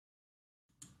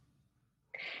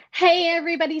Hey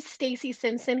everybody, Stacey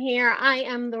Simpson here. I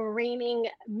am the reigning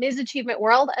Ms. Achievement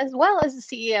World as well as the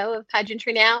CEO of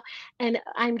Pageantrynow, and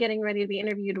I'm getting ready to be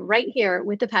interviewed right here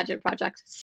with the Pageant Project.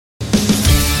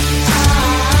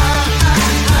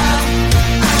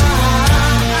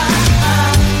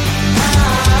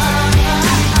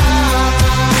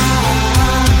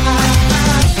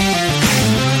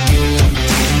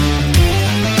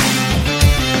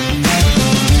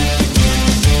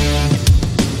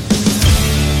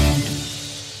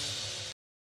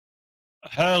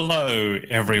 Hello,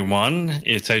 everyone.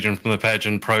 It's Adrian from the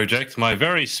Pageant Project. My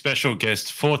very special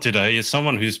guest for today is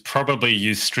someone who's probably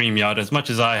used StreamYard as much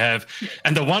as I have,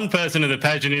 and the one person in the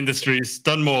pageant industry who's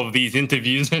done more of these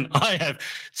interviews than I have.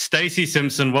 Stacey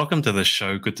Simpson, welcome to the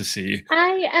show. Good to see you.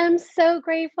 I am so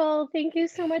grateful. Thank you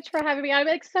so much for having me. I'm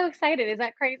like so excited. Is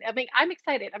that crazy? I mean, I'm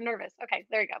excited. I'm nervous. Okay,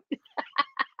 there you go.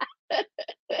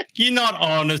 You're not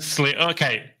honestly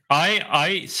okay.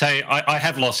 I say I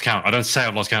have lost count. I don't say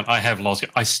I've lost count. I have lost.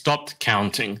 I stopped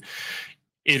counting.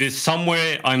 It is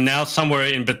somewhere. I'm now somewhere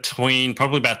in between,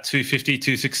 probably about 250,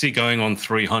 260, going on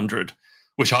 300,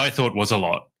 which I thought was a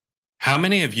lot. How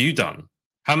many have you done?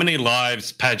 How many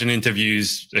lives, pageant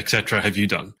interviews, etc., have you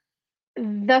done?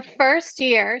 The first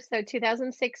year, so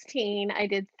 2016, I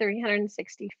did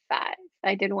 365.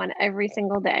 I did one every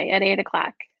single day at 8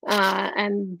 o'clock,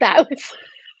 and that was.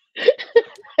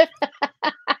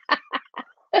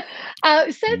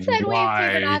 Since then we've taken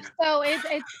Why? off, so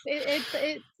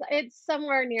it's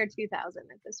somewhere near 2,000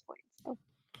 at this point. So.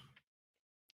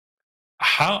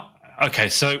 How? Okay,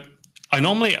 so I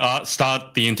normally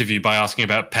start the interview by asking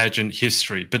about pageant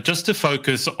history, but just to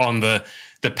focus on the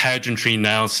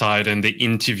Pageantrynow side and the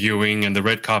interviewing and the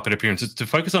red carpet appearances, to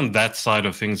focus on that side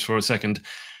of things for a second,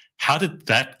 how did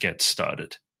that get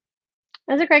started?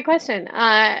 That's a great question.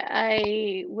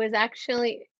 I was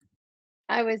actually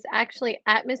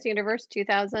at Miss Universe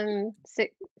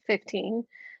 2015,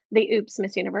 the Oops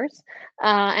Miss Universe,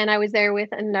 and I was there with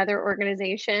another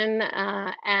organization,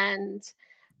 and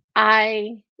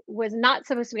I was not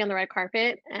supposed to be on the red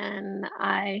carpet, and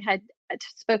I had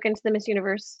spoken to the Miss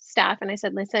Universe staff, and I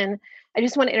said, "Listen, I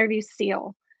just want to interview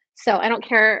Seal, so I don't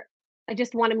care. I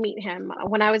just want to meet him."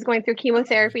 When I was going through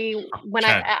chemotherapy, when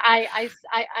Okay. I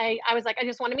was like, "I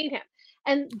just want to meet him,"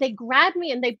 and they grabbed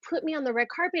me and they put me on the red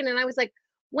carpet, and I was like,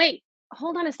 "Wait,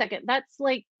 hold on a second. That's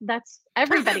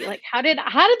everybody. Like, how did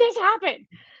this happen?"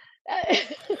 Uh,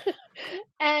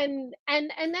 and then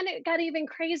it got even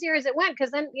crazier as it went,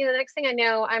 because then the next thing I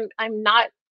know, I'm not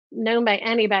known by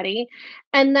anybody,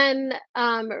 and then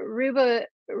Ruba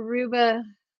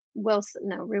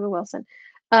Wilson,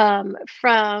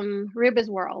 from Ruba's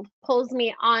World pulls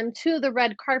me onto the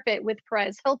red carpet with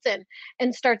Perez Hilton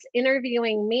and starts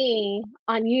interviewing me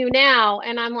on You Now,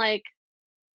 and I'm like,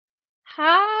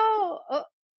 how?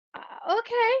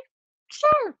 Okay,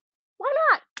 sure, why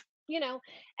not? You know,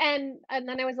 and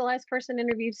then I was the last person to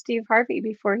interview Steve Harvey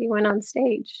before he went on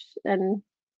stage and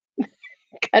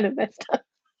kind of messed up.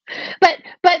 But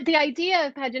the idea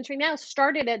of Pageantrynow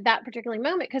started at that particular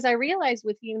moment, because I realized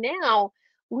with You Now,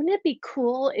 wouldn't it be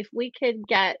cool if we could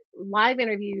get live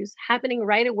interviews happening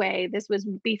right away? This was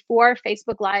before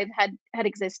Facebook Live had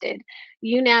existed.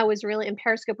 You Now was really, and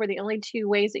Periscope were the only two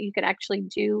ways that you could actually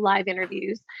do live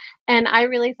interviews. And I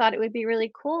really thought it would be really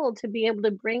cool to be able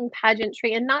to bring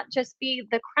pageantry and not just be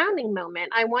the crowning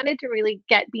moment. I wanted to really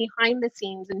get behind the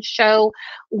scenes and show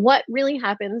what really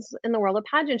happens in the world of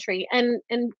pageantry, and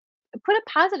put a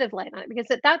positive light on it, because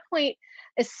at that point,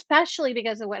 especially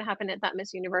because of what happened at that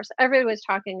Miss Universe, everyone was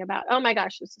talking about, oh my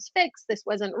gosh, this is fixed, this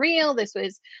wasn't real, this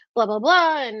was blah blah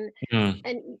blah, Mm.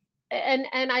 and and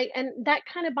that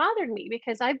kind of bothered me,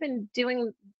 because I've been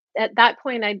doing, at that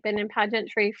point I'd been in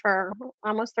pageantry for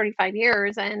almost 35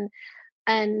 years, and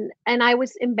I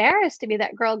was embarrassed to be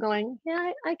that girl going,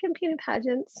 yeah, I compete in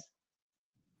pageants,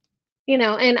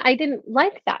 and I didn't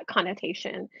like that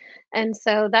connotation. And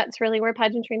so that's really where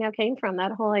Pageantrynow came from,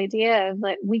 that whole idea of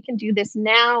that we can do this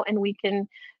now and we can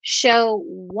show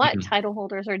what Mm. title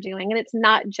holders are doing. And it's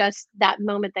not just that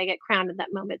moment they get crowned and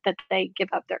that moment that they give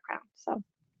up their crown. So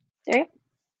there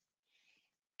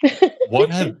What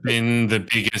you have been the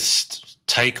biggest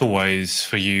takeaways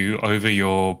for you over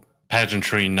your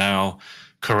Pageantrynow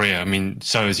career? I mean,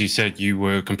 so as you said, you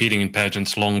were competing in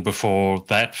pageants long before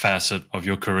that facet of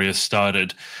your career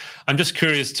started. I'm just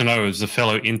curious to know, as a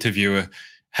fellow interviewer,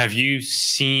 have you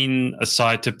seen a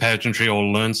side to pageantry or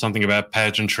learned something about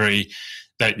pageantry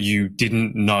that you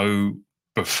didn't know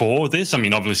before this? I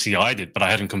mean, obviously I did, but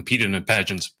I hadn't competed in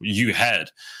pageants. You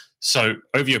had. So,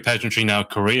 over your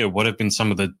Pageantrynow career, what have been some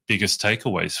of the biggest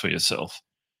takeaways for yourself?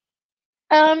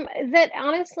 That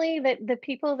honestly, that the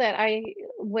people that I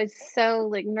was so,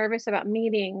 like, nervous about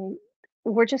meeting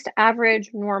were just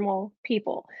average, normal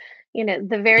people.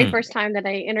 The very Mm. first time that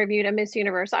I interviewed a Miss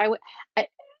Universe, I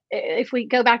if we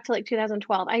go back to, like,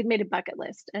 2012, I made a bucket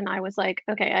list, and I was like,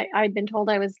 "Okay," I'd been told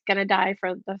I was gonna die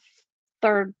for the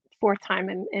 3rd, 4th time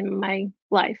in my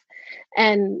life,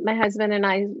 and my husband and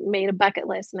I made a bucket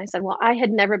list, and I said, "Well, I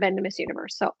had never been to Miss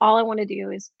Universe, so all I wanna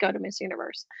do is go to Miss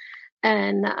Universe."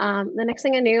 And, the next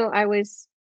thing I knew, I was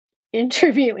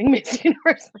interviewing Miss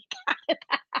Universe, like,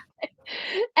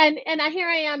 here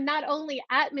I am not only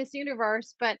at Miss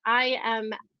Universe, but I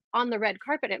am on the red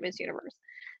carpet at Miss Universe.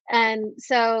 And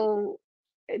so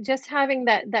just having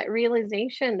that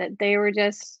realization that they were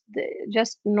just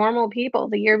normal people.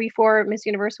 The year before, Miss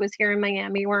Universe was here in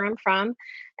Miami, where I'm from,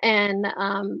 and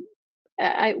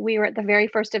we were at the very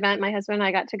first event. My husband and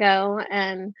I got to go,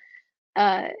 and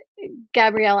uh,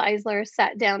 Gabrielle Eisler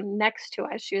sat down next to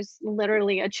us. She was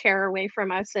literally a chair away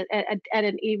from us at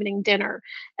an evening dinner.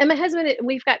 And my husband,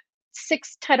 we've got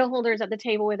 6 title holders at the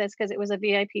table with us because it was a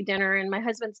VIP dinner. And my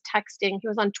husband's texting, he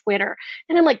was on Twitter.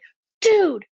 And I'm like,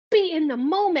 dude, be in the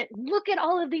moment. Look at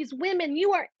all of these women.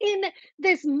 You are in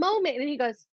this moment. And he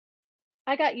goes,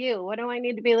 I got you. What do I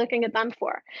need to be looking at them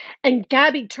for? And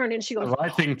Gabby turned and she The goes,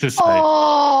 right thing to say.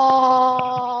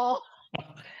 oh,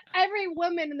 every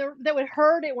woman that would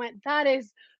heard it went, "That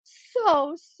is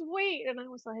so sweet," and I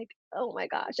was like, "Oh my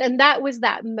gosh," and that was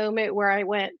that moment where I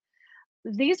went,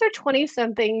 "These are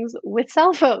 20-somethings with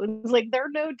cell phones, like, they're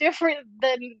no different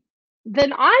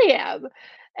than I am,"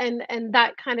 and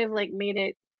that kind of, like, made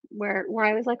it where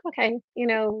I was like, "Okay,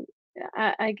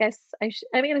 I guess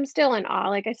I mean, I'm still in awe,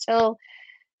 like, I still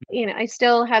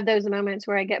have those moments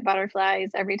where I get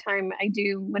butterflies every time I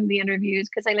do one of the interviews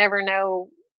because I never know,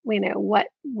 what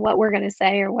we're gonna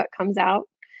say or what comes out.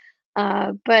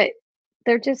 But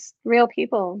they're just real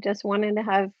people, just wanting to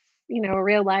have, a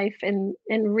real life and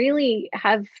really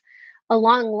have a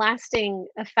long lasting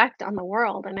effect on the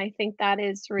world. And I think that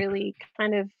is really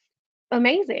kind of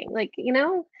amazing. Like,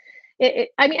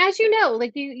 I mean, as you know,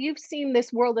 like you've seen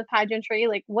this world of pageantry,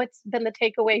 like what's been the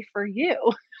takeaway for you?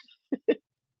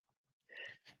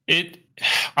 It,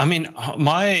 I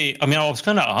was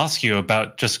going to ask you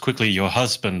about just quickly your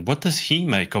husband. What does he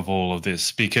make of all of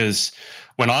this? Because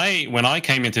when I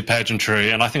came into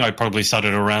pageantry, and I think I probably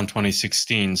started around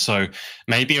 2016, so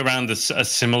maybe around a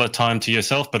similar time to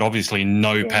yourself, but obviously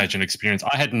no Yeah. pageant experience.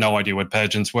 I had no idea what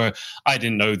pageants were. I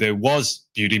didn't know there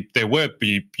were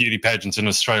beauty pageants in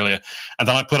Australia. And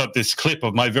then I put up this clip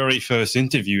of my very first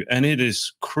interview, and it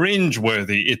is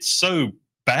cringeworthy. It's so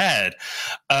bad.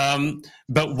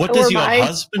 But what So were does your mine.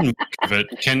 husband make of it?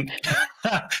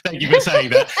 Thank you for saying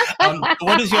that.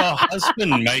 What does your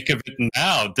husband make of it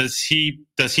now? Does he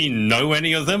know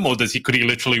any of them, or could he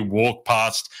literally walk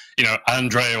past,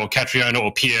 Andre or Catriona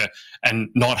or Pierre and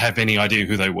not have any idea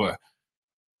who they were?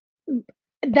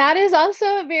 That is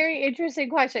also a very interesting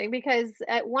question because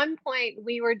at one point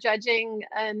we were judging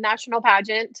a national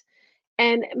pageant,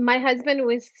 and my husband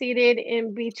was seated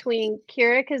in between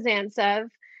Kira Kazantsev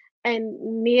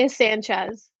and Nia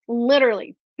Sanchez,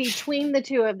 literally between the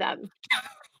two of them.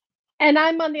 And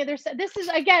I'm on the other side. This is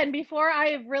again before I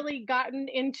have really gotten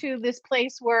into this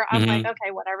place where I'm like, Hmm. okay,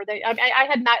 whatever. I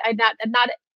had not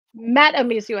met a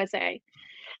Miss USA,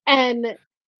 and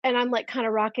I'm like kind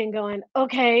of rocking, going,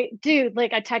 okay, dude.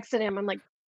 Like I texted him. I'm like,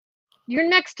 you're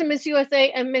next to Miss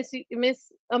USA and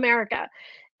Miss America.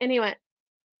 And he went,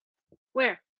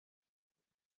 "Where?"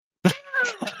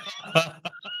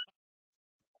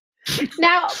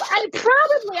 Now, I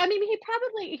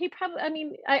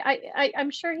mean,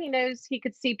 I'm sure he knows he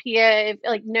could see Pia, if,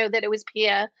 like, know that it was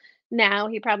Pia now.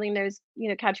 He probably knows,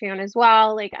 Catriona as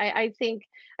well. Like, I think,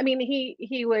 I mean,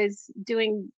 he was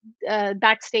doing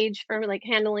backstage for like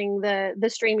handling the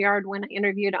StreamYard when I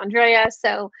interviewed Andrea.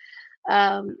 So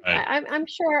Right. I'm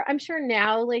sure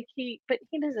now, like but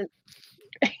he doesn't.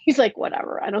 He's like,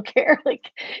 "Whatever, I don't care."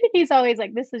 Like, he's always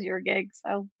like, "This is your gig,"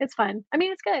 so it's fun. I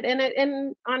mean, it's good,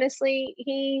 and honestly,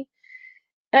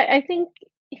 I think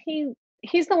he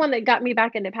he's the one that got me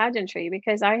back into pageantry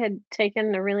because I had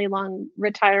taken a really long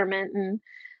retirement and,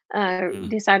 Mm.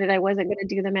 decided I wasn't gonna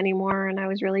do them anymore, and I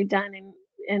was really done,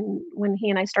 and when he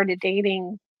and I started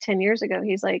dating 10 years ago,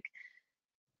 he's like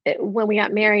when we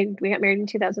got married in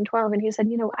 2012, and he said,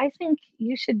 "I think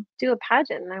you should do a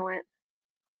pageant," and I went,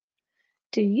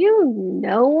 "Do you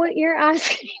know what you're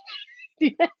asking?" Do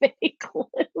you have any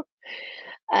clue?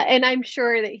 And I'm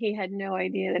sure that he had no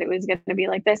idea that it was gonna be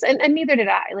like this, and neither did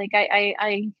I. Like,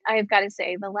 I've gotta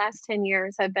say, the last 10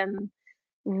 years have been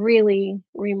really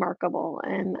remarkable,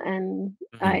 and Mhm.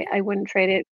 I wouldn't trade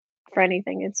it for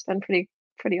anything. It's been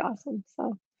pretty awesome,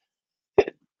 so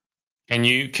Can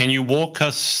you walk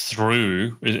us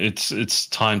through? It's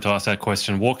time to ask that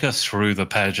question. Walk us through the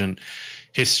pageant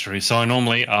history. So I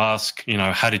normally ask,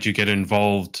 how did you get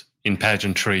involved in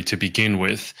pageantry to begin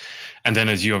with? And then,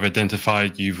 as you have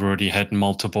identified, you've already had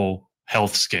multiple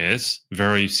health scares,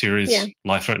 very serious, Yeah.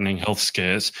 life-threatening health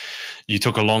scares. You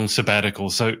took a long sabbatical.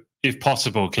 So, if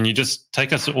possible, can you just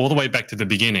take us all the way back to the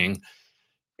beginning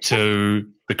Sure.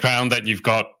 to the crown that you've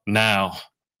got now?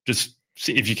 Just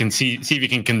see if you can see if you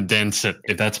can condense it,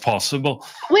 if that's possible.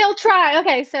 We'll try.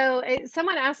 Okay, so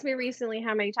someone asked me recently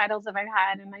how many titles have I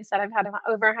had, and I said I've had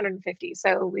over 150.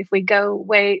 So if we go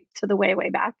way to the way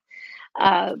back,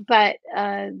 but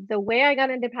the way I got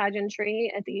into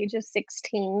pageantry at the age of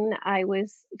 16, I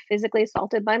was physically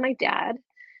assaulted by my dad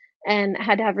and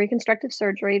had to have reconstructive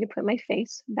surgery to put my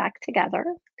face back together.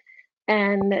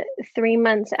 And 3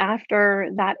 months after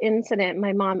that incident,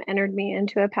 my mom entered me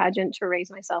into a pageant to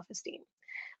raise my self esteem.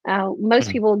 Most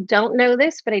Mhm. people don't know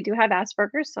this, but I do have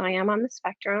Asperger's, so I am on the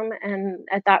spectrum. And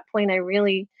at that point, I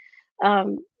really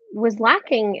um, was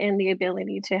lacking in the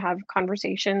ability to have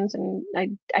conversations, and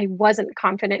I wasn't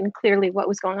confident. And clearly, what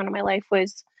was going on in my life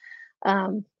was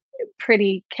um,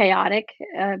 pretty chaotic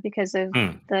because of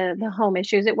Mm. the home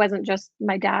issues. It wasn't just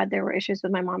my dad; there were issues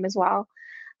with my mom as well.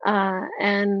 Uh,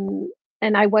 and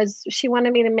and I was she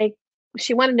wanted to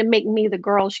make me the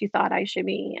girl she thought I should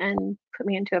be and put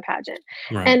me into a pageant.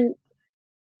 Right. And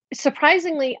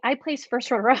surprisingly, I placed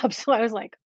first runner up, so I was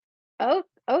like, "Oh,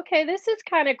 okay, this is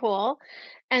kinda cool."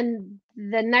 And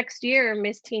the next year,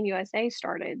 Miss Teen USA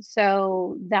started,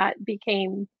 so that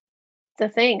became the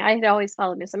thing. I had always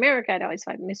followed Miss America, I'd always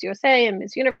followed Miss USA and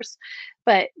Miss Universe,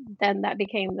 but then that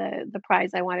became the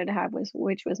prize I wanted to have,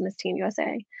 which was Miss Teen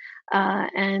USA.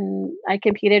 And I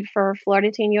competed for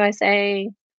Florida Teen USA.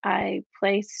 I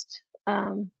placed,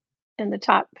 in the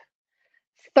top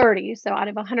 30, so out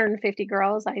of 150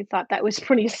 girls, I thought that was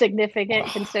pretty significant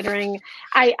Wow. considering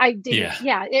I didn't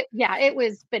Yeah. it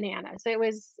was bananas. It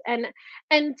was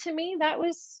and to me that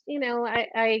was,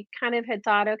 I kind of had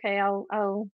thought, okay,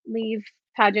 I'll leave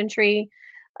pageantry.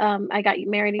 I got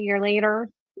married a year later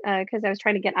because I was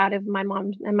trying to get out of my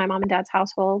mom and dad's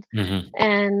household, Hmm.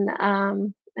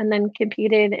 and then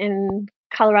competed in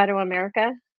Colorado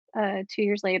America 2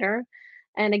 years later.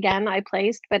 And again, I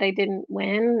placed, but I didn't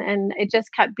win. And it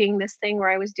just kept being this thing where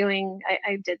I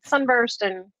did Sunburst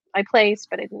and I placed,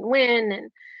 but I didn't win.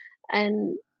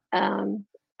 And um,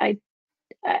 I,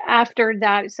 after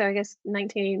that, so I guess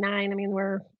 1989, I mean,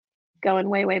 we're going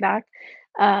way back,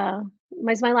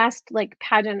 was my last like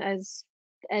pageant as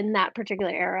in that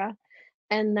particular era.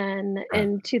 And then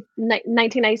Right.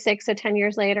 1996, so 10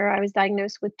 years later, I was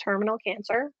diagnosed with terminal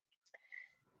cancer.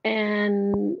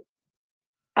 And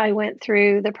I went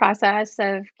through the process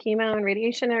of chemo and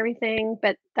radiation and everything,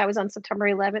 but that was on September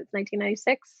 11th,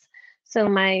 1996. So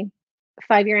my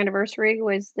 5-year anniversary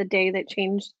was the day that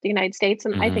changed the United States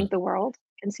and I Hmm. think the world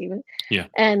can see it. Yeah.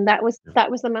 And that was Yeah.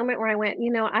 that was the moment where I went,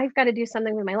 I've got to do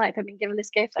something with my life. I've been given this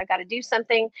gift. I've got to do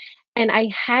something. And I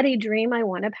had a dream I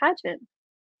won a pageant.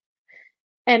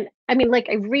 And I mean, like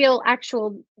a real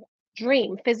actual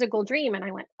dream, physical dream. And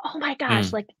I went, oh my gosh,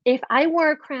 Mm. like if I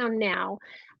wore a crown now,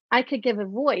 I could give a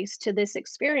voice to this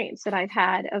experience that I've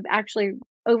had of actually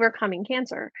overcoming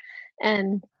cancer.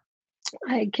 And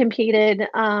I competed,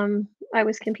 I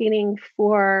was competing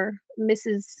for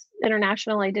Mrs.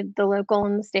 International. I did the local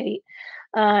and the state.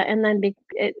 And then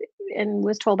and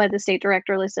was told by the state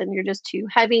director, listen, you're just too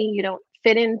heavy. You don't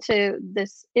fit into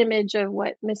this image of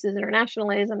what Mrs. International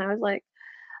is. And I was like,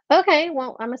 okay,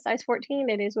 well, I'm a size 14.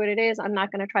 It is what it is. I'm not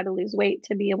going to try to lose weight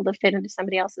to be able to fit into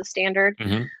somebody else's standard.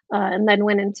 Hmm. And then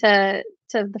went into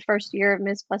the first year of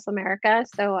Ms. Plus America.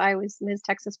 So I was Ms.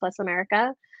 Texas Plus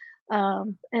America.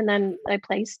 And then I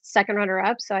placed second runner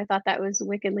up. So I thought that was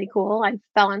wickedly cool. I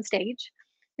fell on stage.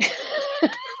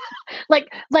 like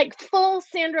full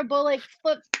Sandra Bullock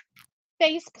foot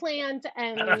face plant.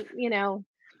 And,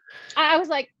 I was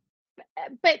like,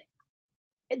 but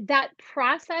that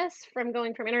process from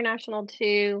going from international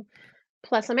to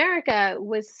Plus America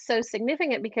was so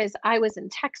significant because I was in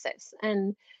Texas.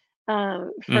 And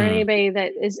for Mm. anybody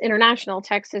that is international,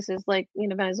 Texas is like,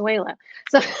 Venezuela.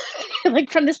 So, like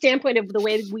from the standpoint of the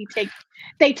way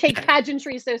they take Yeah.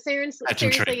 pageantry so seriously,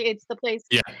 Pageantry. it's the place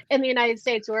Yeah. in the United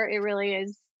States where it really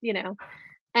is.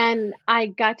 And I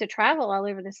got to travel all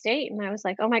over the state, and I was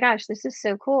like, "Oh my gosh, this is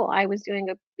so cool." I was doing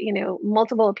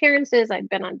multiple appearances. I'd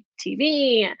been on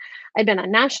TV. I'd been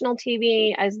on national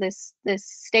TV as this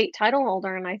state title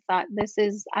holder, and I thought, "This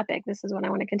is epic. This is what I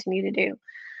want to continue to do."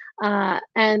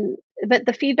 And but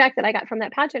the feedback that I got from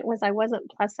that pageant was I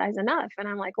wasn't plus size enough, and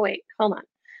I'm like, "Wait, hold on.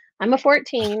 I'm a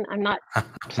 14. I'm not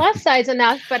plus size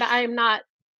enough, but I'm not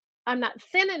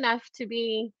thin enough to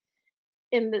be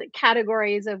in the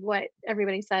categories of what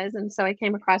everybody says. And so I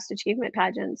came across achievement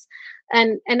pageants,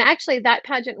 and actually that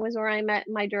pageant was where I met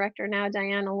my director now,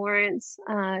 Diana Lawrence,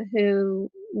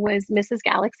 who was Mrs.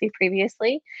 Galaxy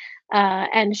previously,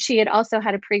 and she had also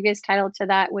had a previous title to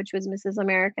that, which was Mrs.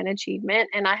 American Achievement,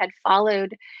 and I had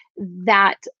followed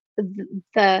that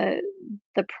the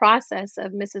the process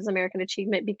of Mrs. American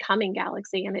Achievement becoming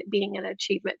Galaxy and it being an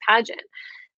achievement pageant.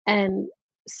 And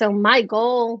so my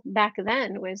goal back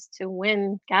then was to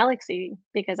win Galaxy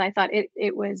because I thought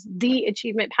it was the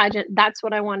achievement pageant. That's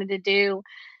what I wanted to do.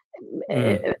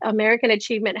 Mm. American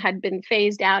Achievement had been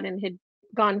phased out and had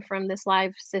gone from this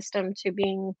live system to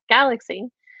being Galaxy.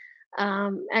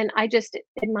 And I just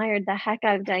admired the heck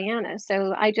out of Diana.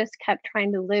 So I just kept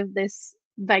trying to live this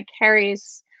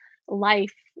vicarious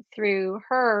life through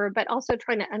her, but also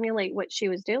trying to emulate what she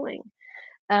was doing.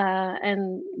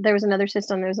 And there was another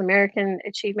system. There was American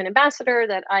Achievement Ambassador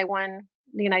that I won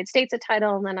the United States a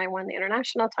title, and then I won the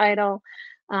international title.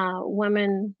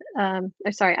 Outstanding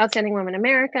Woman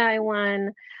America. I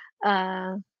won.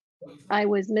 I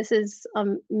was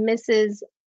Mrs.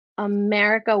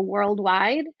 America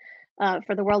Worldwide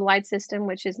for the worldwide system,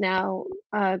 which is now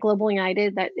Global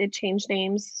United. That it changed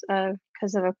names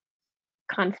because of a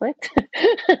conflict.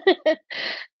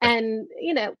 And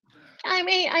I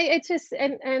mean, it's just,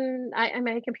 and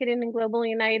I competed in Global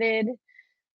United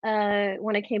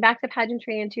when I came back to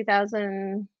pageantry in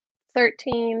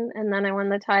 2013, and then I won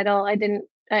the title.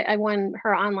 I won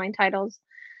her online titles,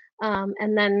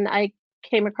 and then I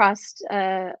came across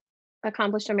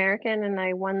Accomplished American, and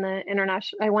I won the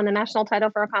international. I won the national title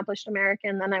for Accomplished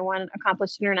American. Then I won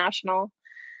Accomplished International,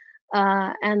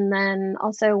 and then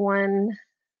also won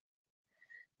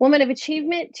Woman of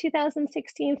Achievement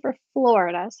 2016 for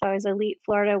Florida. So I was Elite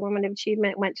Florida Woman of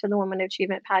Achievement, went to the Woman of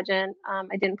Achievement pageant.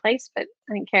 I didn't place, but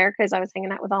I didn't care because I was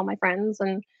hanging out with all my friends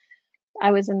and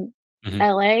I was in Mhm.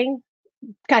 LA,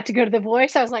 got to go to The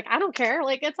Voice. I was like, I don't care.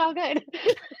 Like, it's all good.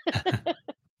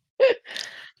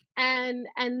 And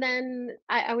then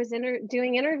I was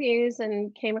doing interviews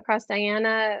and came across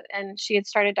Diana, and she had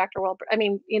started Dr. World. I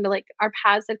mean, like our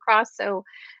paths had crossed. So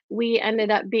we ended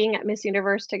up being at Miss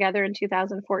Universe together in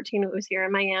 2014. It was here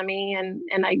in Miami,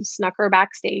 and I snuck her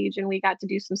backstage, and we got to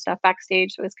do some stuff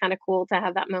backstage. So it was kind of cool to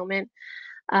have that moment.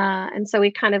 And so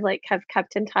we kind of like have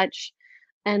kept in touch.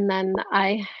 And then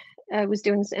I was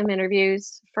doing some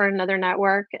interviews for another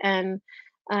network, and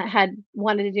had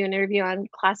wanted to do an interview on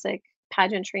classic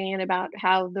pageantry and about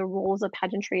how the rules of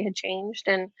pageantry had changed.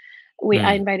 And I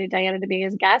Mm. invited Diana to be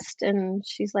his guest, and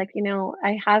she's like,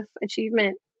 I have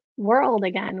Achievement World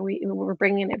again. We're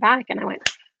bringing it back. And I went,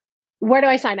 where do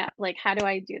I sign up? Like, how do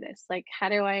I do this? Like, how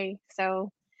do I?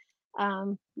 So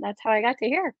that's how I got to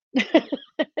here.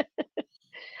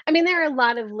 I mean, there are a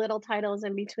lot of little titles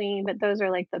in between, but those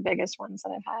are like the biggest ones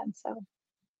that I've had. So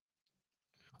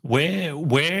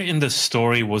Where in the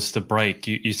story was the break?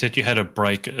 You said you had a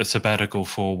break, a sabbatical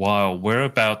for a while.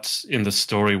 Whereabouts in the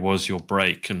story was your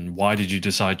break, and why did you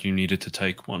decide you needed to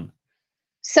take one?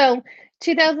 So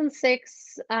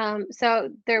 2006, so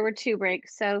there were two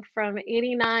breaks. So from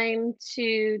 89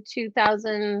 to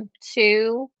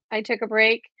 2002, I took a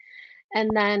break.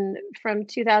 And then from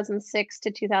 2006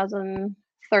 to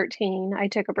 2013, I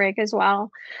took a break as well.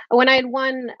 When I had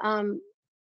won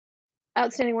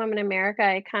Outstanding Woman in America,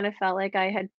 I kind of felt like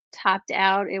I had topped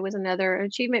out. It was another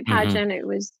achievement Hmm. pageant. It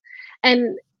was,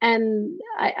 and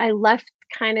I left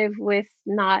kind of with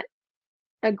not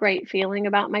a great feeling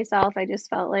about myself. I just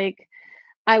felt like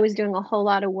I was doing a whole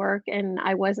lot of work and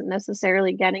I wasn't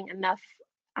necessarily getting enough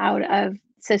out of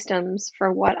systems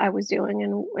for what I was doing.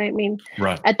 And I mean,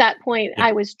 Right. at that point, Yep.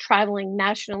 I was traveling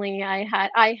nationally.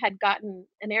 I had gotten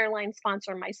an airline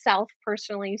sponsor myself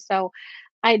personally, so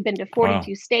I had been to Wow.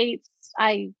 42 states.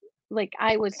 I like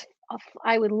I would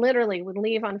literally would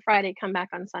leave on Friday, come back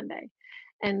on Sunday.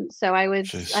 And so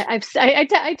Jeez.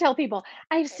 I tell people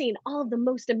I've seen all of the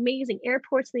most amazing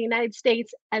airports in the United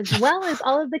States, as well as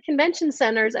all of the convention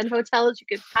centers and hotels you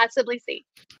could possibly see.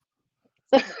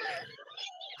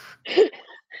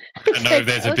 I don't It's know if like,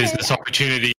 there's a okay, business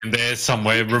opportunity in there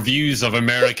somewhere. Reviews of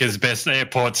America's best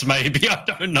airports, maybe. I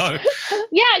don't know.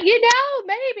 yeah,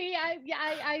 maybe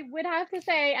I would have to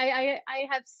say I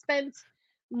have spent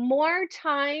more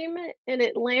time in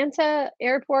Atlanta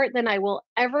airport than I will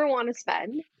ever want to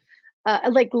spend.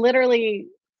 Like literally,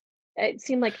 it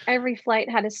seemed like every flight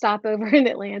had a stopover in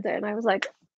Atlanta, and I was like,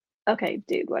 okay,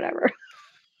 dude, whatever.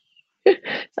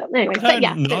 So, anyways, I but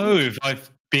yeah, don't know if I've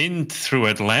been through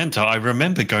Atlanta. I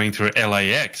remember going through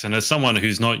LAX, and as someone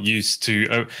who's not used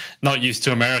to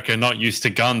America, not used to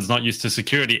guns, not used to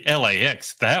security,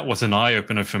 LAX, that was an eye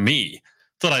opener for me.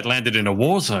 Thought I'd landed in a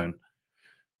war zone.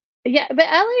 Yeah, but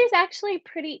LA is actually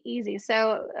pretty easy.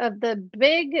 So, the Oh,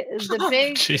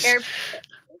 big jeez. air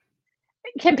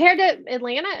compared to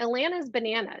Atlanta, Atlanta's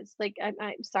bananas. Like,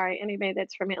 I'm sorry, anybody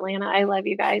that's from Atlanta, I love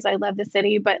you guys. I love the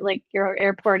city, but like your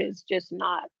airport is just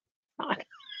not.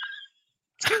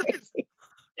 It's crazy.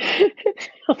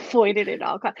 Avoid it at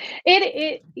all costs.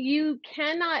 It you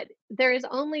cannot. There is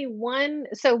only one.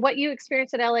 So what you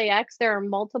experience at LAX, there are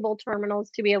multiple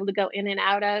terminals to be able to go in and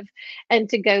out of, and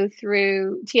to go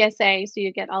through TSA, so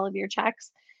you get all of your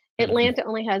checks. Mhm. Atlanta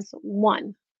only has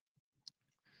one.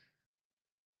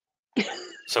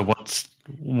 So what's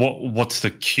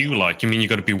the queue like? You mean you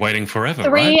got to be waiting forever,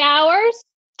 right? 3 hours,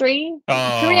 three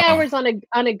Oh, hours on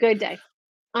a good day,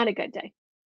 on a good day.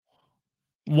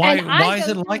 And I why is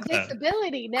go it through like that?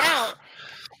 disability now.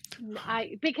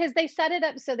 I because they set it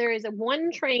up so there is a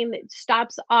one train that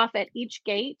stops off at each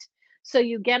gate. So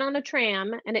you get on a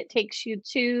tram and it takes you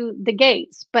to the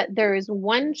gates, but there is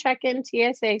one check-in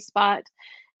TSA spot,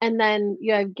 and then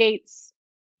you have gates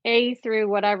A through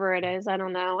whatever it is, I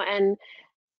don't know, and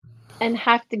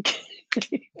have to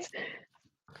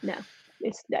no,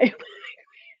 it's no.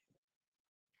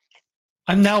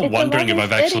 I'm now It's a wondering if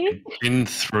lovely I've city. actually been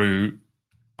through.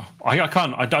 I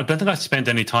can't. I don't think I spent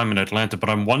any time in Atlanta,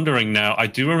 but I'm wondering now. I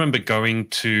do remember going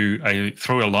through a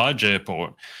large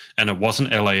airport, and it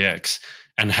wasn't LAX,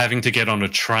 and having to get on a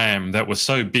tram that was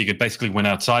so big it basically went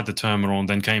outside the terminal and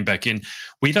then came back in.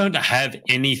 We don't have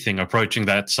anything approaching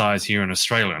that size here in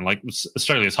Australia, and like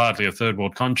Australia is hardly a third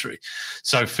world country.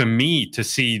 So for me to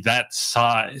see that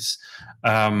size,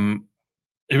 um,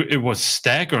 it was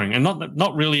staggering, and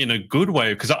not really in a good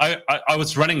way, because I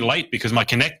was running late because my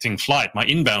connecting flight, my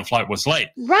inbound flight, was late.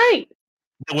 Right.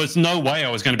 There was no way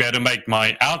I was going to be able to make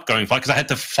my outgoing flight because I had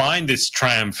to find this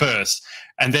tram first,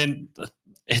 and then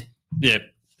it yeah,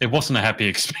 it wasn't a happy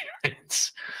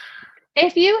experience.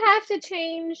 If you have to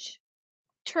change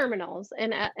terminals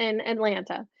in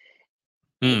Atlanta,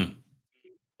 Mm,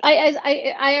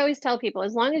 I always tell people,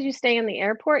 as long as you stay in the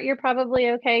airport, you're probably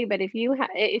okay. But if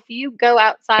you go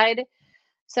outside,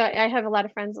 so I have a lot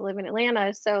of friends that live in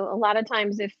Atlanta. So a lot of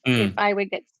times, if mm, I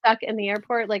would get stuck in the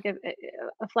airport, like if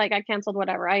a flight got canceled,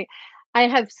 whatever, I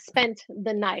have spent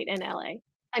the night in LA.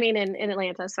 I mean, in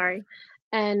Atlanta, sorry.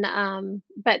 And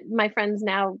but my friends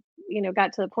now,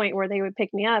 got to the point where they would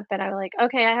pick me up, and I was like,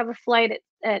 okay, I have a flight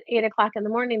at 8 o'clock in the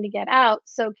morning to get out.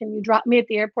 So can you drop me at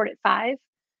the airport at 5?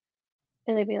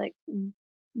 And they'd be like,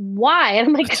 "Why?" And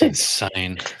I'm like, that's "'Cause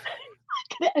insane.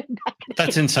 I'm not gonna That's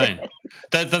get through insane. it."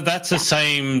 That's the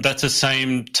Yeah,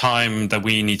 same time that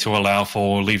we need to allow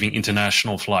for leaving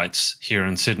international flights here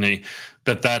in Sydney.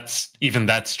 But that's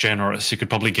generous. You could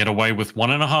probably get away with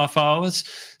 1.5 hours.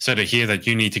 So to hear that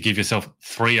you need to give yourself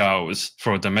 3 hours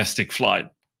for a domestic flight,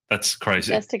 that's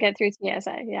crazy. just to get through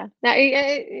TSA, yeah. Now,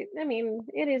 I mean,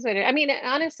 it is what I mean,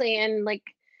 honestly, and, like,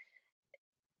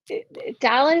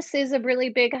 Dallas is a really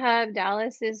big hub.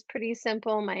 Dallas is pretty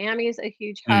simple. Miami is a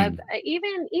huge hub. Mm,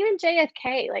 Even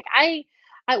JFK, like, I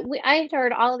had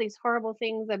heard all of these horrible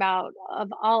things about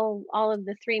of all of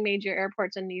the 3 major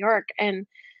airports in New York, and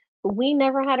we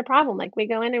never had a problem. Like, we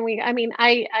go in and I mean,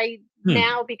 I mm.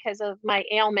 now, because of my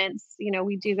ailments,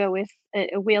 we do go with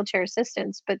a wheelchair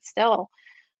assistance, but still,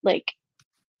 like,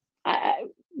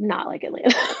 not like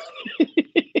Atlanta.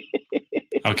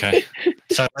 Okay.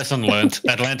 So lesson learned.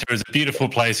 Atlanta is a beautiful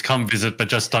place. Come visit, but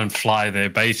just don't fly there.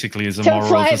 Basically, is the Don't moral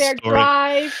of fly the there, story.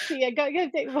 drive. Yeah,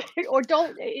 or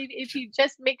don't. If you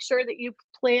just make sure that you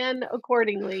plan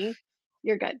accordingly,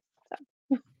 you're good.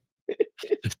 So,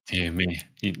 Dear me.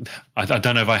 I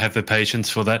don't know if I have the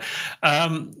patience for that.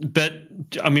 But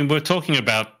I mean, we're talking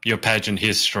about your pageant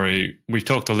history. We've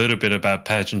talked a little bit about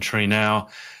pageantry now.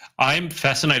 I'm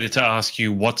fascinated to ask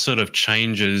you what sort of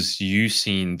changes you've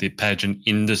seen the pageant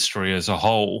industry as a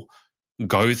whole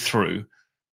go through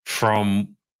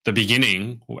from the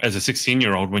beginning as a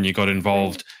 16-year-old when you got right.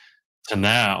 involved to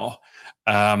now.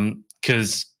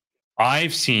 Because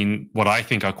I've seen what I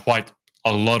think are quite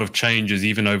a lot of changes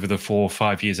even over the 4 or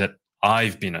 5 years that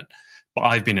I've been it.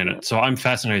 I've been in Yeah. it. So I'm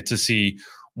fascinated to see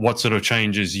what sort of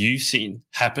changes you've seen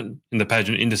happen in the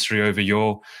pageant industry over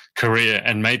your career,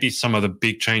 and maybe some of the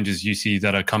big changes you see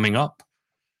that are coming up.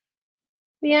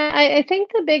 Yeah, I think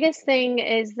the biggest thing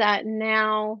is that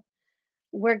now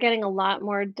we're getting a lot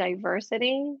more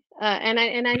diversity, and I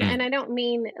Mm, don't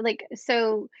mean like,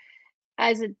 so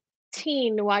as a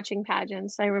teen watching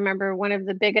pageants, I remember one of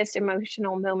the biggest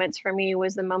emotional moments for me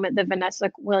was the moment that Vanessa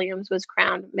Williams was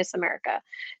crowned Miss America.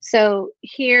 So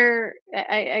here,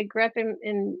 I grew up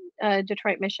in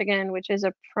Detroit, Michigan, which is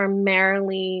a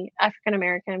primarily African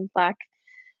American Black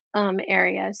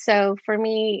area. So for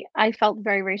me, I felt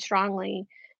very, very strongly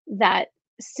that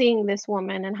seeing this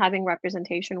woman and having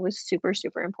representation was super,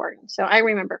 super important. So I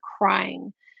remember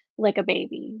crying like a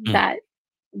baby Mm.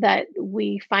 that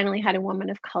we finally had a woman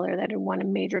of color that had won a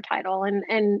major title.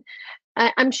 And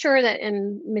I'm sure that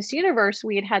in Miss Universe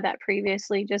we had had that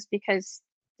previously, just because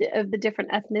of the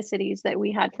different ethnicities that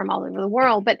we had from all over the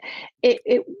world. But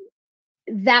it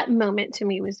that moment to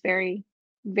me was very,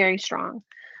 very strong.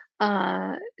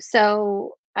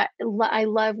 So I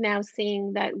love now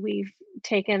seeing that we've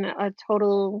taken a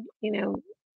total,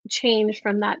 change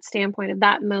from that standpoint of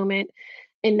that moment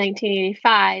in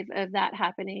 1985 of that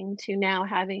happening to now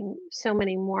having so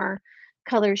many more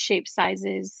colors, shapes,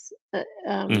 sizes,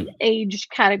 Mm. age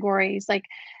categories. Like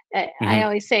I Hmm.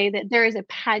 always say that there is a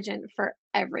pageant for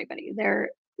everybody there.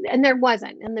 And there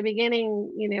wasn't in the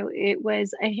beginning, it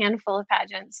was a handful of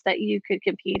pageants that you could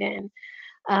compete in,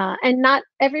 and not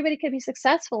everybody could be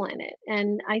successful in it.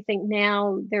 And I think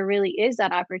now there really is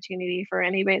that opportunity for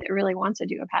anybody that really wants to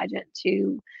do a pageant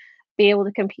to be able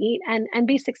to compete and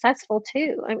be successful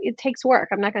too. I mean, it takes work.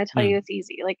 I'm not going to tell you Mm. it's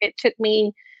easy. Like it took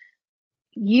me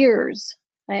years.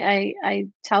 I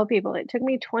tell people it took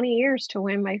me 20 years to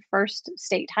win my first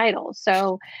state title.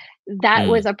 So that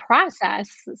was Mm. a process.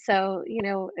 So,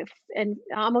 if and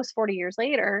almost 40 years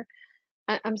later,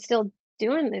 I'm still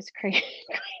doing this crazy,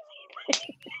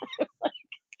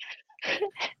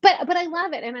 but I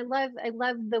love it, and I love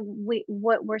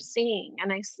what we're seeing,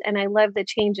 and I love the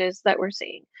changes that we're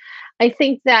seeing. I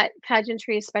think that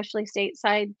pageantry, especially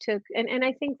stateside, took and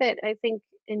I think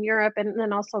in Europe and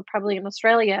then also probably in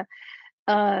Australia,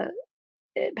 uh,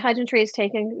 pageantry is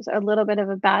taking a little bit of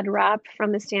a bad rap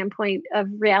from the standpoint of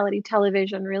reality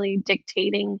television really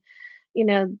dictating,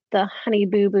 the Honey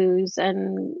Boo Boos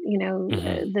and,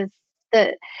 Hmm.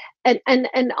 the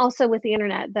and also with the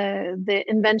internet, the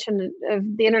invention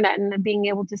of the internet and being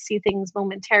able to see things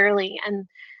momentarily, and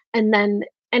then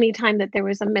anytime that there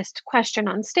was a missed question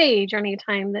on stage or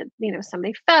anytime that,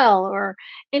 somebody fell or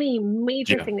any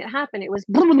major Yeah. thing that happened, it was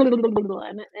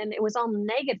and it was all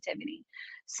negativity.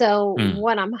 So Mm.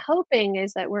 what I'm hoping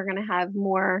is that we're going to have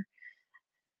more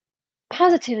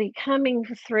positivity coming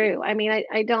through. I mean,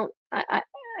 I don't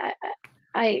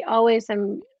I always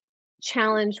am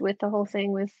challenged with the whole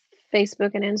thing with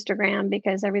Facebook and Instagram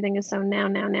because everything is so now,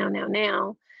 now, now, now,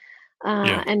 now.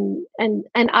 Yeah.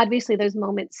 And obviously those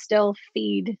moments still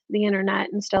feed the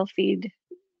internet and still feed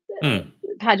Mm.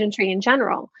 pageantry in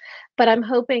general. But I'm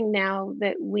hoping now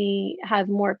that we have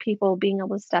more people being able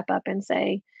to step up and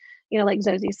say, like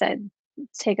Zosie said,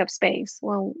 take up space.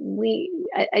 Well,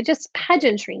 I just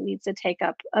pageantry needs to take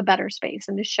up a better space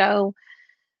and to show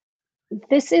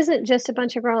this isn't just a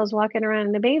bunch of girls walking around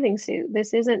in a bathing suit.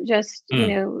 This isn't just,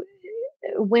 Mm.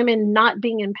 women not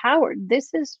being empowered.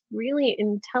 This is really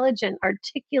intelligent,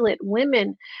 articulate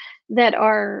women that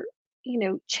are,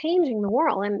 changing the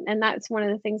world. And that's one of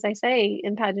the things I say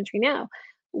in pageantry now.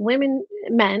 Women,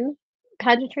 men,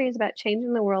 pageantry is about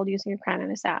changing the world using a crown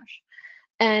and a sash.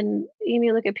 And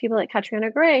you look at people like Katrina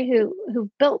Gray who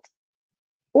built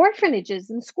orphanages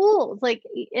and schools, like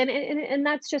and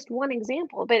that's just one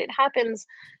example, but it happens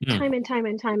Mm. time and time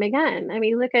and time again. I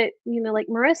mean, look at, like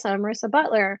Marissa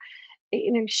Butler.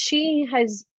 She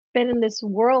has been in this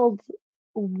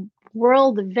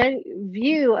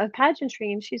view of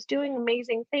pageantry, and she's doing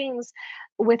amazing things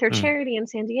with her Mm. charity in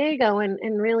San Diego.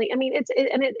 And really, I mean,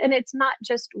 and it's not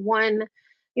just one,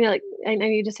 like I know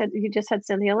you just had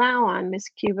Cynthia Lau on Miss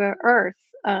Cuba Earth,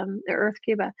 the Earth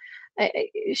Cuba.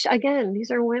 Again,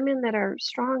 these are women that are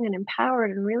strong and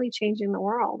empowered and really changing the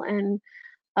world. And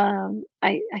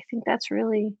I think that's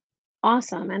really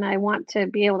awesome. And I want to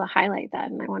be able to highlight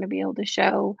that. And I want to be able to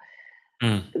show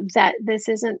Mm. that this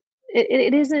isn't,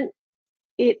 it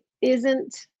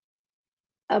isn't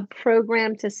a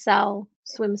program to sell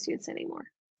swimsuits anymore.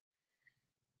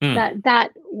 Mm.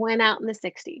 That went out in the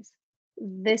 60s.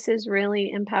 This is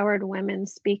really empowered women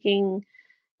speaking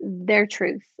their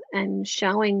truth and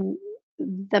showing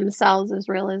themselves as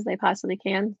real as they possibly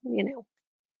can,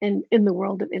 in the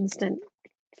world of instant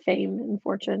fame and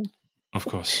fortune. Of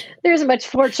course. There isn't much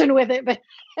fortune with it, but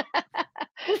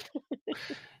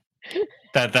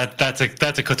That's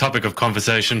a topic of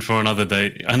conversation for another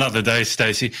day,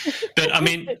 Stacey. But I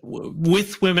mean,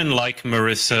 with women like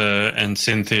Marissa and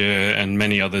Cynthia and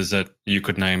many others that you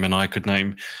could name and I could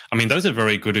name, I mean, those are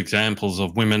very good examples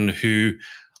of women who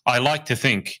I like to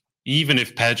think even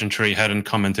if pageantry hadn't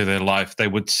come into their life, they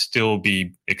would still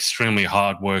be extremely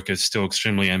hard workers, still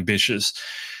extremely ambitious.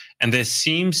 And there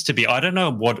seems to be, I don't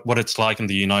know what it's like in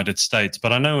the United States,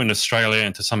 but I know in Australia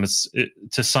and to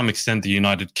some extent the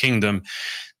United Kingdom,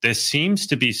 there seems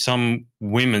to be some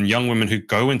women, young women who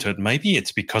go into it. Maybe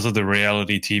it's because of the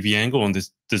reality TV angle and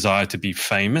this desire to be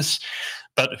famous,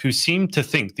 but who seem to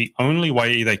think the only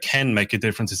way they can make a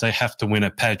difference is they have to win a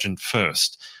pageant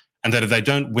first. And that if they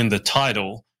don't win the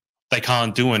title, they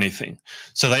can't do anything.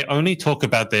 So they only talk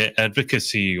about their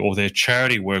advocacy or their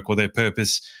charity work or their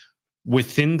purpose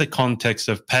within the context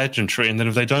of pageantry. And then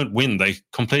if they don't win, they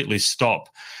completely stop.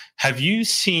 Have you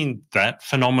seen that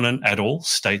phenomenon at all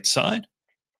stateside?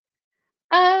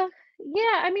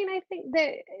 Yeah, I mean, I think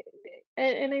that,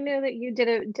 and I know that you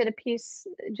did a piece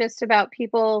just about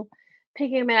people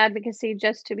picking up advocacy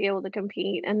just to be able to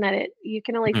compete, and that you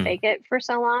can only Mm. fake it for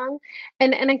so long,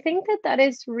 and I think that that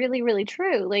is really really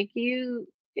true. Like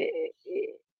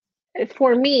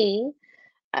for me,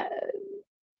 uh,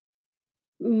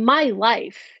 my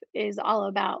life is all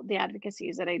about the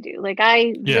advocacies that I do. Like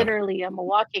I Yeah. literally am a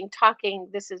walking, talking.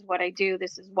 This is what I do.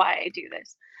 This is why I do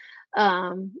this.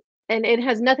 Um, and it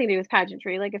has nothing to do with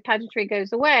pageantry. Like if pageantry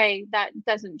goes away, that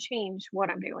doesn't change what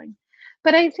I'm doing.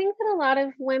 But I think that a lot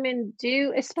of women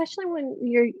do, especially when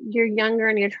you're younger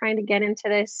and you're trying to get into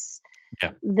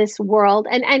Yeah. this world.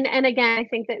 And again, I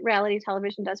think that reality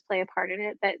television does play a part in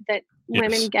it. That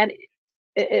women Yes.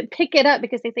 get pick it up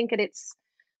because they think that it's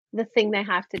the thing they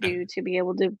have to Yeah. do to be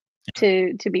able to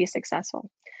Yeah. be successful.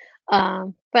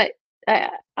 But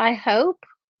I hope,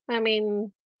 I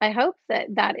mean, I hope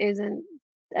that that isn't.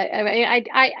 It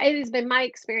has been my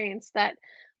experience that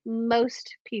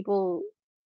most people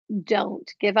don't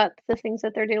give up the things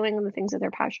that they're doing and the things that they're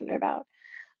passionate about.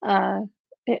 Uh,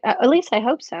 at least I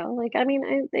hope so. Like, I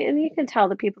mean, and you can tell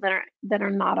the people that are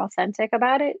not authentic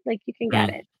about it. Like, you can get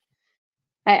Mm. it.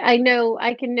 I know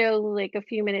I can know like a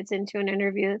few minutes into an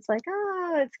interview. It's like,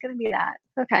 oh, it's gonna be that.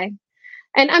 Okay,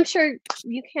 and I'm sure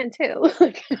you can too.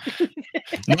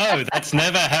 No, that's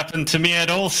never happened to me at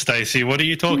all, Stacey. What are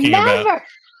you talking about? Never.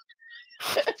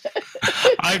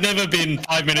 I've never been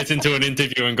 5 minutes into an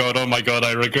interview and gone, oh my God,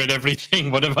 I regret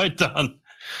everything. What have I done?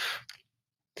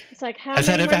 It's like, how Has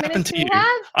that many ever more happened minutes to do you you?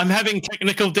 have? I'm having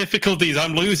technical difficulties.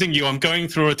 I'm losing you. I'm going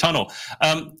through a tunnel.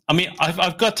 I mean,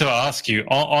 I've got to ask you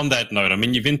on that note. I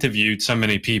mean, you've interviewed so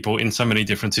many people in so many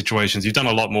different situations. You've done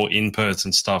a lot more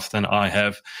in-person stuff than I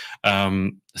have,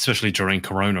 especially during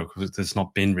Corona, because there's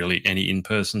not been really any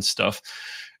in-person stuff.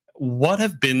 What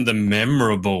have been the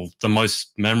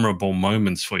most memorable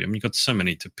moments for you? I mean, you've got so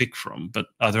many to pick from, but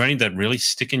are there any that really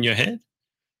stick in your head?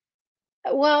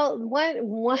 Well,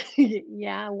 one,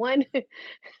 yeah, one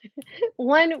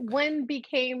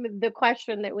became the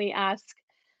question that we ask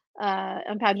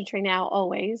on Pageantry Now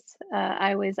always.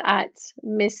 I was at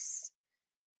Miss,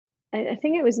 I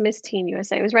think it was Miss Teen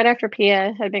USA. It was right after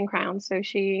Pia had been crowned, so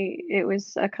it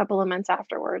was a couple of months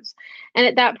afterwards. And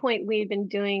at that point, we'd been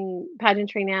doing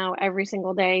Pageantry Now every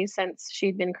single day since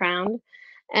she'd been crowned.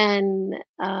 And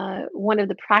one of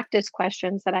the practice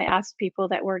questions that I asked people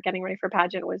that were getting ready for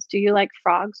pageant was, "Do you like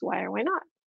frogs? Why or why not?"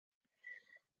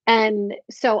 And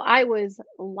so I was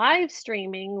live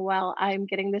streaming while I'm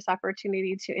getting this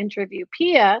opportunity to interview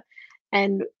Pia,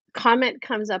 and comment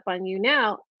comes up on You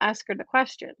Now, ask her the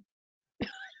question.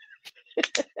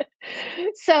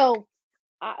 So,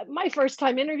 my first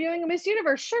time interviewing a Miss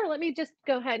Universe, sure, let me just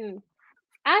go ahead and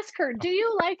ask her, "Do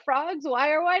you like frogs?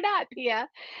 Why or why not, Pia?"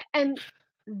 And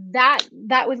that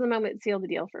was the moment that sealed the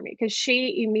deal for me because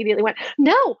she immediately went,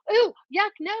 "No, ooh,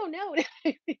 yuck, no, no."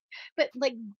 But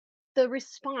like the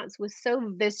response was so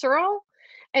visceral.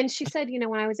 And she said,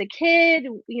 when I was a kid,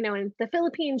 in the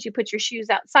Philippines, you put your shoes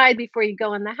outside before you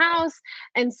go in the house.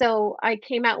 And so I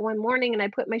came out one morning and I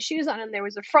put my shoes on and there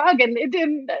was a frog and it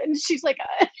didn't. And she's like,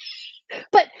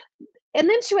 but, and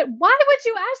then she went, "Why would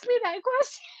you ask me that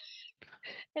question?"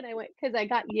 And I went, "Because I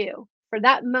got you." For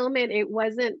that moment, it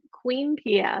wasn't Queen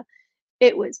Pia,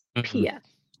 it was Mm. Pia.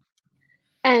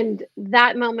 And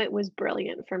that moment was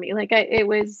brilliant for me. Like it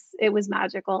was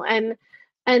magical. And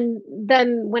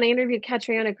then when I interviewed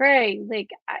Catriona Gray, like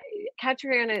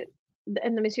Catriona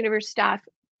and the Miss Universe staff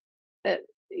uh,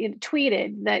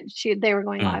 tweeted that they were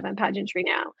going Mm. live on Pageantry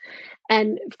Now.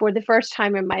 And for the first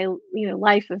time in my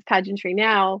life of Pageantry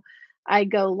Now, I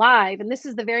go live, and this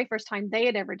is the very first time they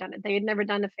had ever done it. They had never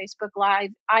done a Facebook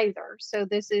Live either. So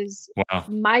this is Wow.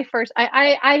 my first.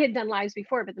 I had done lives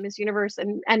before, but the Miss Universe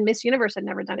and Miss Universe had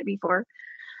never done it before.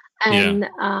 Yeah.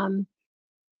 And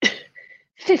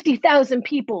 50,000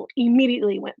 people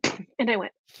immediately went, and I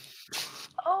went,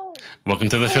 "Oh, Welcome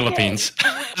to the okay." Philippines.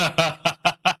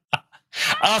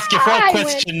 Ask your frog I went,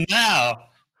 question now.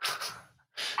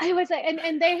 I was like,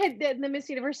 and they had the Miss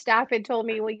Universe staff had told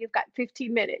me, well, you've got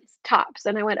 15 minutes tops,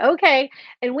 and I went, okay,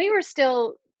 and we were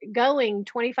still going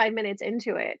 25 minutes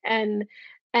into it, and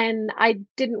I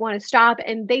didn't want to stop,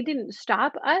 and they didn't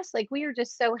stop us. Like we were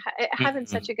just so having Mm,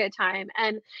 such a good time,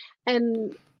 and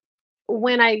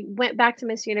when I went back to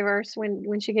Miss Universe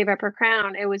when she gave up her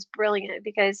crown, it was brilliant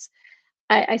because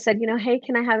I said, "Hey,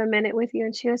 can I have a minute with you?"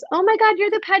 And she goes, "Oh my God, you're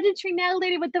the Pageantrynow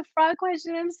lady with the frog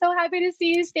question. I'm so happy to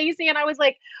see you, Stacey." And I was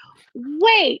like,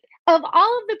 "Wait, of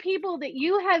all of the people that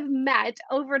you have met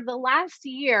over the last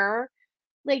year,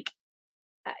 like,"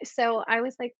 so I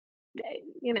was like,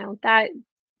 that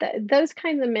those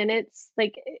kinds of minutes,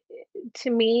 like to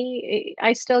me,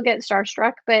 I still get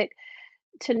starstruck, but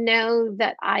to know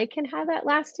that I can have that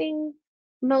lasting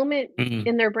moment mm,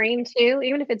 in their brain too,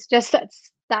 even if it's just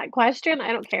that question,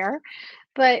 I don't care.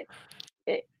 But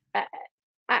it,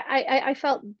 I, I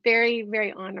felt very,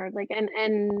 very honored. Like,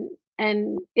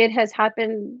 and it has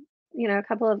happened. A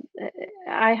couple of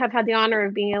I have had the honor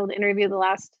of being able to interview the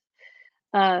last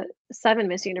 7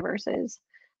 Miss Universes,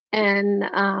 and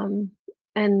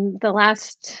the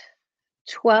last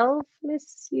 12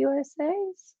 Miss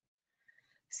USAs.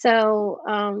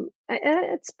 So,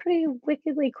 it's pretty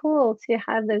wickedly cool to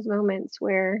have those moments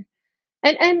where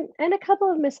and a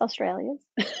couple of Miss Australias.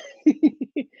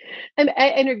 And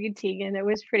I interviewed Tegan. It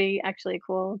was pretty actually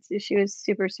cool. She was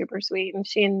super, super sweet, and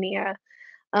she and Nia,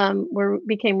 were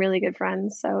became really good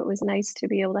friends, so it was nice to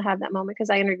be able to have that moment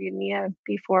because I interviewed Nia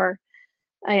before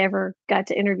I ever got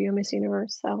to interview Miss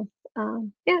Universe, so,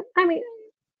 yeah, I mean,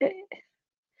 eh,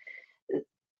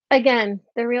 again,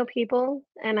 they're real people,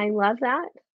 and I love that,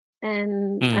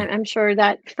 and mm. I'm sure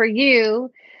that for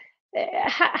you,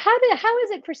 how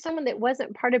is it for someone that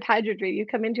wasn't part of pageantry, you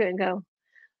come into it and go,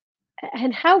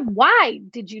 "And why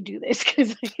did you do this?"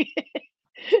 'Cause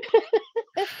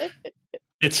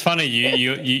It's funny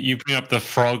you bring up the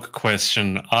frog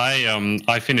question.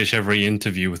 I finish every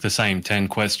interview with the same 10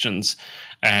 questions,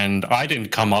 and I didn't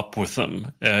come up with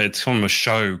them. It's from a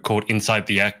show called Inside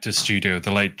the Actors Studio,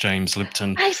 the late James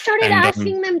Lipton, I started and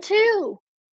asking them too.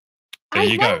 there I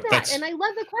you love go. that, That's and I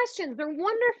love the questions, they're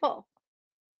wonderful.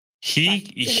 But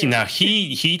he anyway. now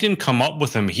he didn't come up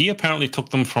with them. He apparently took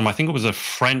them from, I think it was a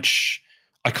French.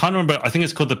 I can't remember. I think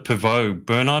it's called the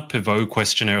Bernard Pivot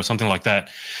questionnaire or something like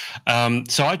that.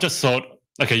 So I just thought,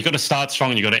 okay, you got to start strong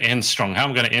and you got to end strong. How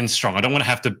am I going to end strong? I don't want to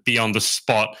have to be on the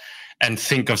spot and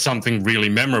think of something really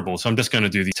memorable. So I'm just going to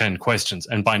do these 10 questions.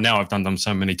 And by now I've done them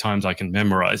so many times I can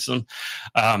memorize them.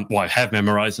 I have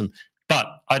memorized them. But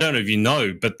I don't know if you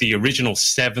know, but the original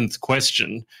 7th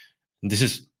question, this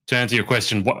is to answer your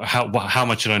question, how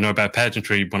much did I know about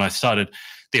pageantry when I started?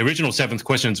 The original 7th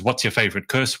question is, what's your favorite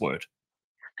curse word?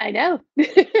 I know.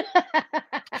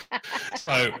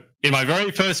 So in my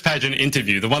very first pageant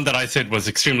interview, the one that I said was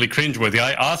extremely cringeworthy,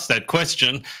 I asked that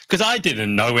question because I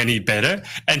didn't know any better.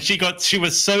 And she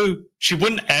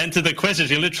wouldn't answer the question.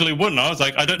 She literally wouldn't. I was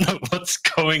like, I don't know what's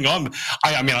going on.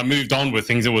 I mean, I moved on with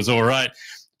things. It was all right.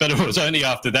 But it was only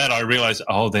after that I realized,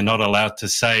 oh, they're not allowed to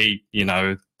say,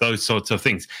 those sorts of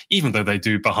things, even though they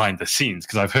do behind the scenes.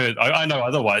 Because I know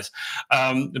otherwise.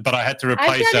 But I had to I've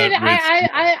replace done it.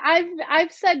 that with,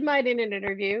 I've said mine in an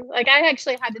interview. Like I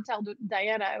actually had to tell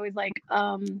Diana. I was like,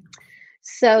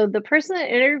 so the person that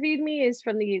interviewed me is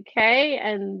from the UK,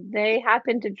 and they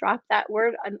happened to drop that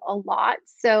word a lot.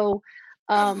 So,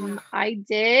 I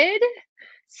did.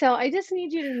 So I just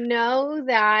need you to know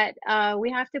that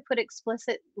we have to put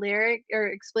explicit lyric or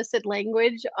explicit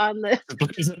language on the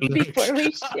before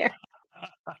we share.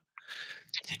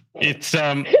 it's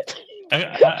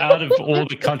out of all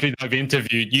the countries I've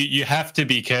interviewed, you have to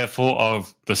be careful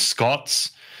of the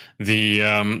Scots. The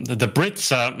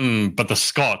Brits but the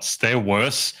Scots, they're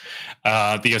worse.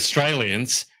 The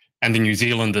Australians and the New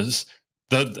Zealanders,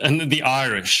 and the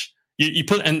Irish. You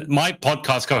put, and my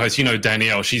podcast co-host,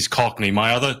 Danielle, she's Cockney.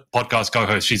 My other podcast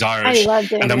co-host, she's I Irish,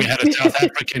 love and then we Daniel. had a South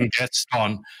African guest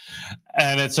on,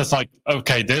 and it's just like,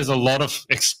 okay, there's a lot of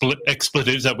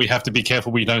expletives that we have to be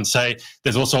careful we don't say.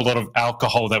 There's also a lot of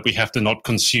alcohol that we have to not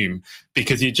consume,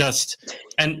 because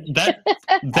and that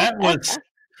was,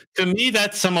 for me,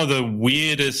 that's some of the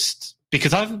weirdest,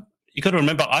 because you got to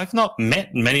remember, I've not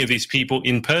met many of these people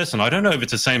in person. I don't know if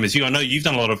it's the same as you. I know you've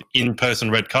done a lot of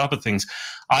in-person red carpet things.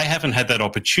 I haven't had that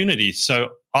opportunity. So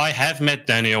I have met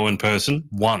Danielle in person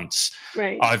once.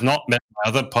 Right. I've not met my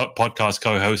other podcast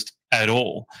co-host at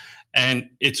all. And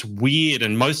it's weird.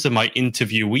 And most of my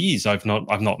interviewees, I've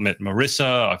not met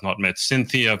Marissa, I've not met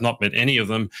Cynthia, I've not met any of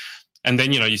them. And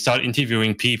then, you start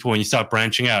interviewing people and you start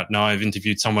branching out. Now I've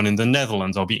interviewed someone in the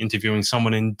Netherlands. I'll be interviewing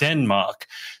someone in Denmark,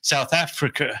 South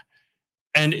Africa.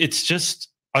 And it's just,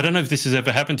 I don't know if this has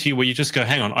ever happened to you where you just go,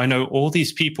 hang on, I know all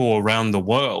these people around the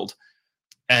world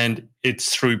and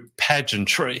it's through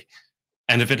pageantry.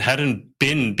 And if it hadn't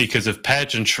been because of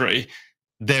pageantry,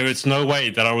 there is no way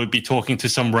that I would be talking to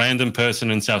some random person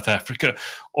in South Africa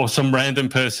or some random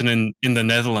person in the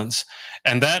Netherlands.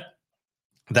 And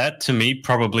that to me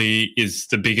probably is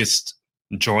the biggest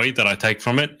joy that I take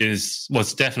from it,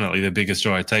 was definitely the biggest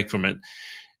joy I take from it.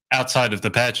 Outside of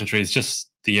the pageantry is just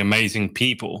the amazing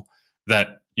people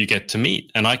that you get to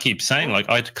meet. And I keep saying, like,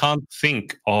 I can't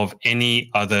think of any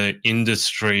other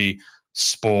industry,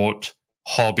 sport,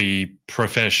 hobby,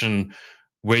 profession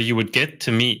where you would get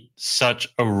to meet such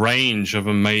a range of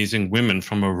amazing women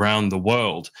from around the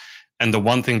world. And the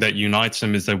one thing that unites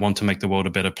them is they want to make the world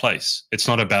a better place. It's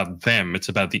not about them. It's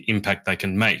about the impact they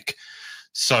can make.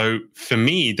 So for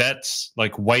me, that's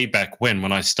like way back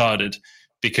when I started,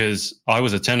 because I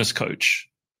was a tennis coach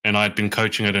and I'd been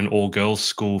coaching at an all-girls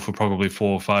school for probably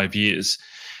 4 or 5 years.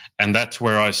 And that's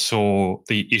where I saw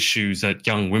the issues that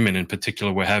young women in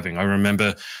particular were having. I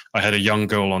remember I had a young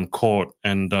girl on court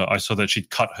and I saw that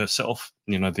she'd cut herself.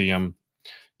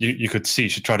 You could see,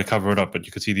 she tried to cover it up, but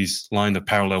you could see these line of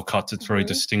parallel cuts. It's very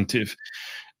distinctive.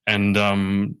 And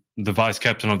the vice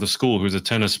captain of the school, who's a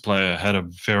tennis player, had a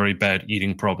very bad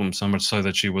eating problem, so much so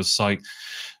that she was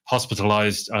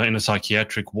hospitalized in a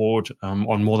psychiatric ward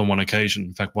on more than one occasion.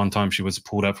 In fact, one time she was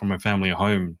pulled out from her family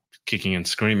home, kicking and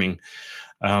screaming.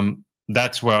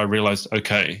 That's where I realized,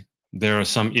 okay, there are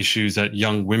some issues that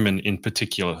young women in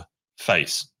particular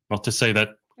face. Not to say that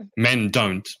men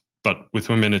don't, but with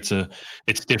women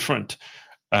it's different.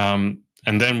 And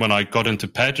then when I got into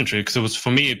pageantry, because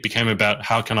for me, it became about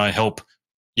how can I help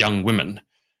young women?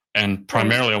 And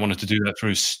primarily I wanted to do that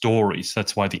through stories.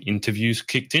 That's why the interviews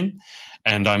kicked in.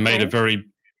 And I made a very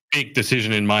big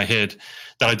decision in my head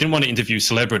that I didn't want to interview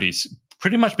celebrities,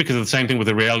 pretty much because of the same thing with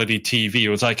the reality TV. It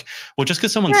was like, well, just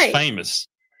because someone's famous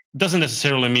doesn't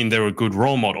necessarily mean they're a good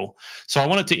role model. So I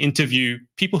wanted to interview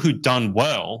people who'd done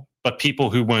well, but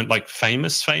people who weren't like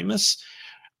famous.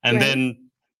 And then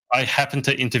I happened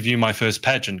to interview my first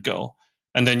pageant girl.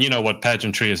 And then you know what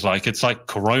pageantry is like. It's like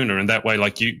Corona in that way.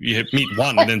 Like you meet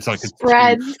one and then it's like it's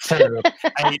spreads. 2, 4,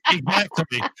 8,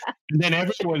 exactly. And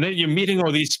then then you're meeting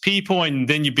all these people and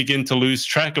then you begin to lose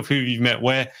track of who you've met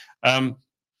where.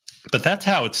 But that's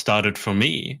how it started for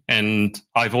me. And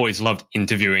I've always loved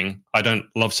interviewing. I don't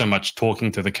love so much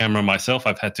talking to the camera myself.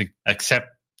 I've had to accept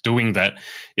doing that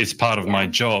is part of my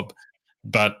job.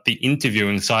 But the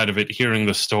interviewing side of it, hearing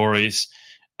the stories,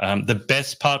 the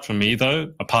best part for me,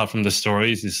 though, apart from the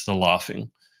stories, is the laughing.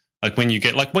 Like when you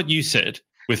get, like what you said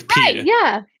with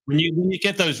Pierre. When you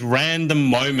get those random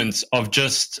moments of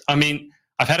just, I mean,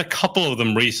 I've had a couple of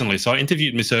them recently. So I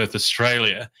interviewed Miss Earth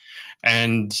Australia,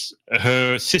 and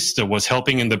her sister was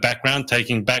helping in the background,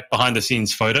 taking back behind the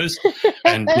scenes photos.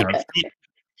 And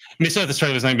Miss Earth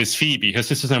Australia's name is Phoebe. Her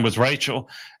sister's name was Rachel.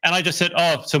 And I just said,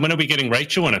 oh, so when are we getting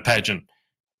Rachel in a pageant?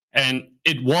 And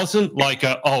it wasn't like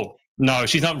oh, no,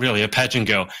 she's not really a pageant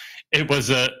girl. It was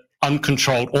a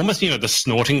uncontrolled, almost, the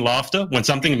snorting laughter when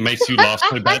something makes you laugh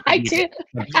so bad. I do.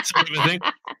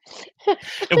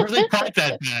 It wasn't quite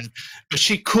that bad, but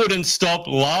she couldn't stop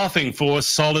laughing for a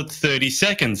solid 30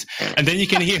 seconds. And then you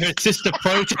can hear her sister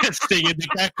protesting in the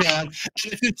background.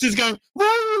 And the sister's going, why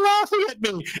are you laughing at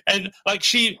me? And like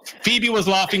Phoebe was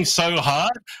laughing so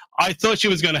hard, I thought she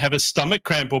was going to have a stomach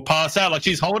cramp or pass out. Like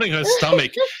she's holding her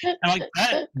stomach. And like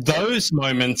that, those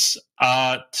moments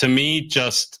are, to me,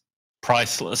 just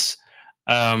priceless.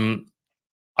 I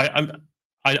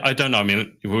don't know. I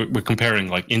mean, we're comparing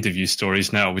like interview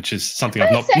stories now, which is something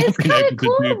I've not been able to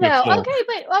do before.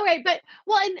 Okay, but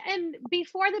and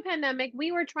before the pandemic,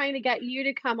 we were trying to get you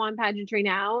to come on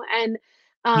Pageantrynow, and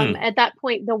at that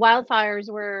point, the wildfires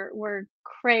were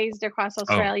crazed across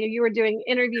Australia. You were doing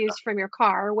interviews from your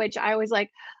car, which I was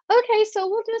like, okay, so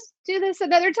we'll just do this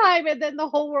another time, and then the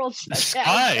whole world shut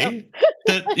down.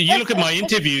 You look at my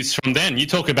interviews from then, you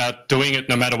talk about doing it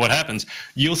no matter what happens,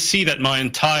 you'll see that my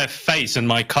entire face and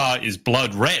my car is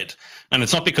blood red. And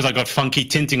it's not because I got funky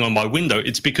tinting on my window,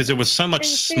 it's because there was so much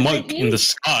smoke in the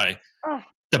sky.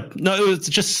 No, it was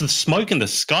just the smoke in the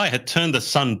sky had turned the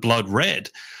sun blood red.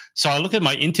 So I look at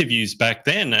my interviews back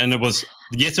then and it was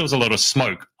a lot of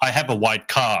smoke. I have a white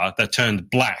car that turned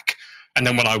black. And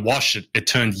then when I wash it, it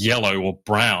turned yellow or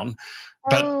brown.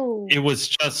 But it was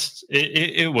just,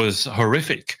 it was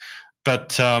horrific.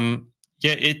 But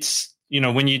it's,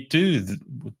 when you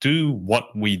do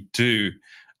what we do,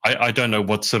 I don't know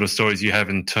what sort of stories you have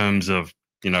in terms of,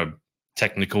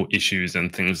 technical issues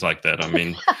and things like that. I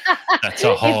mean, that's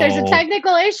a If there's a whole.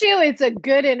 technical issue, it's a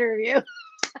good interview.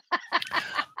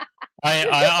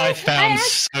 I found I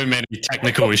so many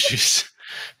technical issues.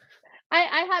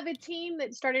 I have a team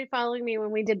that started following me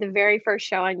when we did the very first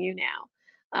show on You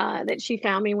Now. That she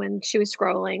found me when she was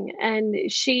scrolling, and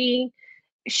she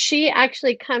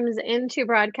actually comes into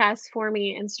broadcast for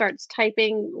me and starts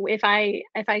typing if I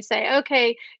say,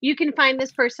 okay, you can find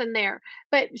this person there,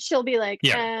 but she'll be like,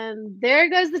 Yeah. and there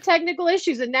goes the technical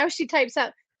issues, and now she types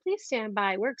out, please stand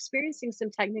by, we're experiencing some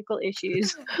technical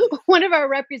issues. One of our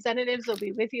representatives will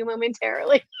be with you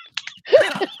momentarily.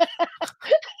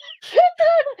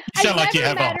 You sound like you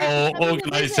have a whole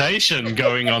organization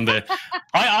going on there.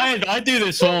 I do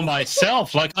this all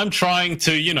myself. Like I'm trying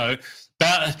to,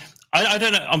 but I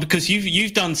don't know, because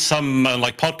you've done some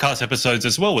like podcast episodes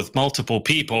as well with multiple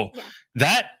people.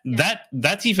 Yeah.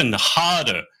 That's even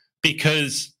harder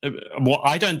because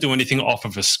I don't do anything off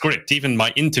of a script. Even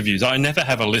my interviews, I never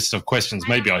have a list of questions.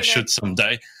 Maybe I should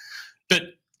someday. But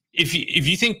if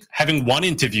you think having one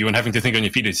interview and having to think on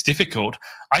your feet is difficult,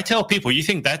 I tell people, you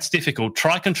think that's difficult,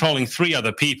 try controlling 3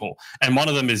 other people, and one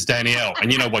of them is Danielle,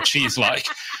 and you know what she's like.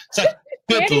 So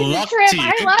good luck to you.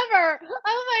 I love her.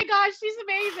 Oh my gosh, she's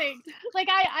amazing. Like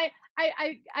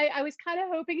I was kind of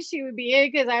hoping she would be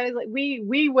in, because I was like,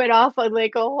 we went off on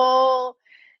like a whole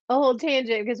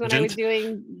tangent, because when I was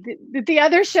doing the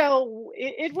other show,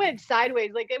 it went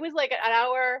sideways. Like it was like an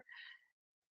hour,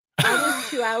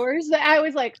 almost 2 hours. I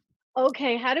was like,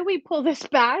 okay, how do we pull this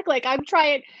back? Like I'm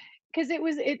trying, because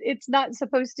it's not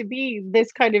supposed to be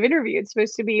this kind of interview. It's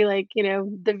supposed to be like,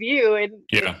 The View, and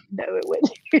no, it went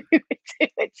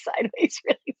it went sideways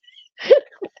really.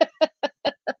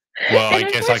 Well, I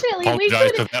guess I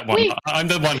apologize for that one. I'm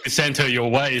the one who sent her your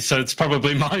way, so it's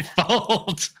probably my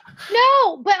fault.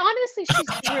 No, but honestly, she's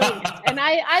brilliant, and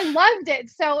I loved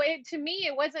it. So to me,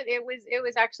 it wasn't. It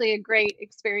was actually a great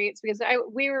experience, because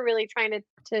we were really trying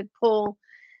to pull,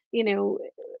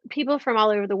 people from all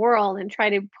over the world, and try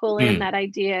to pull in that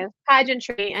idea of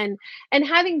pageantry, and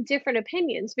having different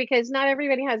opinions, because not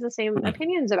everybody has the same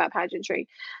opinions about pageantry.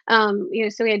 So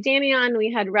we had Danny on,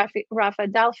 we had Rafa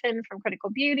Delphin from Critical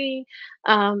Beauty,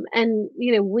 and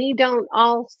we don't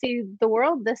all see the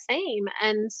world the same,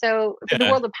 and so the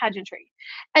world of pageantry,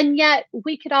 and yet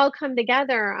we could all come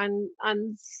together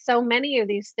on so many of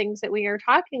these things that we are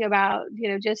talking about.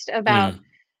 Just about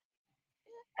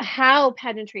how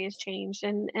pageantry has changed,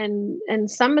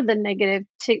 and some of the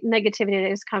negativity that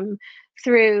has come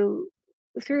through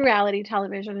reality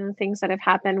television, and things that have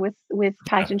happened with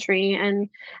pageantry,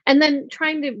 and then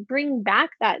trying to bring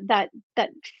back that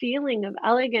feeling of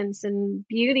elegance and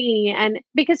beauty, and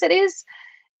because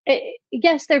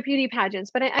yes, they're beauty pageants,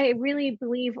 but I really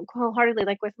believe wholeheartedly,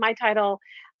 like with my title,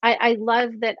 I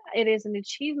love that it is an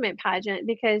achievement pageant,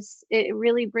 because it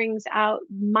really brings out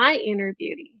my inner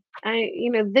beauty.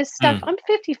 This stuff, I'm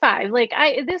 55, like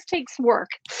this takes work.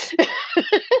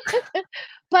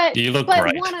 but you look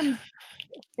great.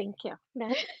 Thank you.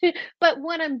 But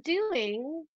what I'm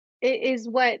doing is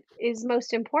what is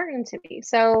most important to me.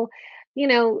 So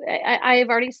I've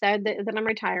already said that I'm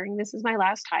retiring. This is my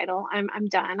last title. I'm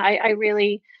done. I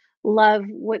really love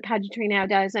what Pageantrynow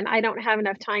does, and I don't have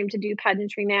enough time to do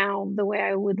Pageantrynow the way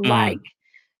I would like,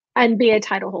 and be a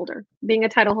title holder. Being a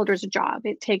title holder is a job.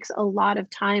 It takes a lot of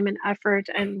time and effort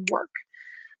and work.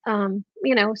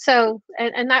 So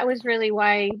and that was really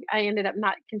why I ended up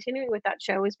not continuing with that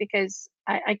show, is because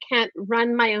I can't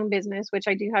run my own business, which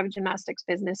I do have a gymnastics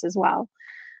business as well.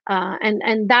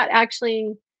 And that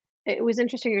actually, it was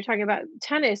interesting you're talking about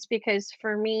tennis, because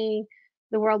for me,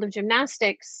 the world of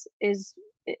gymnastics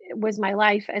was my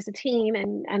life as a teen,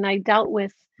 and I dealt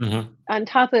with, on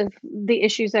top of the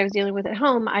issues I was dealing with at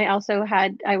home, I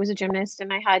was a gymnast,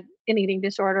 and I had an eating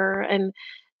disorder, and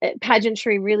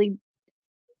pageantry really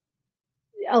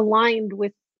aligned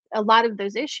with a lot of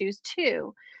those issues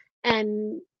too.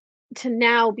 And to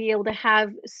now be able to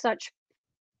have such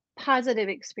positive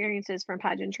experiences from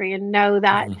pageantry, and know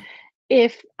that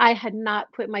if I had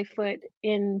not put my foot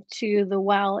into the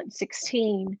well at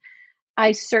 16,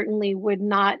 I certainly would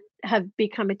not have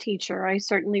become a teacher. I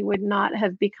certainly would not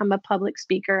have become a public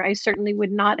speaker. I certainly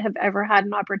would not have ever had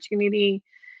an opportunity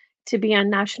to be on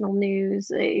national news,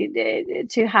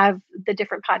 to have the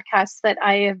different podcasts that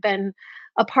I have been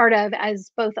a part of as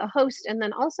both a host and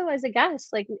then also as a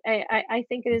guest. Like I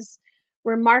think it is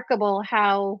remarkable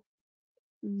how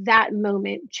that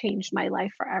moment changed my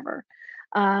life forever.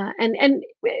 And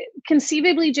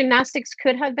conceivably, gymnastics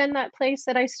could have been that place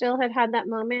that I still had that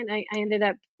moment. I ended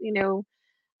up,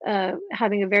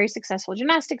 having a very successful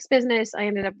gymnastics business. I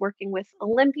ended up working with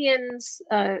Olympians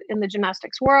in the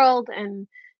gymnastics world and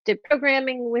did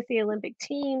programming with the Olympic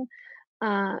team.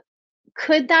 Uh,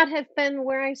 could that have been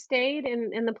where I stayed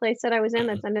in the place that I was in?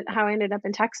 That's how I ended up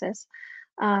in Texas.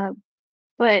 Uh,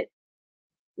 but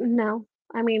no,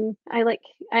 I mean,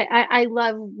 I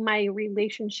love my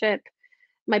relationship,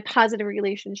 my positive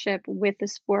relationship with the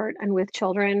sport and with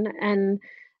children, and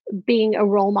being a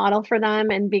role model for them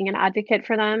and being an advocate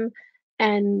for them.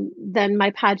 And then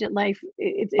my pageant life,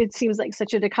 it seems like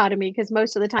such a dichotomy because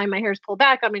most of the time my hair's pulled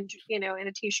back. I'm in, in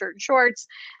a t-shirt and shorts,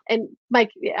 and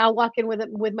I'll walk in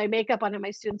with my makeup on, and my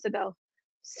students will go,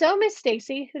 "So, Miss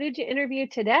Stacy, who did you interview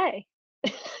today?"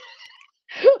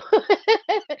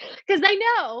 Because they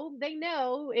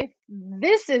know if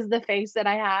this is the face that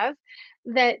I have,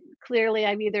 that clearly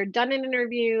I've either done an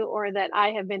interview or that I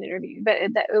have been interviewed.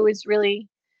 But that it was really,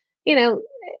 you know,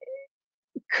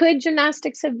 could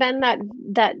gymnastics have been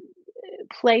that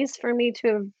place for me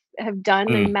to have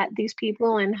done and Mm. met these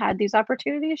people and had these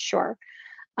opportunities? Sure.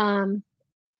 Um,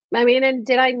 I mean, and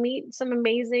did I meet some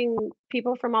amazing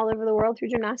people from all over the world through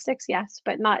gymnastics? Yes,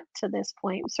 but not to this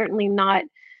point. Certainly not.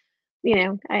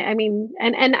 I mean,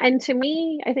 and to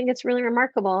me, I think it's really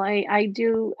remarkable. I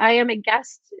am a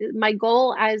guest. My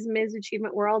goal as Ms.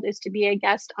 Achievement World is to be a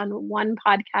guest on one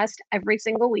podcast every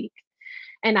single week.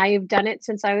 And I have done it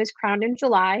since I was crowned in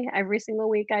July. Every single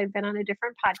week, I've been on a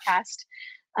different podcast,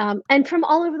 and from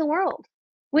all over the world,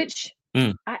 which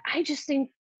Mm. I just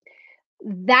think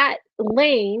that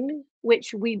lane,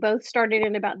 which we both started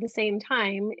in about the same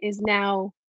time, is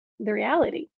now the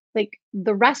reality. Like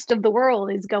the rest of the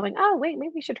world is going, oh, wait,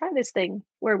 maybe we should try this thing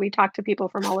where we talk to people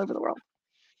from all over the world.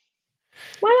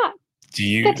 Why not? Do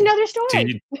Get to you know their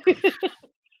do story.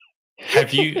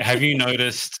 you have you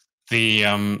noticed the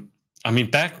I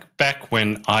mean, back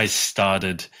when I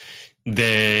started,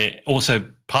 there also,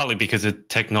 partly because the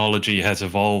technology has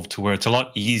evolved to where it's a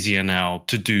lot easier now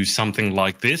to do something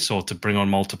like this or to bring on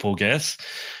multiple guests.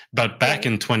 But back Right.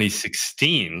 in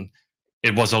 2016,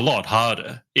 it was a lot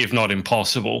harder, if not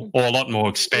impossible, or a lot more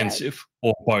Yes. expensive,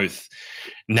 or both.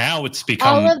 Now it's All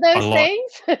become of a those lot.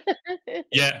 things.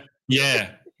 Yeah,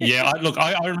 yeah, yeah.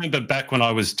 I remember back when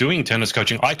I was doing tennis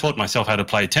coaching, I taught myself how to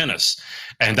play tennis,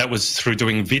 and that was through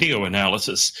doing video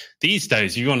analysis. These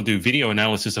days, you want to do video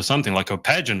analysis of something like a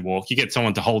pageant walk, you get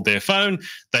someone to hold their phone,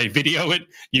 they video it,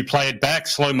 you play it back,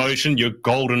 slow motion, you're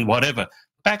golden, whatever.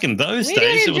 Back in those We do it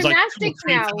days, in it was like two or gymnastics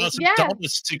three now. thousand Yeah.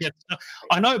 dollars to get.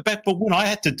 I know back, but when I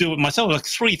had to do it myself, like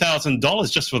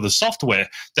 $3,000 just for the software.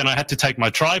 Then I had to take my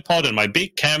tripod and my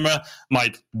big camera,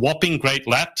 my whopping great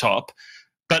laptop.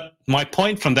 But my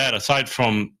point from that, aside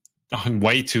from I'm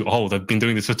way too old, I've been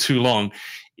doing this for too long,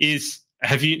 is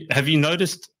have you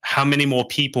noticed how many more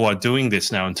people are doing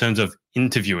this now in terms of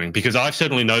interviewing? Because I've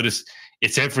certainly noticed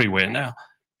it's everywhere Right. now.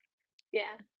 Yeah.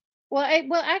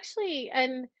 Well, actually,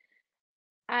 and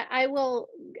I will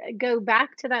go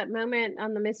back to that moment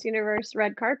on the Miss Universe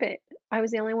red carpet. I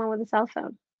was the only one with a cell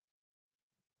phone.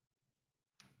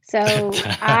 So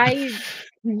I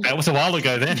That was a while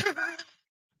ago then.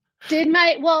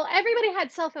 everybody had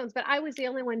cell phones, but I was the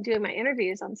only one doing my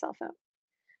interviews on cell phone.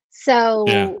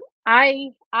 Yeah. So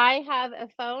I have a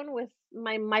phone with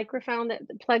my microphone that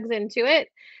plugs into it,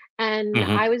 and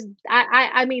Mm-hmm.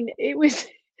 I mean, it was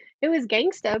it was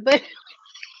gangsta, but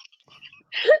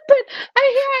but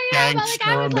here I am. I Gangster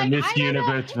was on the like, Miss I don't know.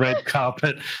 Universe red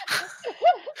carpet.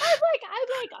 I'm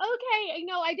like, okay,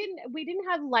 we didn't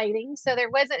have lighting, so there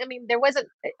wasn't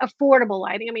affordable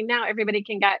lighting. I mean, now everybody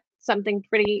can get something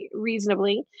pretty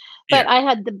reasonably, but Yeah. I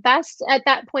had the best at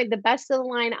that point, the best of the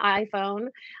line iPhone.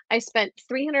 I spent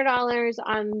 $300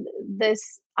 on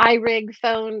this iRig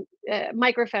phone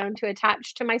microphone to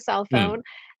attach to my cell Mm. phone,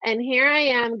 and here I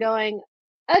am going,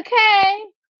 okay,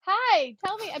 hi,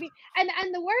 tell me. I mean,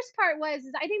 and the worst part was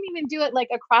is I didn't even do it like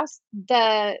across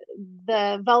the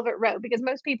velvet rope, because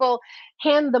most people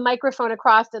hand the microphone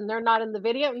across and they're not in the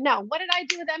video. No, what did I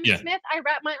do with Emmitt Yeah. Smith? I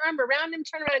wrap my arm around him,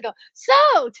 turn around and go, so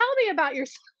tell me about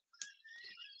yourself.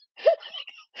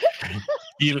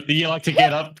 You like to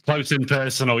get up close and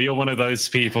personal. You're one of those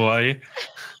people, are you?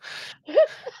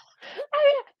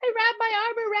 I wrap my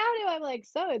arm around him. I'm like,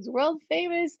 so it's world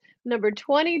famous number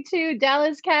 22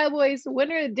 Dallas Cowboys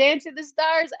winner of Dance of the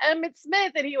Stars, Emmitt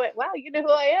Smith. And he went, wow, you know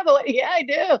who I am? I went, yeah, I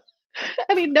do.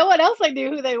 I mean, no one else I knew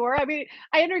who they were. I mean,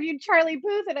 I interviewed Charlie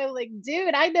Puth, and I was like,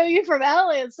 dude, I know you from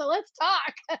Ellen, so let's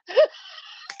talk.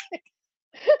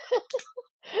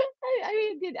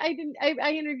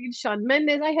 I interviewed Shawn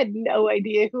Mendes. I had no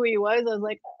idea who he was. I was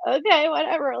like, okay,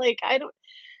 whatever. Like, I don't,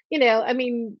 I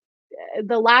mean,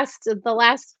 the last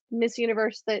Miss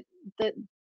Universe that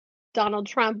Donald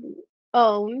Trump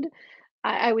owned,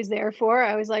 I was there for.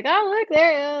 I was like, "Oh, look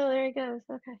there, oh, there he goes,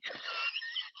 okay."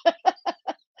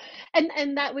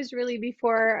 And that was really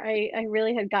before I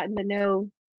really had gotten to know,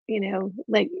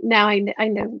 like, now I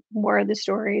know more of the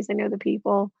stories, I know the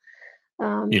people,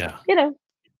 Yeah. you know,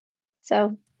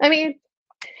 so, I mean,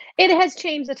 it has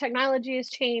changed, the technology has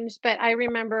changed, but I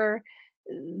remember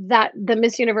that the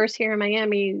Miss Universe here in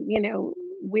Miami,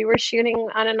 we were shooting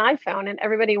on an iPhone and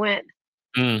everybody went,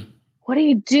 Mm. "What are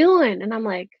you doing?" And I'm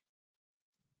like,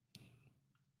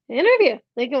 "Interview.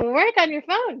 They can work on your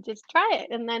phone. Just try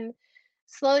it." And then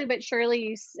slowly but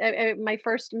surely, my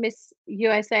first Miss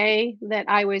USA that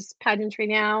I was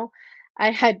Pageantrynow,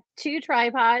 I had 2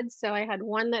 tripods. So I had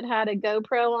one that had a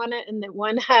GoPro on it and that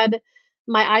one had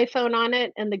my iPhone on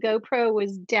it, and the GoPro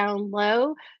was down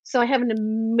low. So I have an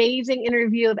amazing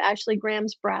interview of Ashley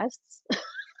Graham's breasts.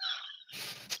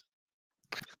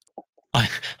 I,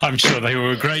 I'm sure they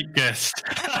were a great guest.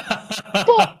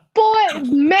 Boy,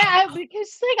 man,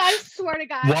 because like I swear to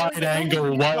God, I was Wide like, I have angle,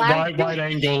 these black wide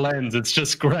angle lens. It's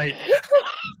just great.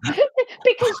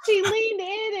 because she leaned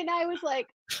in and I was like,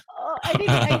 oh,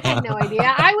 I had no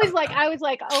idea. I was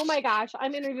like, oh my gosh,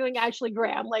 I'm interviewing Ashley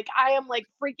Graham. Like I am like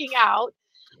freaking out.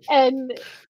 And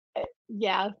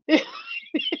yeah.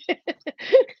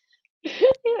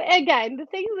 Again, the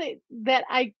things that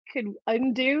I could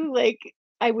undo, like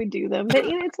I would do them. But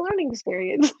it's a learning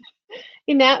experience.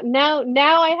 Now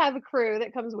I have a crew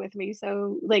that comes with me.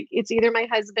 So like it's either my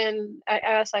husband.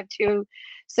 I also have two.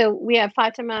 So we have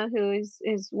Fatima, who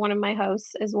is one of my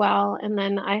hosts as well, and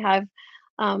then I have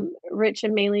Rich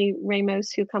and Maylee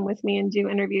Ramos who come with me and do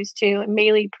interviews too. And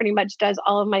Maylee pretty much does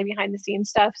all of my behind the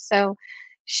scenes stuff. So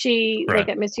she like Right.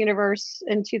 at Miss Universe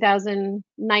in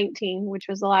 2019, which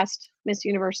was the last Miss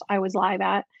Universe I was live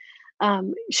at.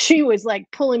 She was like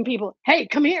pulling people, hey,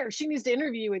 come here. She needs to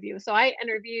interview with you. So I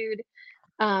interviewed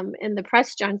in the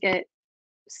press junket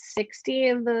 60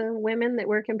 of the women that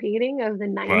were competing of the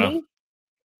Wow. 90.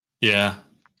 Yeah.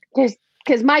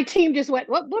 Because my team just went,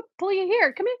 what, pull you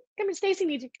here. Come here, Stacy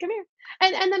needs you. Come here.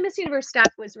 And the Miss Universe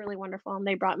staff was really wonderful, and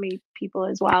they brought me people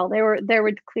as well. There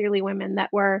were clearly women that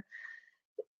were,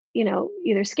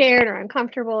 either scared or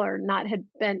uncomfortable or not had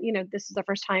been, this is the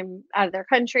first time out of their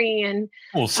country. And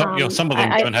Well, some of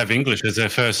them I don't have English as their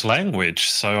first language,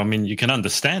 so I mean, you can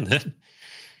understand it.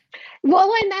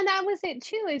 well, and that was it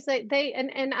too, is that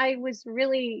and I was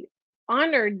really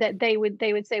honored that they would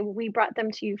say, well, we brought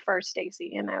them to you first,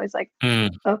 Stacy. And I was like, Mm.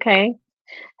 okay.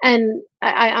 And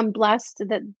I'm blessed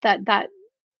that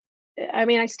I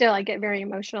mean, I get very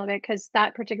emotional of it because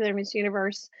that particular Miss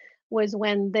Universe was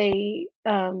when they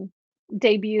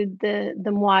debuted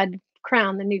the Mod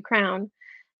crown, the new crown,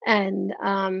 and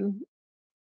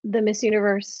the Miss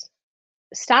Universe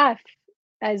staff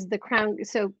as the crown.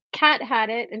 So Kat had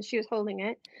it and she was holding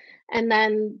it, and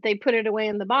then they put it away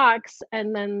in the box,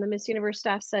 and then the Miss Universe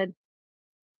staff said,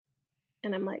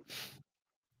 and I'm like,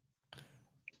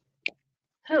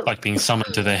 who? Like being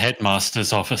summoned to the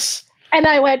headmaster's office. And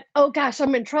I went, oh gosh,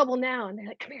 I'm in trouble now. And they're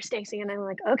like, come here, Stacy. And I'm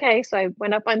like, okay. So I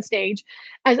went up on stage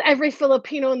as every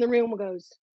Filipino in the room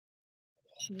goes,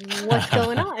 what's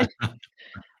going on?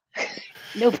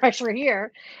 No pressure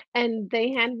here. And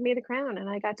they handed me the crown, and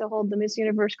I got to hold the Miss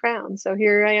Universe crown. So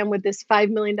here I am with this $5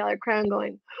 million crown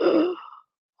going,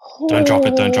 Don't drop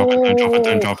it, don't drop it, don't drop it,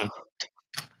 don't oh. drop it.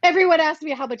 Everyone asked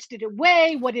me how much did it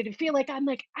weigh? What did it feel like? I'm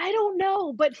like, I don't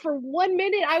know. But for 1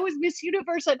 minute, I was Miss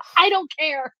Universe and I don't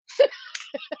care.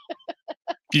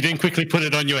 You didn't quickly put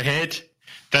it on your head?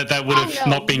 That would have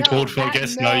not been called for, I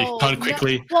guess. No, you can't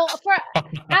quickly. Well,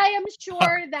 I am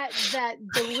sure that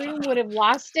the room would have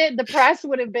lost it. The press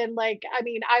would have been like, I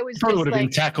mean, I was Probably just would have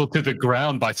like, been tackled to the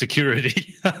ground by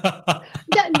security. they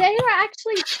were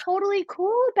actually totally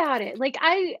cool about it. Like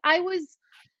I was,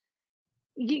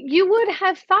 you would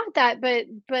have thought that, but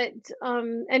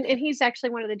and he's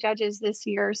actually one of the judges this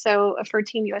year, so for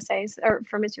Team USA's or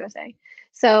for Miss USA.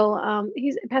 So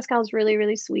he's Pascal's really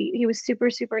really sweet. He was super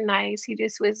super nice. He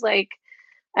just was like,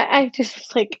 I just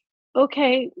was like,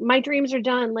 okay, my dreams are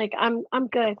done. Like I'm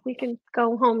good. We can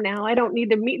go home now. I don't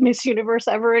need to meet Miss Universe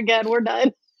ever again. We're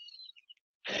done.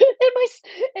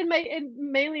 And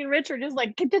Maylee and Rich are just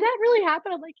like, did that really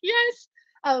happen? I'm like, yes.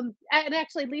 And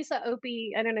actually, Lisa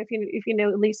Opie, I don't know if you know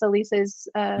Lisa. Lisa's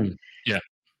Yeah.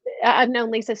 I've known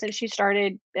Lisa since she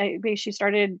started. She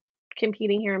started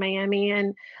competing here in Miami,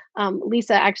 and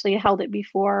Lisa actually held it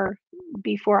before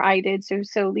I did.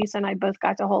 So Lisa and I both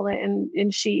got to hold it,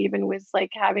 and she even was like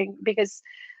having because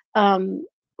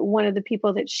one of the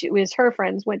people that she was her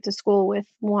friends went to school with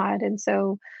Muad, and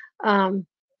so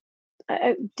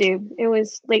dude, it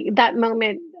was like that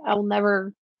moment I'll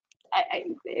never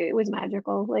it was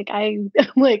magical. Like I'm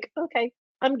like, okay,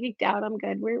 I'm geeked out. I'm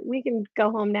good. We can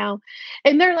go home now.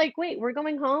 And they're like, wait, we're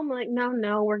going home? I'm like, no,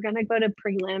 no, we're gonna go to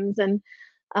prelims. And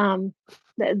um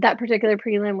that particular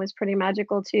prelim was pretty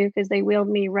magical too, because they wheeled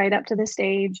me right up to the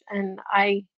stage and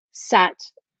I sat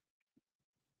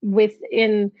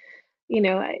within, you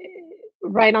know,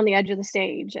 right on the edge of the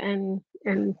stage and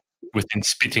Within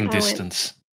spitting I went,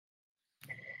 distance.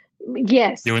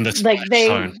 yes, You're in the like splash they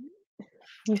zone.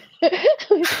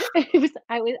 it was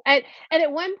I was and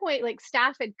at one point like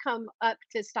staff had come up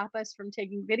to stop us from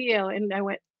taking video and I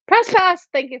went, press pass,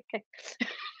 thank you. Okay.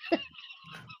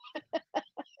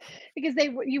 Because they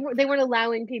weren't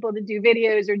allowing people to do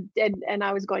videos or and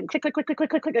I was going click click click click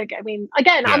click click click. I mean,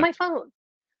 again, on Yeah. my phone.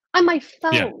 On my Yeah.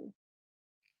 phone.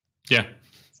 Yeah.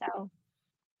 So,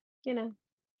 you know,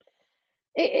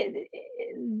 it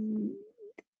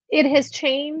it has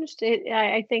changed.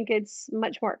 I think it's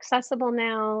much more accessible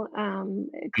now. Mm.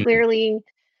 Clearly,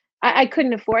 I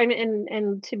couldn't afford,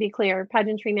 and to be clear,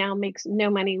 Pageantry now makes no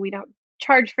money. We don't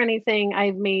charge for anything.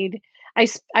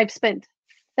 I've spent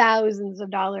thousands of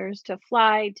dollars to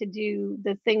fly, to do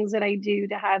the things that I do,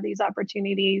 to have these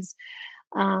opportunities.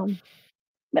 Um,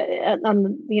 but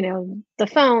on the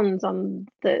phones, on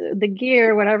the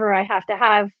gear, whatever I have to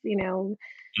have,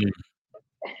 Mm.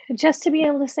 just to be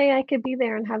able to say I could be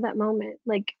there and have that moment.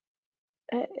 Like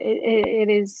it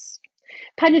is,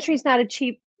 pageantry is not a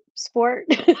cheap sport.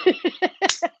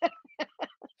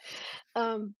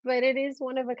 But it is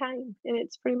one of a kind and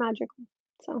it's pretty magical.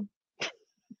 So,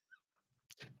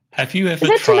 Have you is ever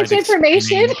that too much tried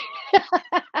information? explaining?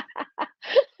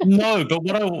 No, but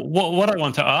what I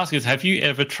want to ask is, have you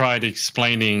ever tried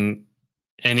explaining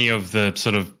any of the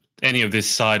sort of any of this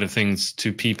side of things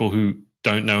to people who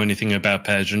don't know anything about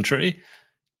pageantry?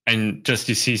 And just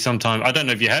you see, sometimes I don't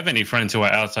know if you have any friends who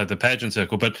are outside the pageant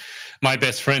circle, but my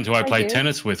best friend who I I play do.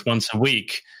 tennis with once a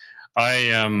week, I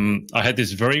had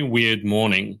this very weird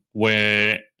morning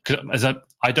where, as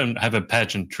I don't have a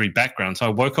pageantry background, so I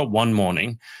woke up one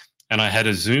morning and I had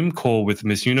a Zoom call with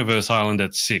Miss Universe Ireland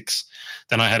at 6.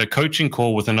 Then I had a coaching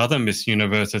call with another Miss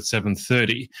Universe at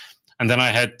 7:30, and then I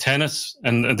had tennis,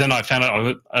 and then I found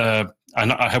out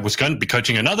and I was going to be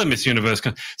coaching another Miss Universe.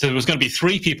 So there was going to be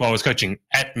 3 people I was coaching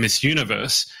at Miss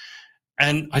Universe.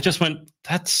 And I just went,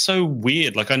 that's so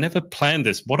weird. Like, I never planned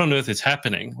this. What on earth is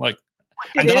happening? Like,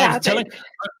 Did and then it I was telling,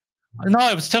 happen? no,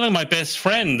 I was telling my best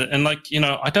friend, and like,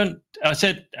 I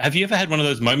said, have you ever had one of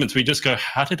those moments where you just go,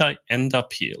 how did I end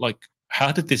up here? Like, how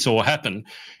did this all happen?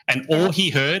 And all Yeah. he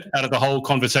heard out of the whole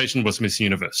conversation was Miss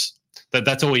Universe.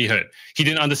 That's all he heard. He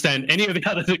didn't understand any of the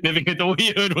other significant. All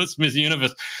he heard was Miss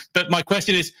Universe. But my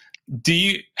question is,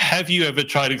 have you ever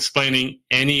tried explaining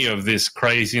any of this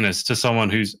craziness to someone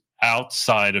who's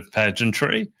outside of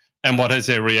pageantry? And what has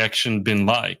their reaction been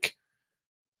like?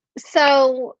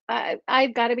 So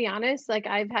I've got to be honest, like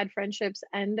I've had friendships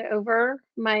end over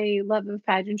my love of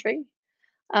pageantry.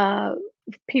 Uh,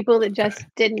 People that just Okay.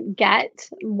 didn't get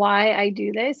why I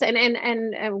do this, and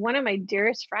one of my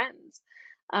dearest friends,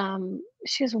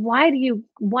 she goes, why do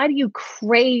you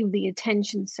crave the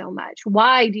attention so much?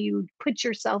 Why do you put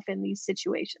yourself in these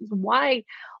situations? Why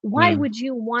Mm, would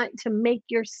you want to make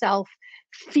yourself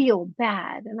feel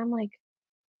bad? And I'm like,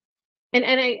 and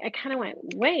I kind of went,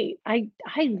 wait, I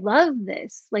love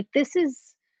this. Like this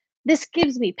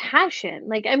gives me passion.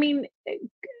 Like I mean,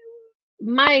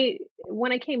 my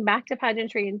when I came back to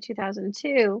pageantry in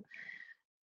 2002,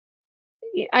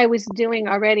 I was doing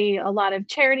already a lot of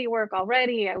charity work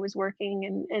already. I was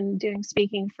working and doing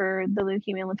speaking for the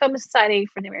Leukemia and Lymphoma Society,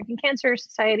 for the American Cancer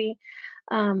Society.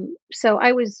 So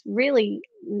I was really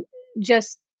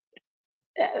just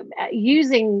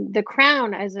using the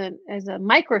crown as a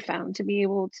microphone to be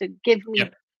able to give me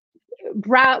yep.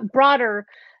 broader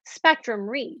spectrum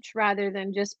reach rather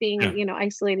than just being Yeah.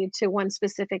 isolated to one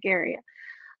specific area.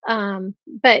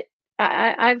 But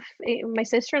I've my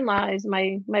sister-in-law is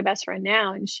my best friend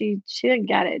now, and she didn't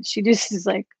get it. She just is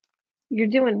like, "You're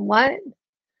doing what?"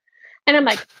 And I'm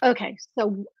like, "Okay,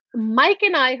 so Mike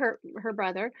and I, her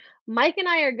brother, Mike and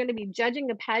I are going to be judging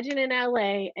a pageant in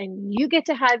LA, and you get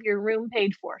to have your room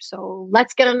paid for. So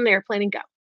let's get on an airplane and go."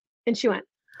 And she went,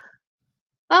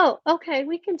 "Oh, okay,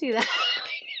 we can do that."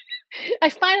 I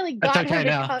finally That's got her okay to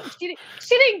now. come. She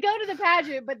didn't go to the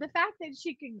pageant, but the fact that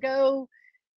she could go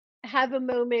have a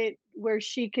moment where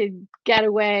she could get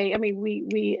away. I mean,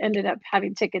 we ended up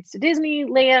having tickets to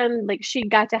Disneyland. Like she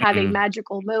got to have a Mm,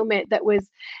 magical moment that was,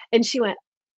 and she went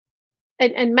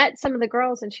and met some of the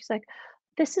girls, and she's like,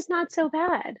 "This is not so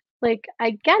bad." Like,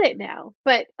 I get it now,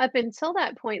 but up until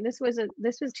that point, this was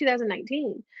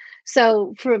 2019.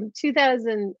 So from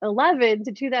 2011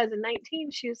 to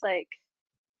 2019, she was like,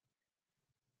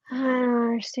 "I don't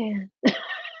understand."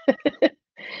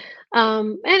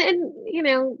 And you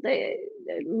know,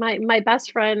 my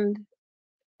best friend,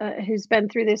 who's been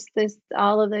through this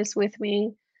all of this with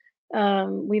me,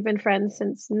 we've been friends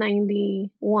since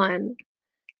 '91,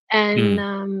 and,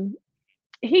 Mm.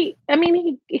 I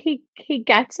mean, he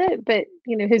gets it, but,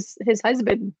 you know, his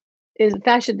husband is a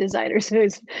fashion designer, so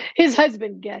his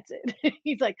husband gets it.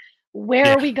 He's like, "Where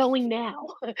Yeah. are we going now?"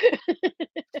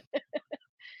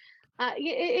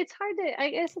 It's hard to, I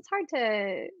guess it's hard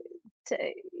to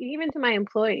even to my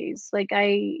employees. Like,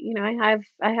 you know,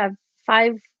 I have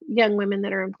 5 young women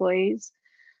that are employees,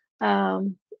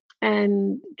 um,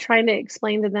 and trying to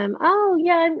explain to them, "Oh,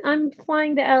 yeah, I'm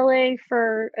flying to LA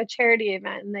for a charity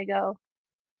event," and they go,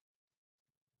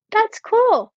 "That's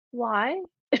cool. Why?"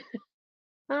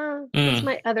 It's Mm.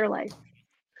 my other life.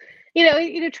 You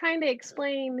know, trying to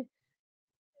explain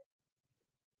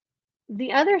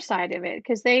the other side of it,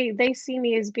 because they see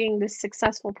me as being this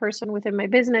successful person within my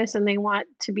business, and they want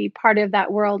to be part of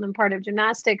that world and part of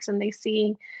gymnastics, and they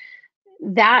see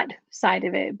that side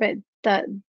of it. But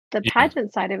the Yeah.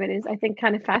 pageant side of it is, I think,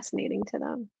 kind of fascinating to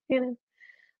them. You know,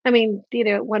 I mean, you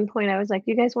know, at one point I was like,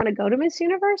 "You guys want to go to Miss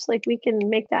Universe? Like, we can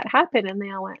make that happen." And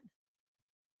they all went,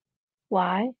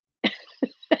 "Why?"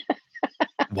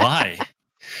 Why?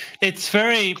 It's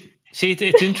very see.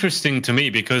 It's interesting to me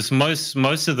because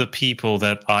most of the people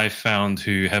that I found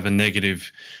who have a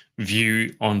negative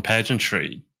view on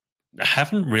pageantry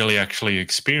haven't really actually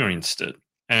experienced it.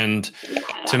 And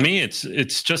to Yeah, me,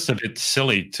 it's just a bit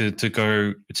silly to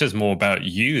go. It says more about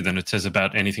you than it says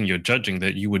about anything you're judging.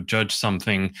 That you would judge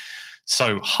something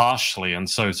so harshly and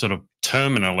so sort of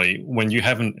terminally when you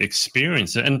haven't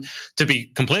experienced it. And to be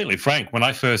completely frank, when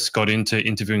I first got into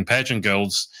interviewing pageant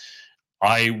girls,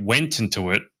 I went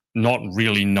into it not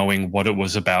really knowing what it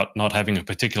was about, not having a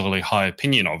particularly high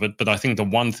opinion of it. But I think the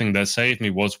one thing that saved me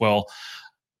was, well,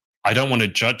 I don't want to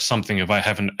judge something if I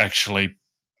haven't actually,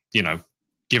 you know,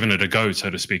 given it a go, so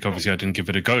to speak. right, Obviously, I didn't give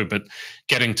it a go, but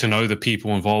getting to know the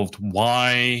people involved,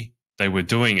 why they were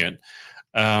doing it.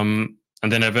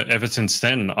 And then ever since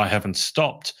then, I haven't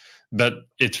stopped. But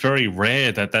it's very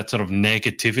rare that that sort of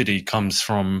negativity comes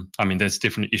from. I mean, there's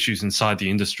different issues inside the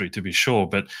industry to be sure,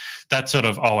 but that sort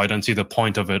of, oh, I don't see the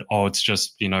point of it. Oh, it's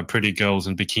just, you know, pretty girls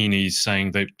in bikinis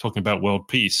saying they're talking about world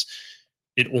peace.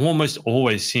 It almost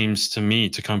always seems to me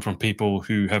to come from people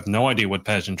who have no idea what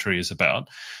pageantry is about.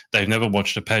 They've never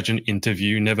watched a pageant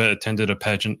interview, never attended a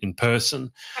pageant in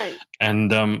person, right,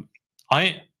 and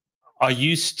I I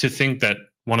used to think that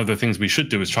one of the things we should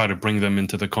do is try to bring them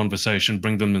into the conversation,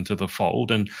 bring them into the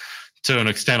fold. And to an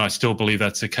extent, I still believe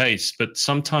that's the case. But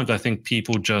sometimes I think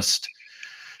people just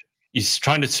is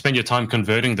trying to spend your time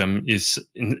converting them it's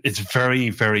very,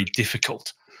 very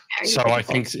difficult. very So I difficult.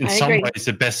 think in I some agree. ways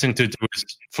the best thing to do is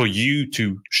for you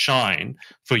to shine,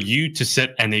 for you to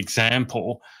set an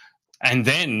example, and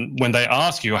then when they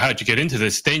ask you, how'd you get into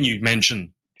this? Then you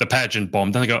mention the pageant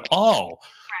bomb. Then they go, oh,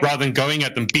 Right. rather than going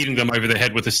at them, beating them over the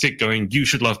head with a stick, going, you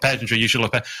should love pageantry, you should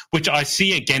love pageantry, which I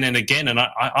see again and again. And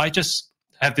I just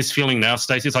have this feeling now,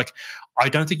 Stacey, it's like, I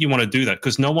don't think you want to do that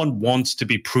because no one wants to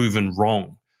be proven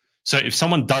wrong. So if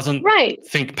someone doesn't Right.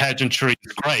 think pageantry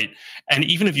is great, and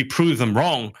even if you prove them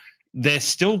wrong, they're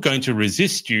still going to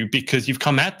resist you because you've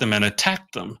come at them and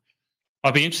attacked them.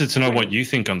 I'd be interested to know what Right. you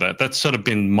think on that. That's sort of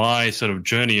been my sort of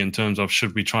journey in terms of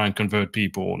should we try and convert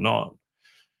people or not.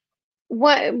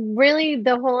 What really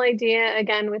the whole idea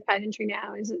again with pageantry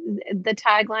now is the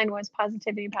tagline was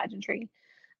positivity pageantry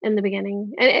in the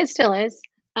beginning, and it still is.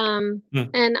 Mm,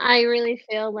 And I really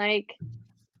feel like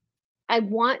I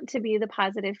want to be the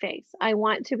positive face. I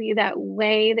want to be that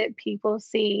way that people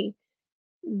see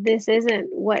this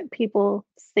isn't what people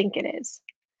think it is.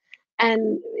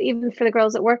 And even for the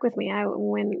girls that work with me,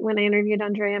 when I interviewed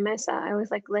Andrea Mesa, I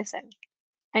was like, listen,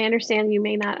 I understand you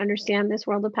may not understand this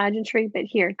world of pageantry, but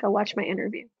here, go watch my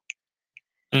interview.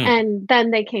 mm, And then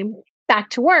they came back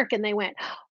to work and they went,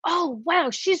 "Oh, wow,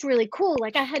 she's really cool.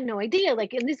 Like, I had no idea."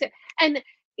 Like, and this, and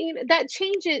you know, that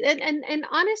changes. And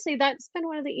honestly, that's been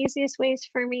one of the easiest ways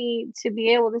for me to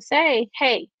be able to say,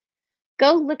 "Hey,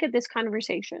 go look at this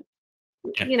conversation."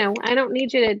 yeah. You know, I don't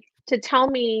need you to tell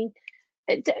me.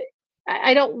 To,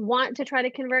 I don't want to try to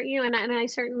convert you, and I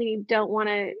certainly don't want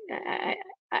to. I,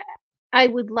 I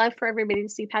would love for everybody to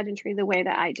see pageantry the way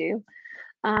that I do.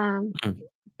 Um, Mm,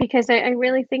 because I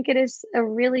really think it is a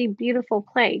really beautiful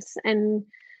place, and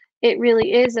it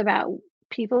really is about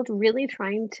people really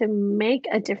trying to make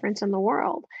a difference in the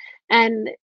world. And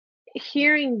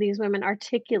hearing these women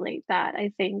articulate that,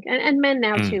 I think, and men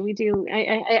now Mm. too, we do.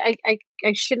 I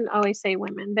shouldn't always say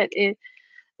women, but it,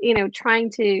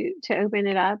 trying to open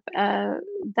it up,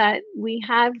 that we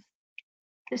have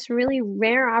this really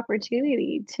rare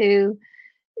opportunity to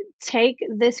take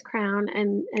this crown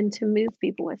and to move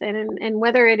people with it, and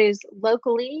whether it is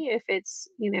locally, if it's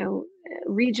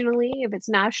regionally, if it's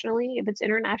nationally, if it's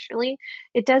internationally,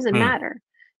 it doesn't Mm. matter.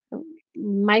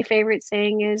 My favorite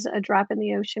saying is, a drop in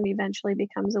the ocean eventually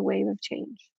becomes a wave of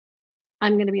change.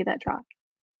 I'm going to be that drop,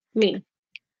 me.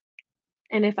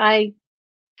 And if I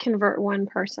convert one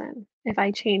person, if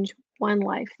I change one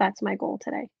life, that's my goal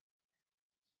today.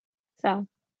 So,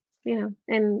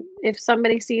 and if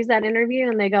somebody sees that interview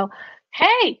and they go,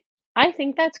 "Hey, I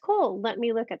think that's cool. Let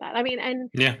me look at that." I mean, and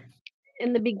Yeah.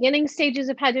 in the beginning stages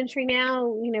of pageantry now,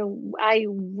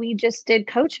 we just did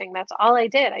coaching. That's all I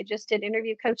did. I just did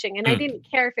interview coaching, and I Mm. didn't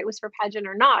care if it was for pageant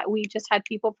or not. We just had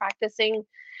people practicing,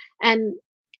 and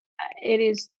it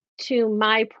is to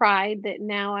my pride that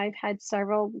now I've had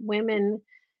several women,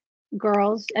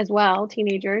 girls as well,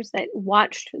 teenagers, that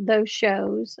watched those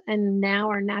shows and now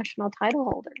are national title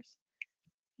holders.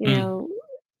 You Mm. know,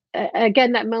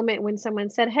 again, that moment when someone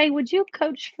said, "Hey, would you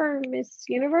coach for Miss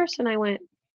Universe?" And I went,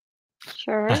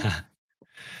 "Sure."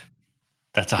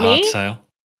 That's a hard Me? sale.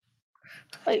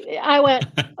 I went,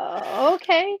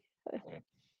 Okay."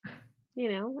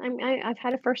 I've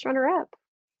had a first runner up.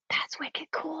 That's wicked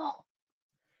cool.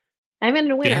 I haven't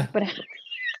been a Yeah. winner,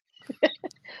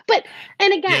 but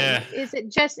and again, Yeah. is it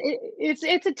just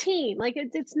it's a team. Like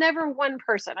it's never one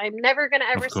person. I'm never gonna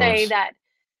ever Of say course.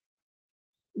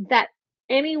 that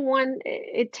anyone.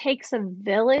 It takes a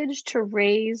village to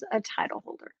raise a title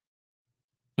holder.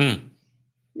 Mm.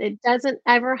 It doesn't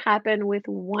ever happen with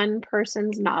one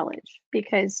person's knowledge,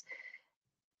 because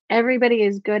everybody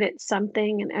is good at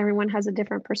something and everyone has a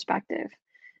different perspective.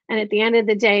 And at the end of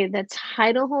the day, the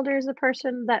title holder is the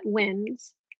person that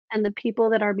wins, and the people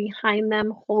that are behind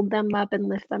them hold them up and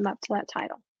lift them up to that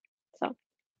title. So,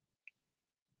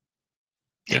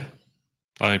 Yeah.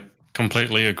 I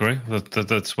completely agree.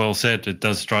 That's well said. It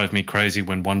does drive me crazy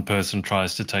when one person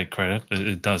tries to take credit.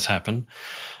 It does happen.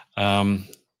 Um,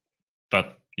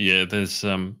 but yeah,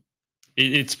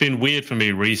 it's been weird for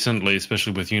me recently,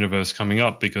 especially with Universe coming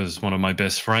up, because one of my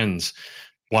best friends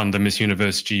won the Miss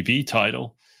Universe GB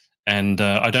title. And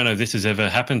I don't know if this has ever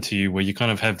happened to you, where you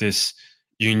kind of have this,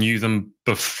 you knew them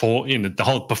before, the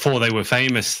whole before they were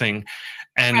famous thing.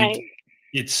 And right.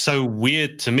 it's so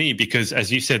weird to me because,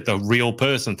 as you said, the real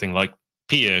person thing, like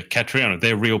Pia, Catriona,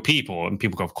 they're real people. And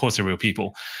people go, of course they're real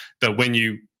people. But when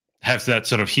you have that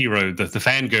sort of hero, the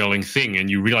fangirling thing, and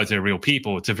you realize they're real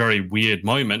people, it's a very weird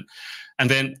moment. And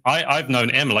then I've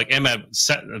known Emma. Like Emma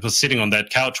was sitting on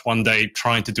that couch one day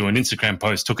trying to do an Instagram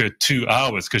post. Took her 2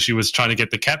 hours because she was trying to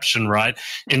get the caption right.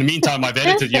 In the meantime, I've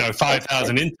edited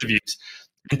 5,000 interviews.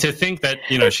 And to think that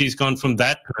she's gone from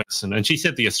that person, and she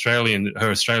said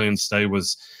her Australian stay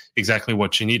was exactly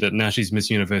what she needed. Now she's Miss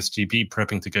Universe GB,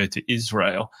 prepping to go to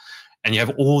Israel. And you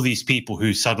have all these people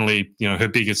who suddenly, her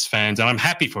biggest fans, and I'm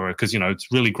happy for her because,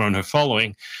 it's really grown her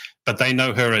following, but they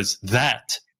know her as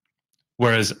that.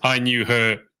 Whereas I knew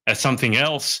her as something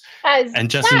else. As And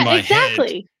just in that, my head,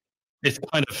 exactly. it's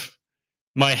kind of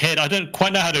my head. I don't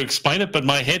quite know how to explain it, but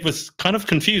my head was kind of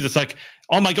confused. It's like,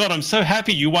 oh my God, I'm so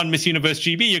happy you won Miss Universe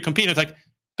GB. You're competing. It's like,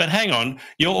 but hang on,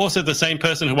 you're also the same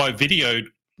person who I videoed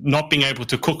not being able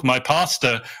to cook my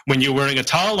pasta when you're wearing a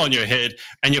towel on your head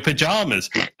and your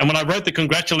pajamas. And when I wrote the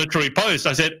congratulatory post,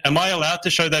 I said, am I allowed to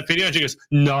show that video? And she goes,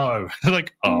 no. I'm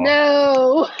like, oh.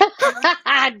 No.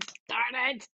 Darn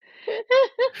it.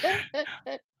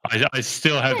 I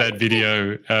still have that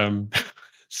video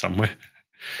somewhere.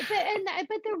 But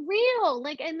the real,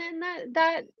 like, and then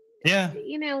that Yeah.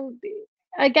 you know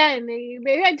again,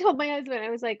 maybe I told my husband, I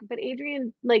was like, but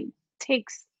Adrian, like,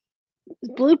 takes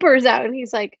bloopers out, and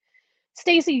he's like,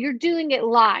 "Stacey, you're doing it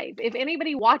live. If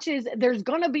anybody watches, there's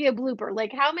gonna be a blooper.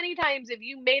 Like, how many times have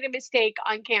you made a mistake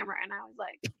on camera?" And I was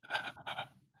like,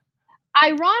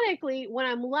 ironically, when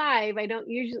I'm live, I don't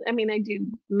usually, I mean, I do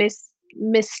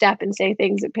misstep and say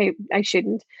things that I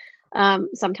shouldn't,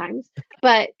 sometimes,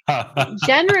 but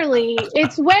generally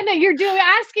it's when you're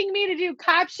asking me to do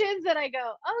captions that I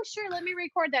go, "Oh, sure, let me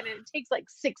record that," and it takes like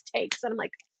 6 takes, and I'm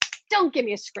like, don't give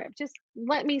me a script, just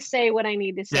let me say what I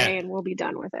need to say Yeah. and we'll be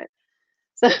done with it.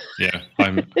 So Yeah,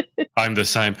 I'm the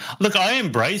same. Look, I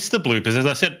embrace the bloopers. As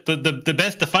I said,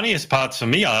 the funniest parts for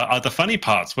me are the funny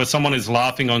parts where someone is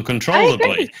laughing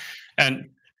uncontrollably, and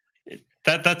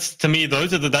that's to me,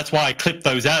 that's why I clip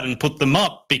those out and put them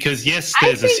up, because yes, I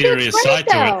there's a think it's serious great side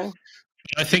to it, though.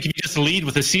 I think if you just lead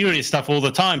with the serious stuff all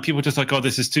the time, people are just like, oh,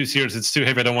 this is too serious, it's too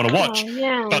heavy, I don't want to watch.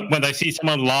 Yeah. But when they see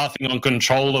someone laughing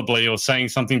uncontrollably or saying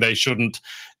something they shouldn't,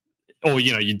 or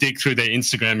you dig through their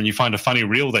Instagram and you find a funny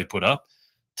reel they put up,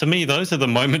 to me, those are the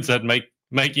moments that make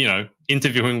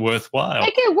interviewing worthwhile.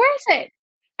 Make it worth it.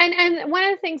 And one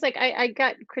of the things, like, I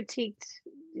got critiqued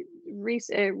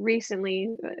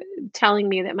recently, telling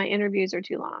me that my interviews are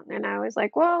too long, and I was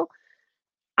like, well,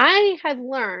 I have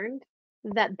learned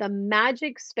that the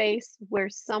magic space where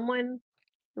someone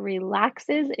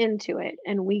relaxes into it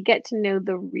and we get to know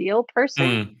the real person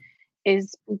Mm,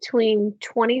 is between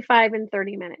 25 and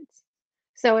 30 minutes.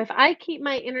 So if I keep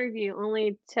my interview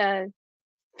only to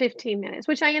 15 minutes,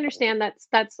 which I understand,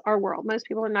 that's our world. Most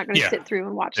people are not going to yeah, sit through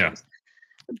and watch yeah. those.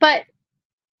 But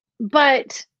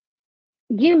but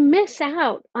you miss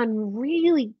out on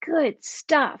really good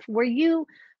stuff where you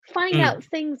find Mm, out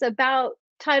things about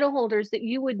title holders that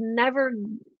you would never,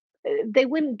 they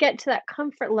wouldn't get to that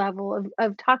comfort level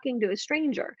of talking to a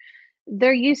stranger.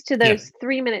 They're used to yeah, those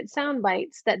 3-minute sound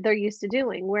bites that they're used to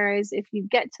doing. Whereas if you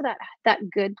get to that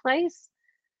good place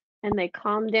and they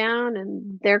calm down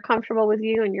and they're comfortable with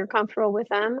you and you're comfortable with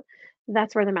them,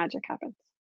 that's where the magic happens.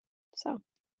 So,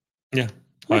 yeah.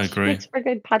 I which agree. makes for a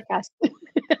good podcast.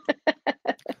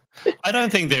 I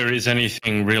don't think there is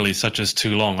anything really such as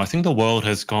too long. I think the world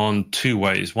has gone two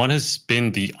ways. One has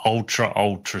been the ultra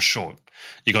short.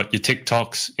 You got your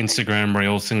TikToks, Instagram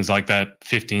Reels, things like that,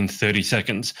 15, 30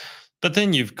 seconds. But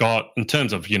then you've got, in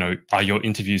terms of, are your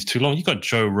interviews too long? You've got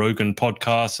Joe Rogan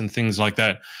podcasts and things like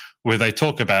that, where they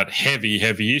talk about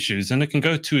heavy issues and it can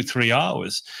go 2 or 3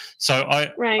 hours. So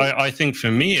Right. I think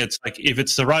for me, it's like if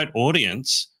it's the right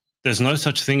audience, there's no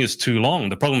such thing as too long.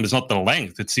 The problem is not the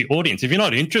length, it's the audience. If you're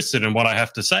not interested in what I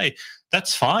have to say,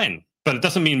 that's fine. But it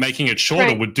doesn't mean making it shorter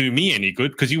Right. would do me any good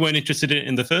because you weren't interested in it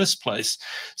in the first place.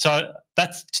 So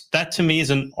that to me is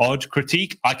an odd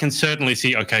critique. I can certainly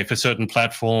see, okay, for certain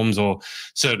platforms or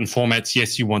certain formats,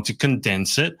 yes, you want to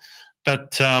condense it.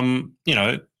 But,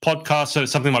 podcasts, so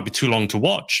something might be too long to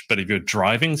watch. But if you're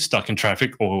driving, stuck in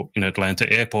traffic, or in Atlanta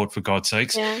airport, for God's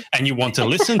sakes, Yeah. and you want to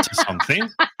listen to something,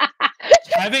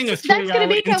 having a That's going to 3-hour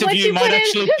become what interview you might put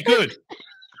actually in. be good.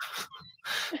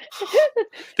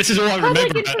 This is all I Public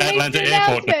remember about information Atlanta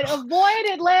airport announcement: now. avoid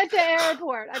Atlanta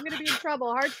airport. I'm going to be in trouble.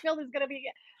 Hartsfield is going to be.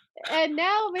 And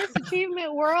now Miss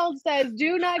Achievement World says,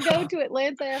 do not go to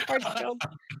Atlanta Hartsfield.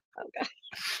 Oh,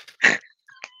 God.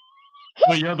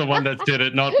 Well, you're the one that said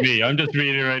it, not me. I'm just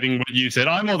reiterating what you said.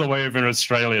 I'm all the way over in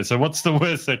Australia, so what's the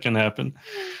worst that can happen?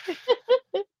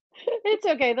 It's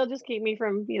okay. They'll just keep me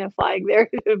from, flying there.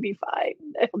 It'll be fine.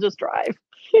 I'll just drive.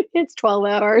 It's 12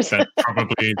 hours. That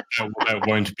probably that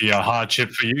won't be a hardship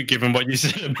for you, given what you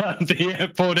said about the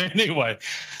airport anyway.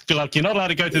 Be like, you're not allowed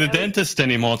to go to the dentist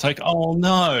anymore. It's like, oh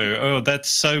no, oh that's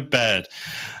so bad.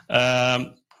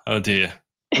 Oh dear.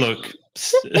 Look,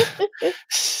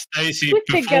 Stacey, We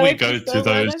could before go we if you go to still want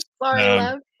those, us. Sorry, um,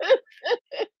 love.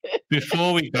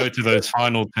 before we go to those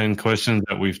final 10 questions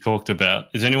that we've talked about,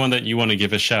 is anyone that you want to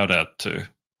give a shout out to?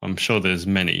 I'm sure there's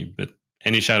many, but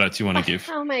any shout outs you want to give?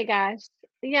 Oh my gosh.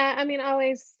 Yeah, I mean,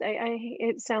 always,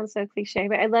 it sounds so cliche,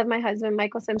 but I love my husband,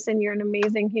 Michael Simpson. You're an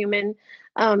amazing human.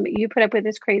 You put up with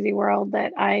this crazy world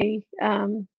that I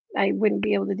wouldn't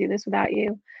be able to do this without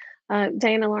you.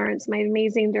 Diana Lawrence, my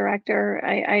amazing director.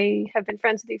 I have been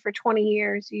friends with you for 20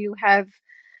 years. You have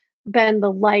been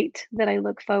the light that I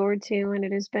look forward to, and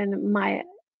it has been my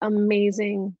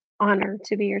amazing honor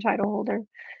to be your title holder.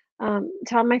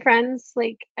 Tell my friends,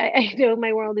 like, I know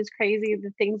my world is crazy.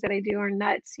 The things that I do are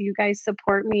nuts. You guys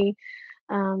support me.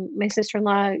 My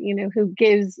sister-in-law, who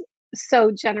gives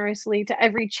so generously to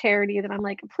every charity that I'm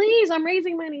like, please, I'm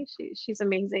raising money. She's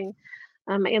amazing.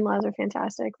 My in-laws are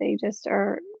fantastic. They just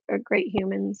are great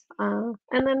humans. And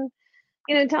then,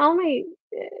 to all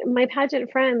my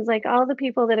pageant friends, like all the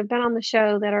people that have been on the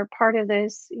show that are part of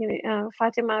this,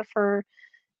 Fatima for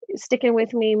sticking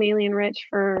with me, Maylee and Rich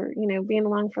for, being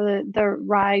along for the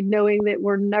ride, knowing that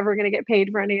we're never going to get paid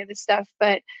for any of this stuff,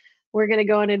 but we're going to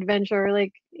go on an adventure.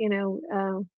 Like,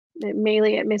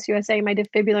 Maylee at Miss USA, my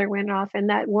defibrillator went off, and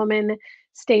that woman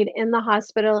stayed in the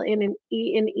hospital in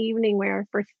evening wear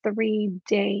for 3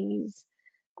 days,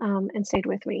 and stayed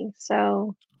with me.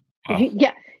 So, Wow.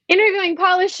 yeah, interviewing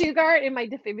Paula Shugart, and my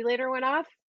defibrillator went off.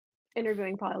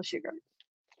 Interviewing Paula Shugart.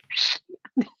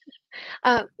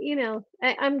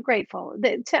 I'm grateful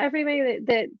to everybody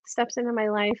that steps into my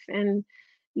life, and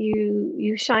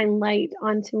you shine light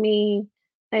onto me.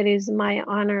 It is my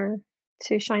honor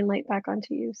to shine light back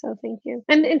onto you. So thank you,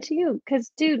 and to you,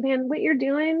 because dude, man, what you're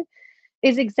doing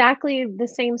is exactly the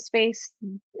same space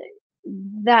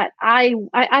that I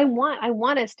want. I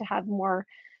want us to have more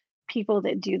people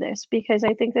that do this, because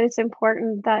I think that it's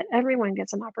important that everyone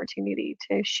gets an opportunity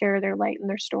to share their light and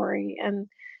their story and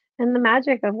the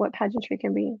magic of what pageantry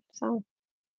can be. So,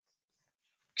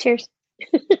 cheers.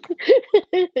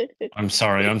 I'm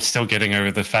sorry, I'm still getting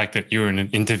over the fact that you were in an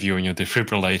interview and your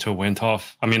defibrillator went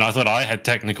off. I mean, I thought I had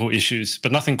technical issues,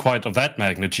 but nothing quite of that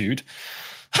magnitude.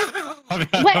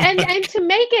 Well, and to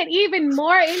make it even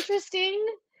more interesting,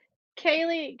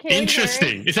 Kaylee Harris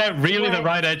Interesting. Is that really the went,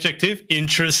 right adjective?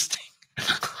 Interesting.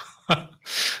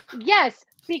 yes,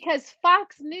 because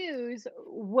Fox News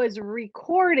was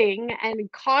recording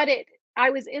and caught it. I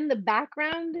was in the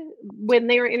background when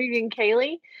they were interviewing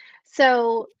Kaylee.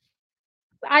 So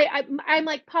I'm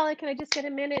like, Paula, can I just get a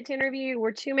minute to interview?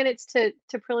 We're 2 minutes to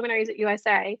preliminaries at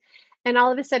USA. And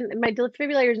all of a sudden, my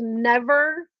defibrillator's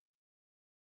never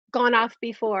gone off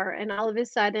before. And all of a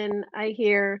sudden, I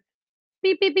hear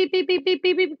beep, beep, beep, beep, beep, beep,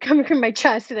 beep, beep coming from my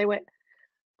chest. And I went,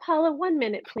 Paula, 1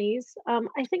 minute, please.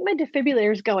 I think my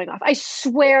defibrillator is going off. I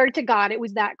swear to God, it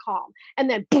was that calm. And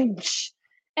then boom,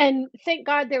 and thank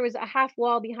God there was a half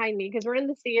wall behind me because we're in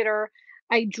the theater.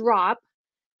 I drop.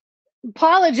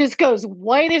 Paula just goes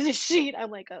white as a sheet.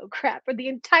 I'm like, oh crap. But the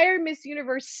entire Miss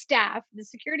Universe staff, the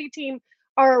security team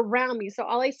are around me. So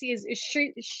all I see is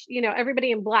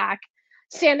everybody in black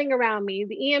standing around me.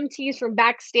 The EMTs from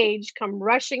backstage come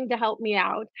rushing to help me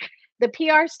out. The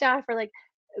PR staff are like,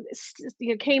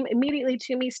 came immediately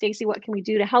to me, Stacey, what can we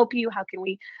do to help you? How can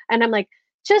we? And I'm like,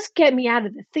 just get me out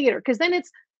of the theater. Because then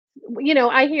it's,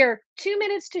 I hear 2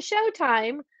 minutes to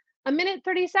showtime, a minute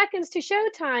 30 seconds to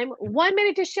showtime, 1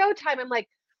 minute to showtime. I'm like,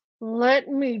 let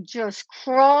me just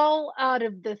crawl out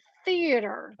of the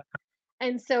theater.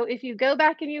 And so if you go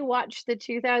back and you watch the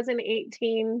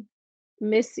 2018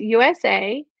 Miss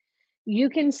USA, you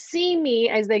can see me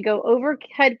as they go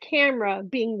overhead camera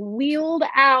being wheeled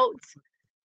out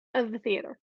of the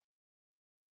theater.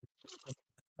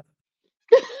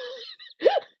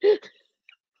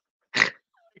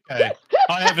 Okay.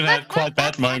 I haven't had quite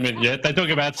that moment yet. They talk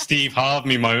about Steve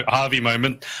Harvey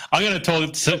moment. I'm going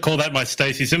to call that my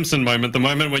Stacey Simpson moment, the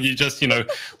moment when you just,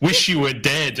 wish you were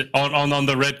dead on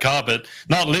the red carpet.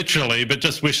 Not literally, but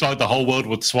just wish like the whole world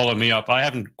would swallow me up. I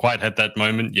haven't quite had that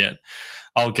moment yet.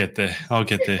 I'll get there. Oh,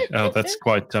 that's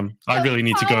quite. I really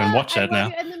need to go and watch that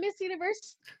now. And the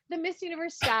Miss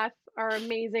Universe staff are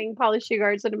amazing. Paula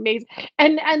Sugar's an amazing,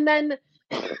 and then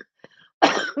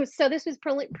so this was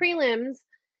prelims.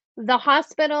 The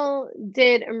hospital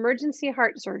did emergency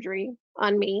heart surgery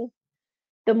on me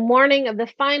the morning of the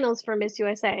finals for Miss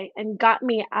USA and got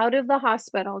me out of the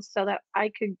hospital so that I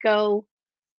could go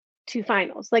to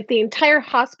finals. Like the entire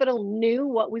hospital knew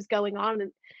what was going on,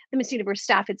 and the Miss Universe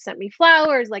staff had sent me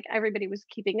flowers. Like everybody was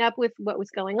keeping up with what was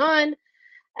going on,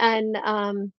 and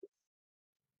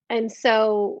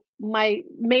so my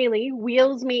Maylee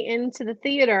wheels me into the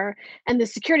theater, and the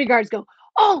security guards go,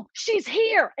 "Oh, she's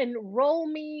here," and roll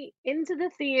me into the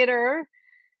theater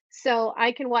so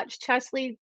I can watch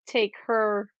Chesley take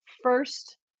her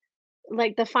first,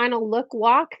 like the final look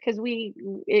walk, because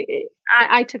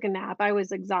I took a nap. I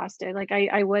was exhausted. Like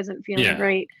I wasn't feeling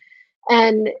great.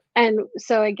 And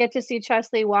so I get to see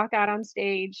Chesley walk out on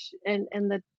stage and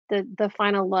the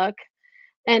final look.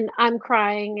 And I'm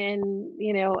crying,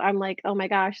 and I'm like, oh my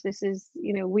gosh, this is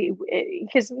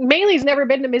because Maylee's never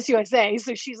been to Miss USA,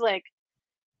 so she's like,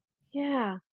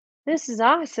 yeah, this is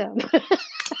awesome.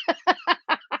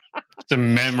 It's a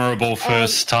memorable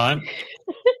first time.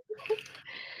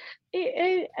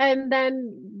 And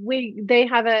then they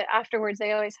have afterwards.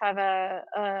 They always have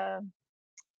a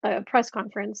press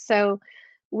conference. So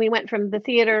we went from the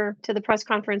theater to the press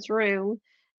conference room,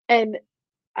 and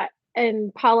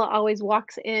Paula always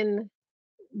walks in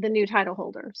the new title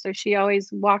holder. So she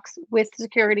always walks with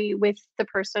security with the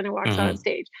person and walks out on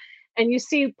stage. And you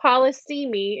see Paula see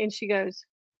me, and she goes,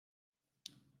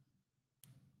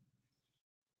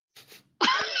 and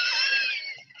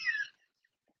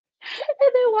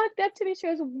they walked up to me. She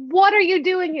goes, "What are you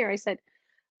doing here?" I said,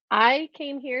 "I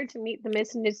came here to meet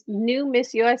the new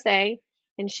Miss USA,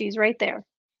 and she's right there,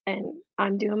 and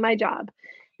I'm doing my job."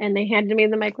 And they handed me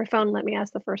the microphone and let me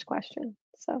ask the first question.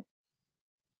 So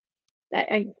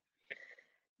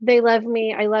they love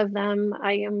me. I love them.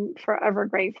 I am forever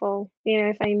grateful.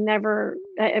 If I never,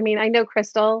 I mean, I know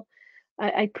Crystal.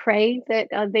 I pray that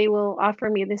they will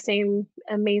offer me the same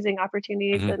amazing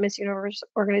opportunities that Miss Universe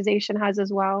organization has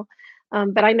as well.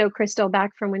 But I know Crystal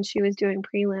back from when she was doing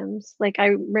prelims. Like I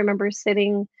remember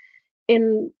sitting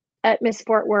at Miss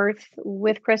Fort Worth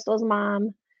with Crystal's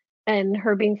mom, and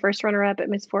her being first runner up at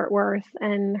Miss Fort Worth,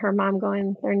 and her mom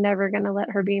going, "They're never going to let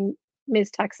her be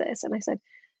Miss Texas." And I said,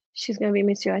 "She's going to be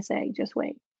Miss USA. Just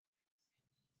wait."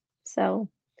 So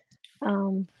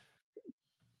Um,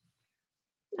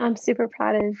 I'm super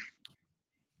proud of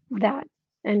that,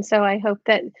 and so I hope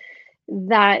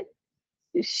that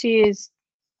she is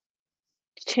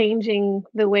changing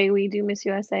the way we do Miss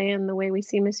USA and the way we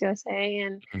see Miss USA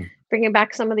and Mm. bringing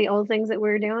back some of the old things that we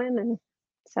were doing. And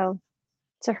so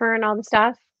to her and all the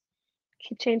staff,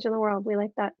 keep changing the world. We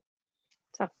like that.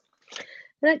 So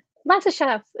lots of shout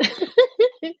outs.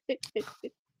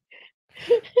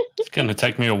 It's going to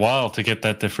take me a while to get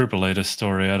that defibrillator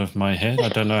story out of my head. I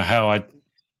don't know how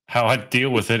I'd deal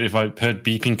with it if I heard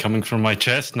beeping coming from my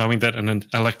chest, knowing that an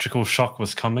electrical shock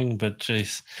was coming. But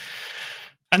jeez.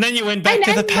 And then you went back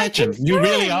to the My pageant. You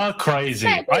really concern, are crazy.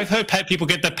 but I've heard people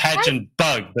get the I pageant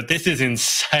bug, but this is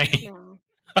insane. no,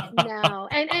 no,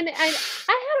 and I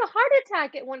had a heart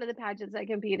attack at one of the pageants I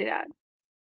competed at.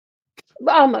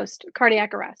 Almost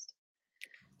cardiac arrest.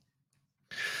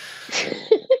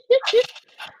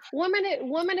 Woman of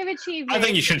I think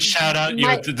achievement. you should shout out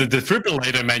the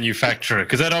defibrillator manufacturer,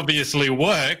 because that obviously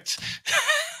worked.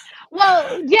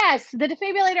 Well, yes, the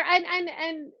defibrillator,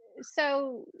 and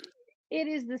so it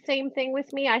is the same thing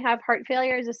with me. I have heart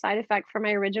failure as a side effect from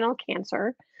my original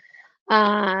cancer.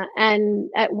 And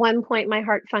at one point, my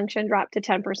heart function dropped to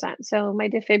 10%. So my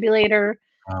defibrillator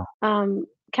Wow.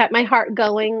 kept my heart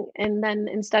going. And then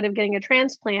instead of getting a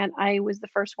transplant, I was the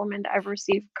first woman to ever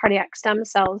receive cardiac stem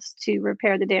cells to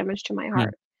repair the damage to my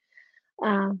heart.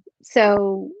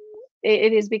 So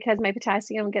it is because my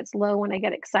potassium gets low when I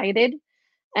get excited.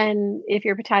 And if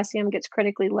your potassium gets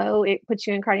critically low, it puts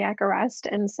you in cardiac arrest.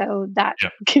 And so that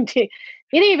continue.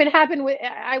 It even happened with.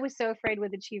 I was so afraid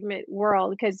with Achievement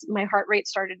World because my heart rate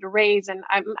started to raise, and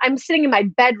I'm sitting in my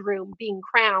bedroom being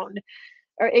crowned,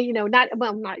 or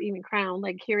not even crowned,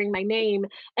 like hearing my name,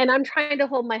 and I'm trying to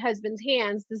hold my husband's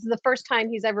hands. This is the first time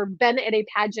he's ever been at a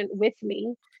pageant with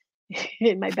me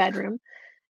in my bedroom.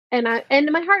 And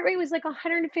my heart rate was like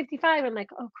 155. I'm like,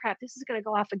 oh crap, this is gonna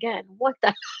go off again. What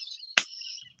the.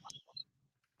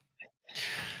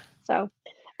 So,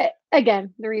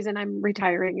 again, the reason I'm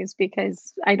retiring is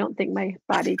because I don't think my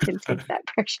body can take that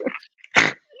pressure.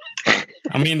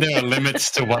 I mean, there are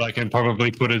limits to what I can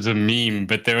probably put as a meme,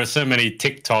 but there are so many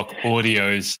TikTok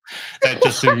audios that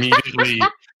just immediately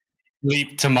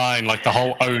leap to mind, like the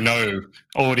whole "oh no"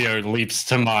 audio leaps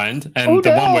to mind, and Oh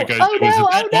the one where no! it goes, Oh "It was no!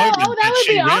 at Oh that no! moment Oh, that that would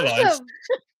be she realized." awesome!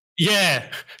 Yeah,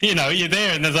 you're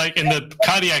there, and there's like in the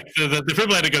cardiac, the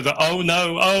defibrillator goes, "Oh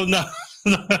no! Oh no!"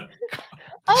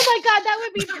 Oh my god, that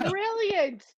would be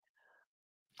brilliant!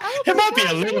 Oh It my might be a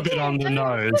god, little bit on the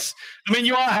nose. I mean,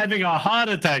 you are having a heart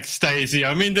attack, Stacey.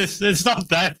 I mean, it's not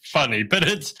that funny, but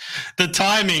it's the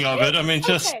timing of it. I mean,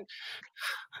 just. Okay.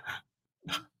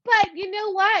 But you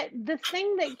know what? The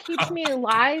thing that keeps me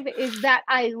alive is that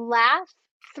I laugh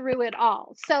through it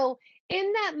all. So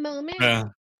in that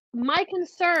moment, my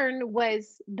concern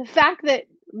was the fact that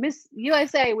Miss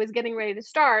USA was getting ready to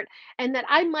start and that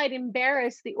I might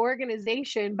embarrass the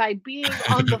organization by being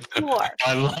on the floor.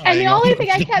 And the only thing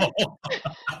I kept.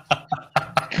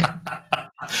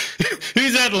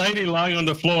 Who's that lady lying on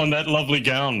the floor in that lovely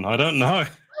gown? I don't know.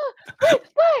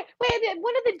 Wait,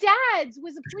 one of the dads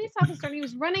was a police officer and he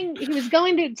was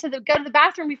going to go to the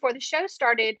bathroom before the show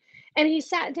started, and he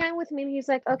sat down with me and he's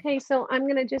like, okay, so I'm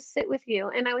gonna just sit with you.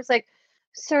 And I was like,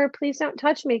 sir, please don't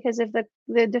touch me, because if the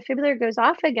defibrillator goes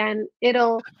off again,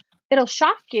 it'll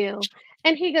shock you.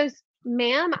 And he goes,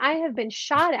 ma'am, I have been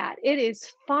shot at. It is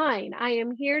fine. I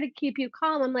am here to keep you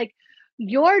calm. I'm like,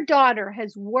 your daughter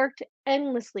has worked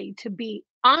endlessly to be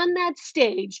on that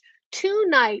stage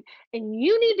tonight, and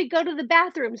you need to go to the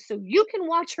bathroom so you can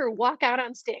watch her walk out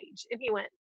on stage. And he went,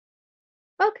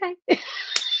 okay.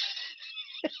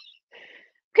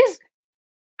 Because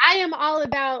I am all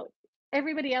about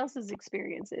everybody else's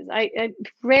experiences. I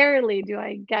rarely do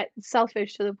I get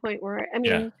selfish to the point where, I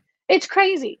mean, it's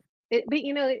crazy. But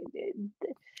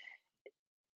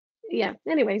yeah.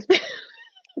 Anyways.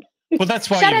 Well, that's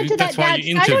why shout out to that dad.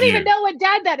 you interview. I don't even know what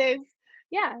dad that is.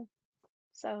 Yeah.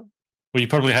 So. Well, you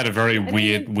probably had a very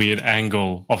weird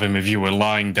angle of him if you were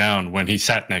lying down when he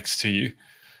sat next to you.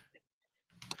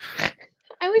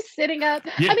 I was sitting up.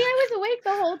 Yeah. I mean, I was awake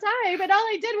the whole time, and all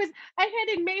I did was I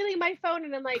handed Maylee my phone,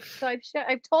 and I'm like, so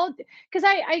I've told, because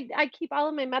I keep all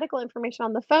of my medical information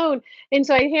on the phone, and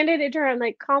so I handed it to her. I'm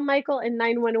like, call Michael and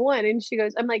 911, and she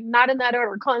goes, I'm like, not in that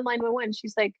order. Call 911.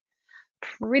 She's like,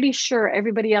 pretty sure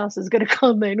everybody else is gonna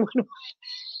call 911.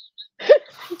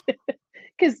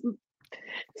 Because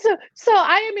so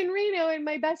I am in Reno, and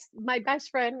my best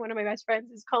friend, one of my best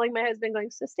friends, is calling my husband, going,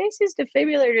 so Stacey's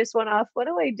defibrillator just went off. What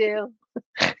do I do?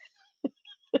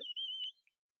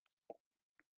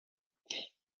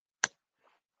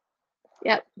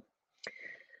 Yep.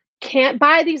 can't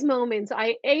buy these moments.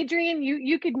 Adrian,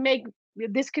 you could make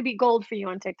this could be gold for you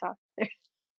on TikTok.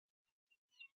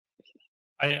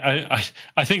 I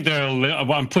think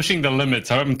I'm pushing the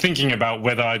limits. I'm thinking about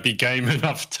whether I'd be game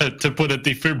enough to put a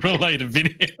defibrillator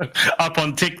video up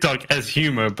on TikTok as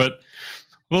humor, but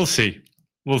we'll see.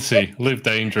 We'll see. Live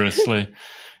dangerously.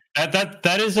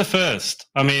 That is a first.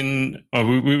 I mean,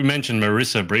 we mentioned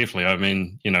Marissa briefly. I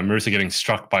mean, Marissa getting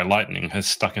struck by lightning has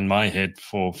stuck in my head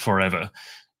for forever.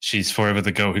 She's forever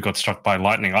the girl who got struck by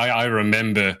lightning. I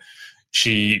remember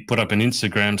she put up an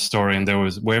Instagram story, and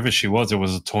wherever she was, there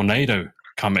was a tornado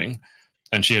coming,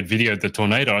 and she had videoed the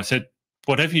tornado. I said,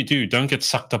 whatever you do, don't get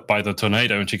sucked up by the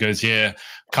tornado. And she goes, yeah,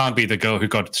 can't be the girl who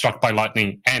got struck by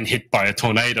lightning and hit by a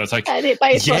tornado. It's like, hit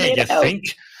by a tornado. You think?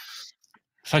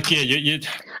 It's like, yeah,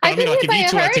 I mean, like, if you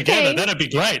two are together, that'd be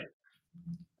great.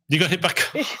 You got hit by...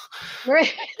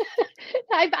 Right.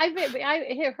 I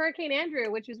hit Hurricane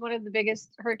Andrew, which was one of the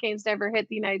biggest hurricanes to ever hit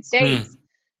the United States.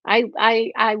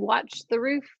 I watched the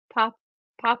roof pop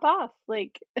off.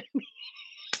 Like,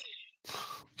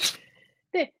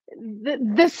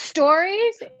 the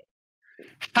stories.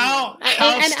 How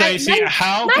Stacey,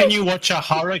 how can you watch a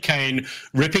hurricane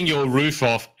ripping your roof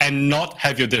off and not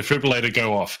have your defibrillator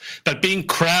go off? But being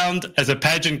crowned as a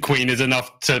pageant queen is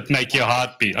enough to make your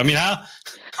heart beat. I mean, how?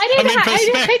 I didn't have a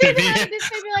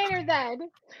defibrillator then.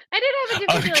 I didn't have a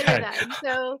defibrillator then.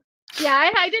 So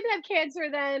yeah, I didn't have cancer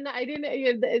then. I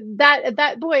didn't at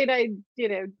that point. I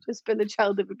just been the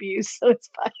child of abuse, so it's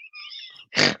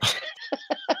fine.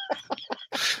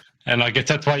 And I guess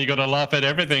that's why you got to laugh at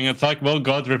everything. It's like, well,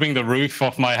 God's ripping the roof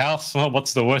off my house. Well,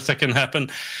 what's the worst that can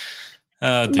happen?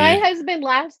 My husband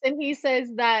laughs and he says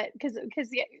that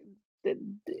because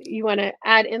you want to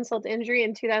add insult to injury.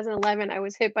 In 2011, I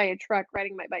was hit by a truck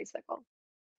riding my bicycle.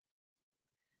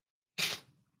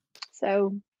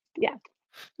 So, yeah.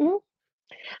 Mm-hmm.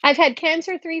 I've had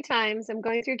cancer 3 times. I'm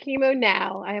going through chemo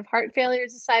now. I have heart failure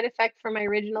as a side effect from my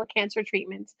original cancer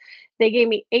treatments. They gave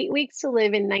me 8 weeks to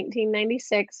live in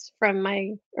 1996 from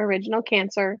my original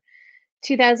cancer.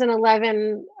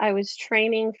 2011, I was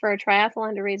training for a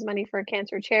triathlon to raise money for a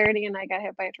cancer charity, and I got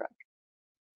hit by a truck.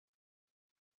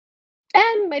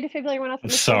 And my defibrillator went off. I'm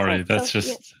sorry, that's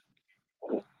just...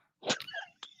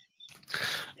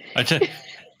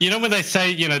 Yeah. When they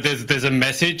say, there's a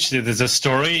message, there's a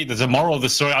story, there's a moral of the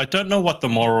story. I don't know what the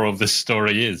moral of the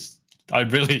story is. I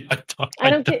don't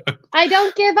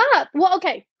give up. Well,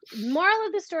 okay. Moral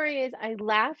of the story is I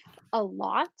laugh a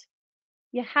lot.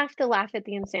 You have to laugh at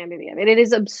the insanity of it. It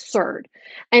is absurd.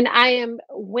 And I am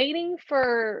waiting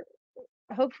for,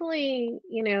 hopefully,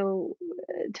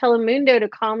 Telemundo to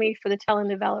call me for the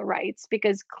telenovela rights,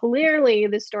 because clearly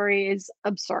the story is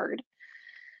absurd.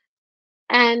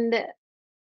 And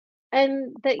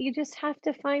that you just have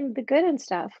to find the good in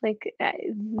stuff. Like,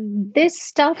 this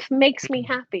stuff makes me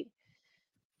happy.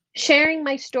 Sharing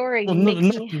my story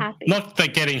makes me happy. Not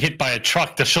that getting hit by a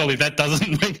truck, surely that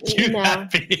doesn't make you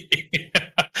happy.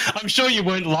 I'm sure you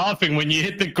weren't laughing when you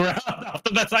hit the ground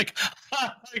after that's like,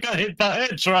 I got hit by a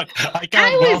truck. I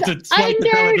can't laugh to tell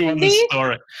everyone the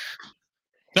story.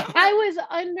 I was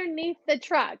underneath the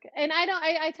truck, and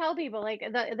I tell people, like,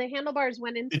 the handlebars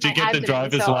went into Did you my get abdomen, the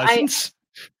driver's license?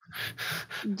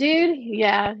 Dude,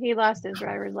 yeah, he lost his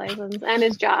driver's license and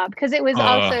his job, because it was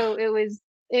also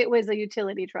it was a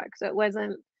utility truck, so it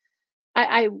wasn't.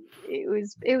 It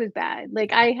was bad.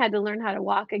 Like, I had to learn how to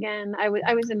walk again. I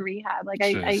was in rehab. Like,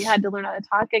 I had to learn how to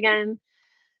talk again.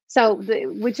 So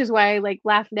which is why I like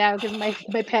laugh now, because my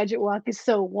pageant walk is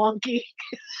so wonky.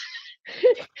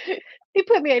 He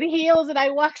put me in heels and I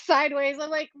walk sideways. I'm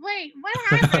like, wait, what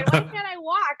happened? Why can't I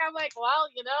walk? I'm like, well,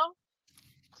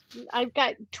 I've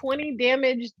got 20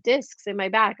 damaged discs in my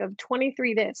back. Of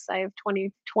 23 discs, I have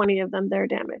 20 of them that are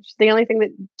damaged. The only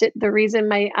thing the reason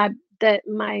my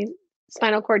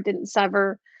spinal cord didn't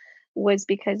sever was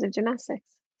because of gymnastics.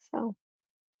 So,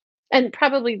 and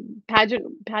probably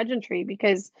pageantry,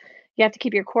 because you have to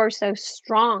keep your core so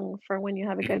strong for when you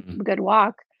have a good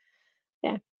walk.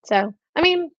 Yeah. So, I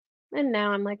mean, and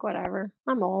now I'm like, whatever.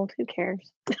 I'm old. Who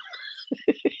cares?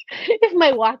 If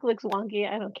my walk looks wonky,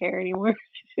 I don't care anymore.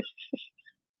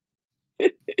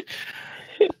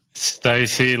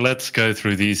 Stacey, let's go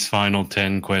through these final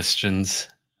 10 questions.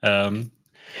 I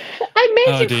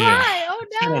made you cry. Oh no!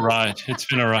 It's been all right. It's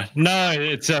been all right. No,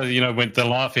 it's with the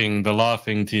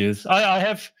laughing tears. I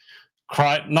have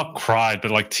cried, not cried,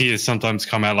 but like tears sometimes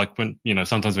come out, like when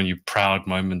sometimes when you're proud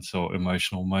moments or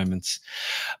emotional moments.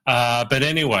 But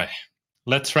anyway,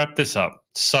 let's wrap this up.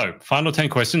 So, final 10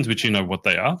 questions, which you know what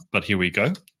they are, but here we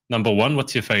go. Number 1,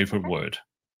 what's your favorite word?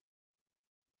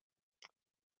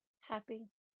 Happy.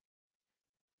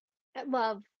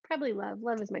 Love. Probably love.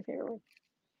 Love is my favorite word.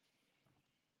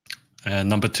 And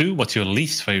number 2, what's your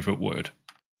least favorite word?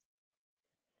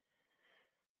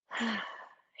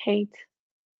 Hate.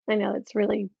 I know it's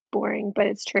really boring, but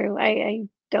it's true. I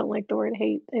don't like the word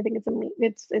hate. I think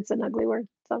it's an ugly word.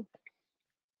 So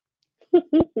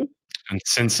And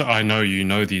since I know you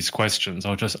know these questions,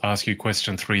 I'll just ask you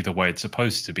question 3 the way it's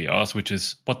supposed to be asked, which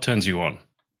is, what turns you on?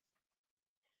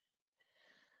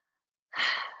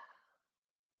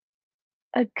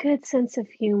 a good sense of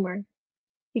humor.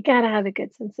 You gotta have a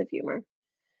good sense of humor.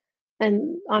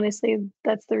 And honestly,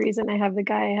 that's the reason I have the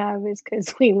guy I have is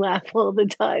because we laugh all the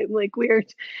time. Like we're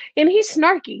and he's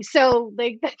snarky. So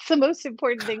like that's the most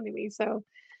important thing to me. So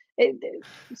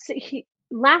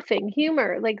laughing,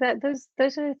 humor, like that, those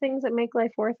are the things that make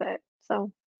life worth it.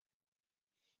 So,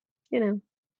 you know.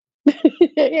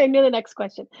 I know the next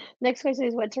question. Next question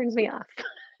is what turns me off.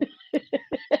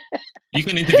 You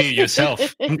can interview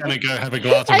yourself. I'm going to go have a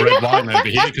glass of I red wine know. over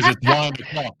here because it's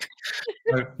 1:00.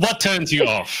 So what turns you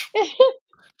off?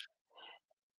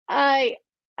 I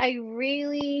I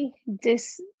really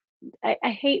I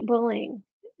hate bullying.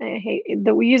 I hate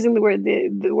using the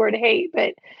word hate,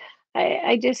 but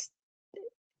I just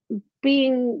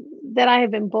being that I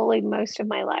have been bullied most of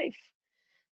my life.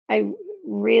 I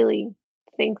really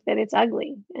think that it's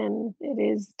ugly, and it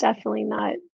is definitely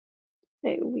not.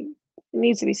 It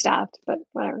needs to be stopped, but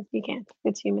whatever, you can't.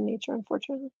 It's human nature,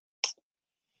 unfortunately.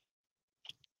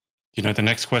 You know the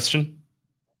next question?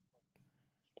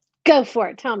 Go for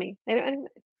it. Tell me. I What don't know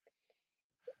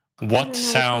which one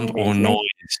sound it or is.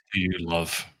 noise do you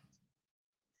love?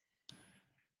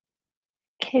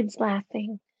 Kids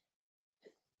laughing.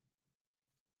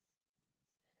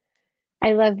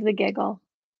 I love the giggle.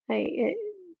 It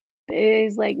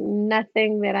is like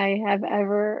nothing that I have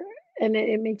ever, and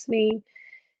it makes me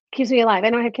keeps me alive. I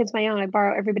don't have kids of my own. I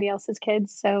borrow everybody else's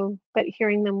kids, so but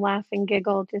hearing them laugh and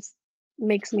giggle just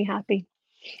makes me happy.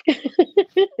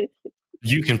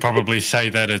 You can probably say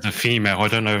that as a female. I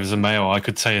don't know as a male. I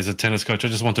could say as a tennis coach, I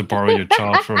just want to borrow your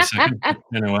child for a second.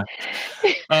 Anyway.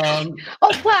 Oh,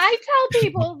 well, I tell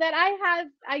people that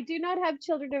I do not have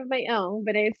children of my own,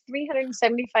 but I have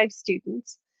 375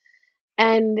 students,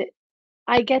 and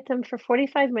I get them for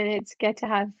 45 minutes, get to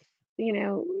have,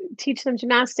 teach them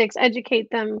gymnastics,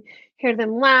 educate them, hear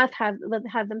them laugh, have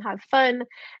them have fun,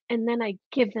 and then I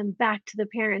give them back to the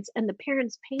parents, and the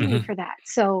parents pay me Mhm. for that.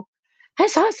 So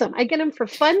that's awesome. I get them for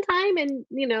fun time, and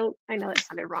I know that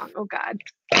sounded wrong. Oh God.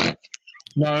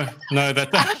 No, that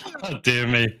oh, dear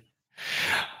me.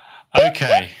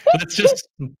 Okay, let's just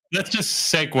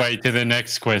segue to the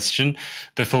next question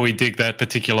before we dig that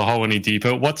particular hole any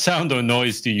deeper. What sound or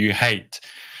noise do you hate?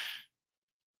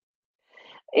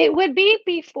 It would be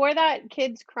before that,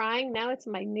 kids crying. Now it's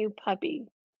my new puppy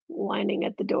whining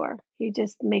at the door. He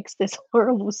just makes this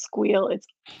horrible squeal. It's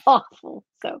awful.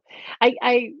 So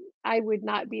I would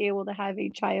not be able to have a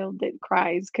child that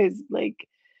cries because like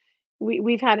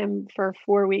we've had him for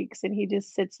 4 weeks and he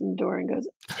just sits in the door and goes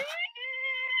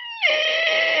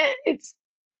it's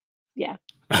yeah.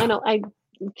 I know I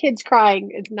kids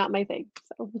crying is not my thing.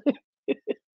 So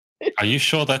Are you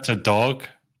sure that's a dog?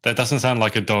 That doesn't sound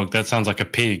like a dog. That sounds like a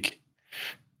pig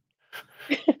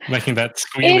making that it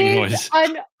squealing is noise.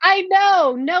 I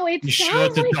know. No, it You sure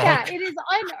sounds it's a like that. dog? It is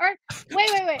unearth. Wait.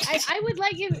 I would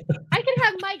let you. I can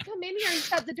have Mike come in here and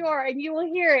shut the door, and you will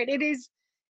hear it. It is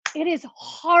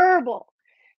horrible.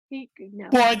 No.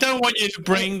 Well, I don't want you to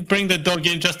I, bring the dog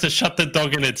in just to shut the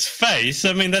dog in its face.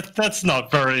 I mean, that's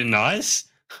not very nice.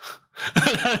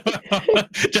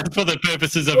 Just for the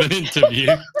purposes of an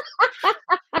interview.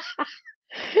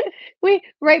 we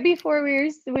right before we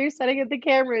were setting up the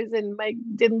cameras, and Mike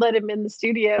didn't let him in the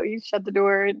studio. He shut the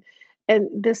door, and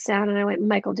this sound, and I went,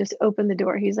 Michael, just open the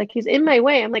door. He's like, he's in my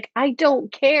way. I'm like, I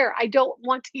don't care. I don't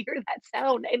want to hear that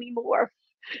sound anymore.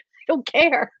 I don't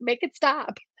care. Make it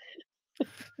stop.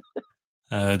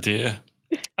 Oh dear.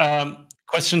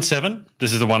 Question 7.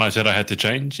 This is the one I said I had to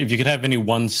change. If you could have any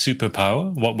one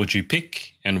superpower, what would you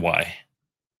pick and why?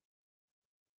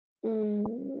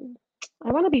 Mm,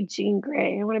 I want to be Jean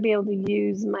Grey. I want to be able to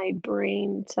use my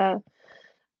brain to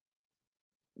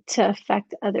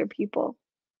affect other people.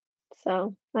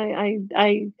 So I'm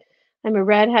a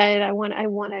redhead. I want to I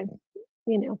want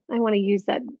to use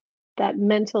that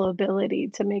mental ability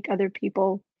to make other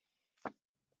people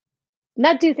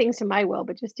not do things to my will,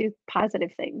 but just do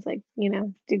positive things, like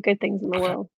do good things in the Okay.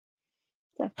 world.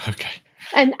 So, Okay.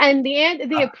 and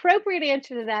the appropriate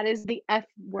answer to that is the F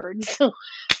word. So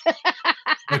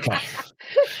Okay.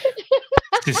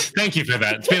 Thank you for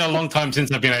that. It's been a long time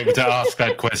since I've been able to ask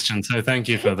that question, so thank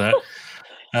you for that.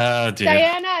 Oh, dear.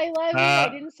 Diana, I love you. I Uh,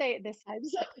 didn't say it this time.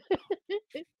 So.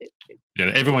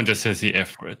 yeah, everyone just says the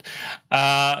F word.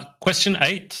 Question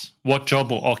 8. What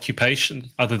job or occupation,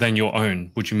 other than your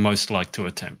own, would you most like to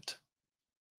attempt?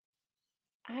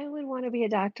 I would want to be a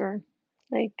doctor.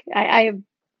 Like I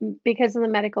because of the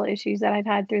medical issues that I've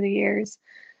had through the years,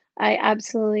 I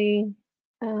absolutely,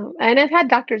 and I've had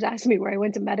doctors ask me where I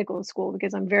went to medical school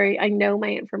because I know my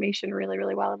information really,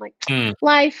 really well. I'm like, Hmm.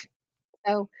 life.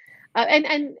 So,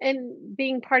 and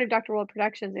being part of Dr. World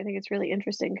Productions, I think it's really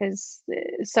interesting because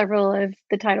several of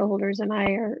the title holders and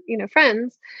I are,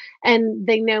 friends, and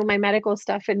they know my medical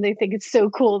stuff, and they think it's so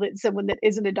cool that someone that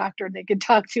isn't a doctor they could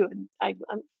talk to, and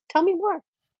tell me more.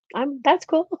 That's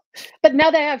cool. But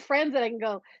now that I have friends that I can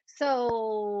go,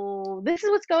 so this is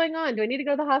what's going on. Do I need to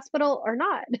go to the hospital or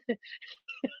not?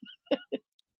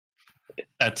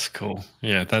 That's cool.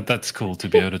 Yeah, that's cool to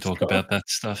be able to It's talk cool. about that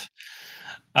stuff.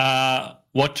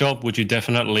 What job would you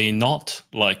definitely not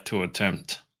like to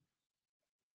attempt?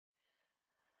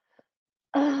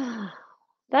 Ah,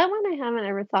 that one I haven't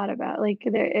ever thought about. Like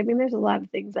I mean, there's a lot of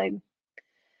things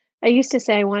I used to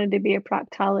say I wanted to be a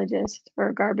proctologist or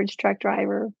a garbage truck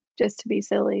driver just to be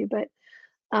silly, but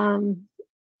um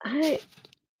I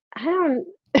I don't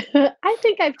I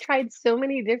think I've tried so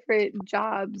many different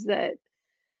jobs that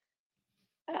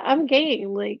I'm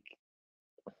game. Like,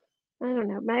 I don't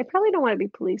know. But I probably don't want to be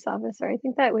police officer. I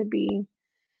think that would be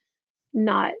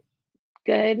not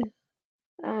good.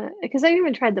 Because I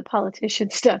even tried the politician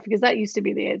stuff because that used to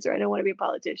be the answer. I don't want to be a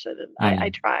politician, and I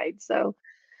Hmm. tried. So,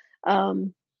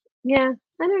 um, yeah,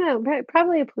 I don't know.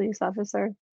 Probably a police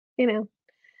officer. You know,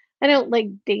 I don't like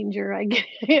danger.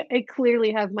 I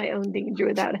clearly have my own danger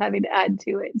without having to add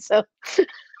to it. So,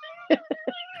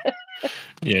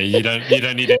 Yeah, you don't need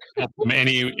any help from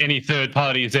any third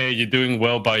parties there. You're doing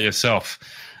well by yourself.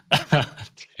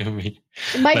 Dear me.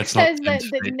 Mike Let's not says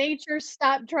tempt that fate. nature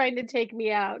stopped trying to take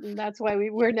me out, and that's why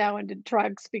we're now into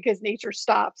trucks because nature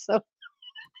stopped. So,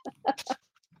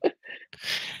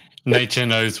 Nature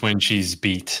knows when she's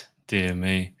beat. Dear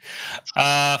me.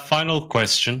 Final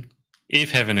question.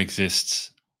 If heaven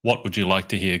exists, what would you like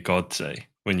to hear God say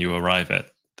when you arrive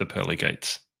at the pearly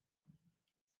gates?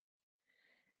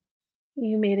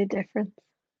 you made a difference.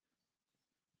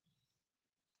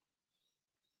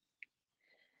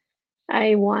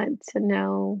 I want to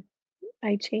know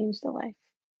I changed a life.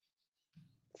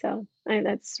 So,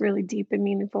 that's really deep and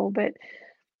meaningful, but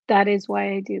that is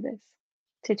why I do this.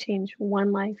 To change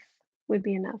one life would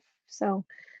be enough. So,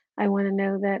 I want to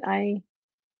know that I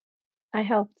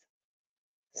helped.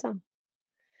 So,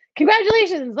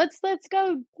 congratulations. Let's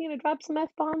go, drop some F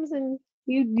bombs and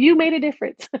you made a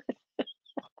difference.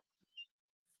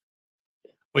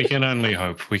 We can only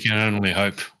hope. We can only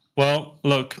hope. Well,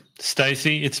 look,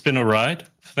 Stacey, it's been a ride.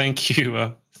 Thank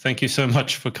you. Thank you so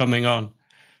much for coming on.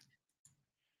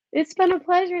 It's been a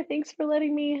pleasure. Thanks for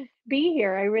letting me be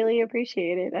here. I really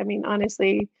appreciate it. I mean,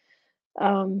 honestly,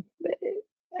 um,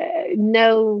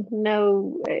 no,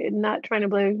 not trying to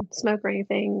blow smoke or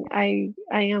anything. I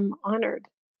am honored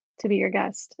to be your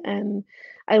guest, and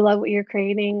I love what you're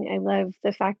creating. I love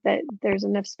the fact that there's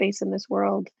enough space in this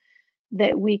world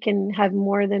that we can have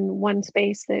more than one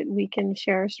space that we can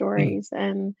share Hmm. stories.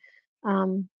 And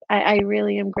I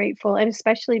really am grateful, and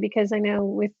especially because I know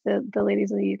with the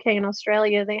ladies in the UK and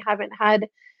Australia, they haven't had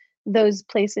those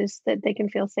places that they can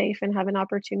feel safe and have an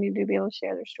opportunity to be able to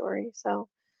share their story. So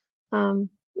um,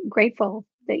 grateful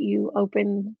that you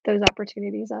open those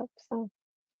opportunities up. So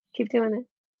keep doing it.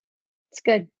 It's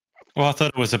good. Well, I thought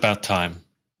it was about time.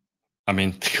 I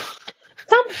mean,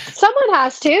 Someone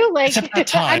has to it's like. about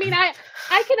I mean, time.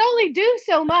 I can only do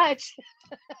so much.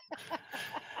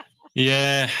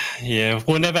 Yeah, yeah.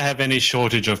 We'll never have any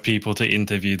shortage of people to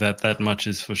interview. That much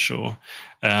is for sure.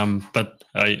 But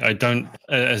I don't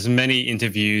as many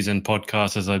interviews and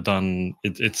podcasts as I've done.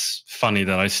 It's funny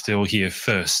that I still hear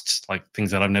firsts, like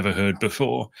things that I've never heard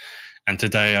before. And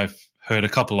today I've heard a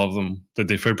couple of them: the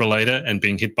defibrillator and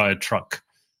being hit by a truck.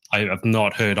 I have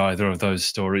not heard either of those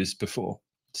stories before.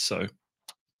 So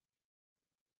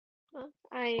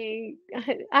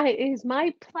It is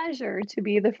my pleasure to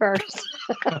be the first,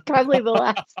 probably the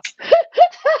last.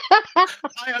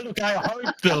 I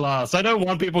hope the last. I don't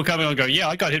want people coming on and going, yeah,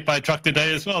 I got hit by a truck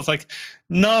today as well. It's like,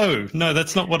 no,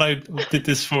 that's not what I did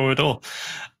this for at all.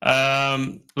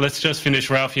 Let's just finish.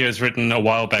 Ralph here has written a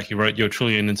while back. He wrote, "You're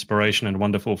truly an inspiration and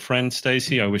wonderful friend,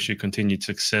 Stacey. I wish you continued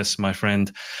success, my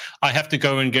friend. I have to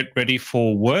go and get ready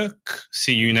for work.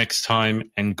 See you next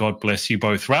time, and God bless you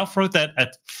both." Ralph wrote that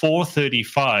at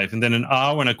 4:35, and then an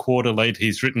hour and a quarter later,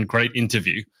 he's written, "Great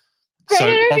interview." Great So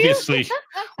interview. obviously,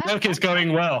 work is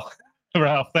going well.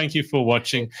 Ralph, thank you for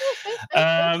watching.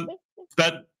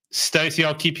 But Stacey,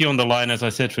 I'll keep you on the line, as I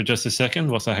said, for just a second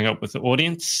whilst I hang up with the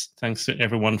audience. Thanks to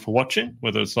everyone for watching,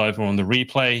 whether it's live or on the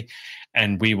replay,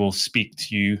 and we will speak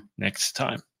to you next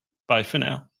time. Bye for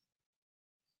now.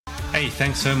 Hey,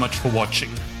 thanks so much for watching.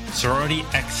 Sorority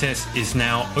Access is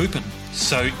now open,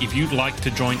 so if you'd like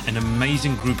to join an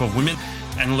amazing group of women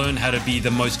and learn how to be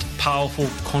the most powerful,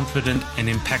 confident, and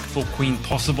impactful queen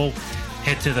possible,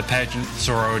 head to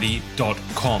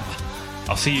thepageantsorority.com.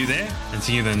 I'll see you there and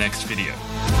see you in the next video.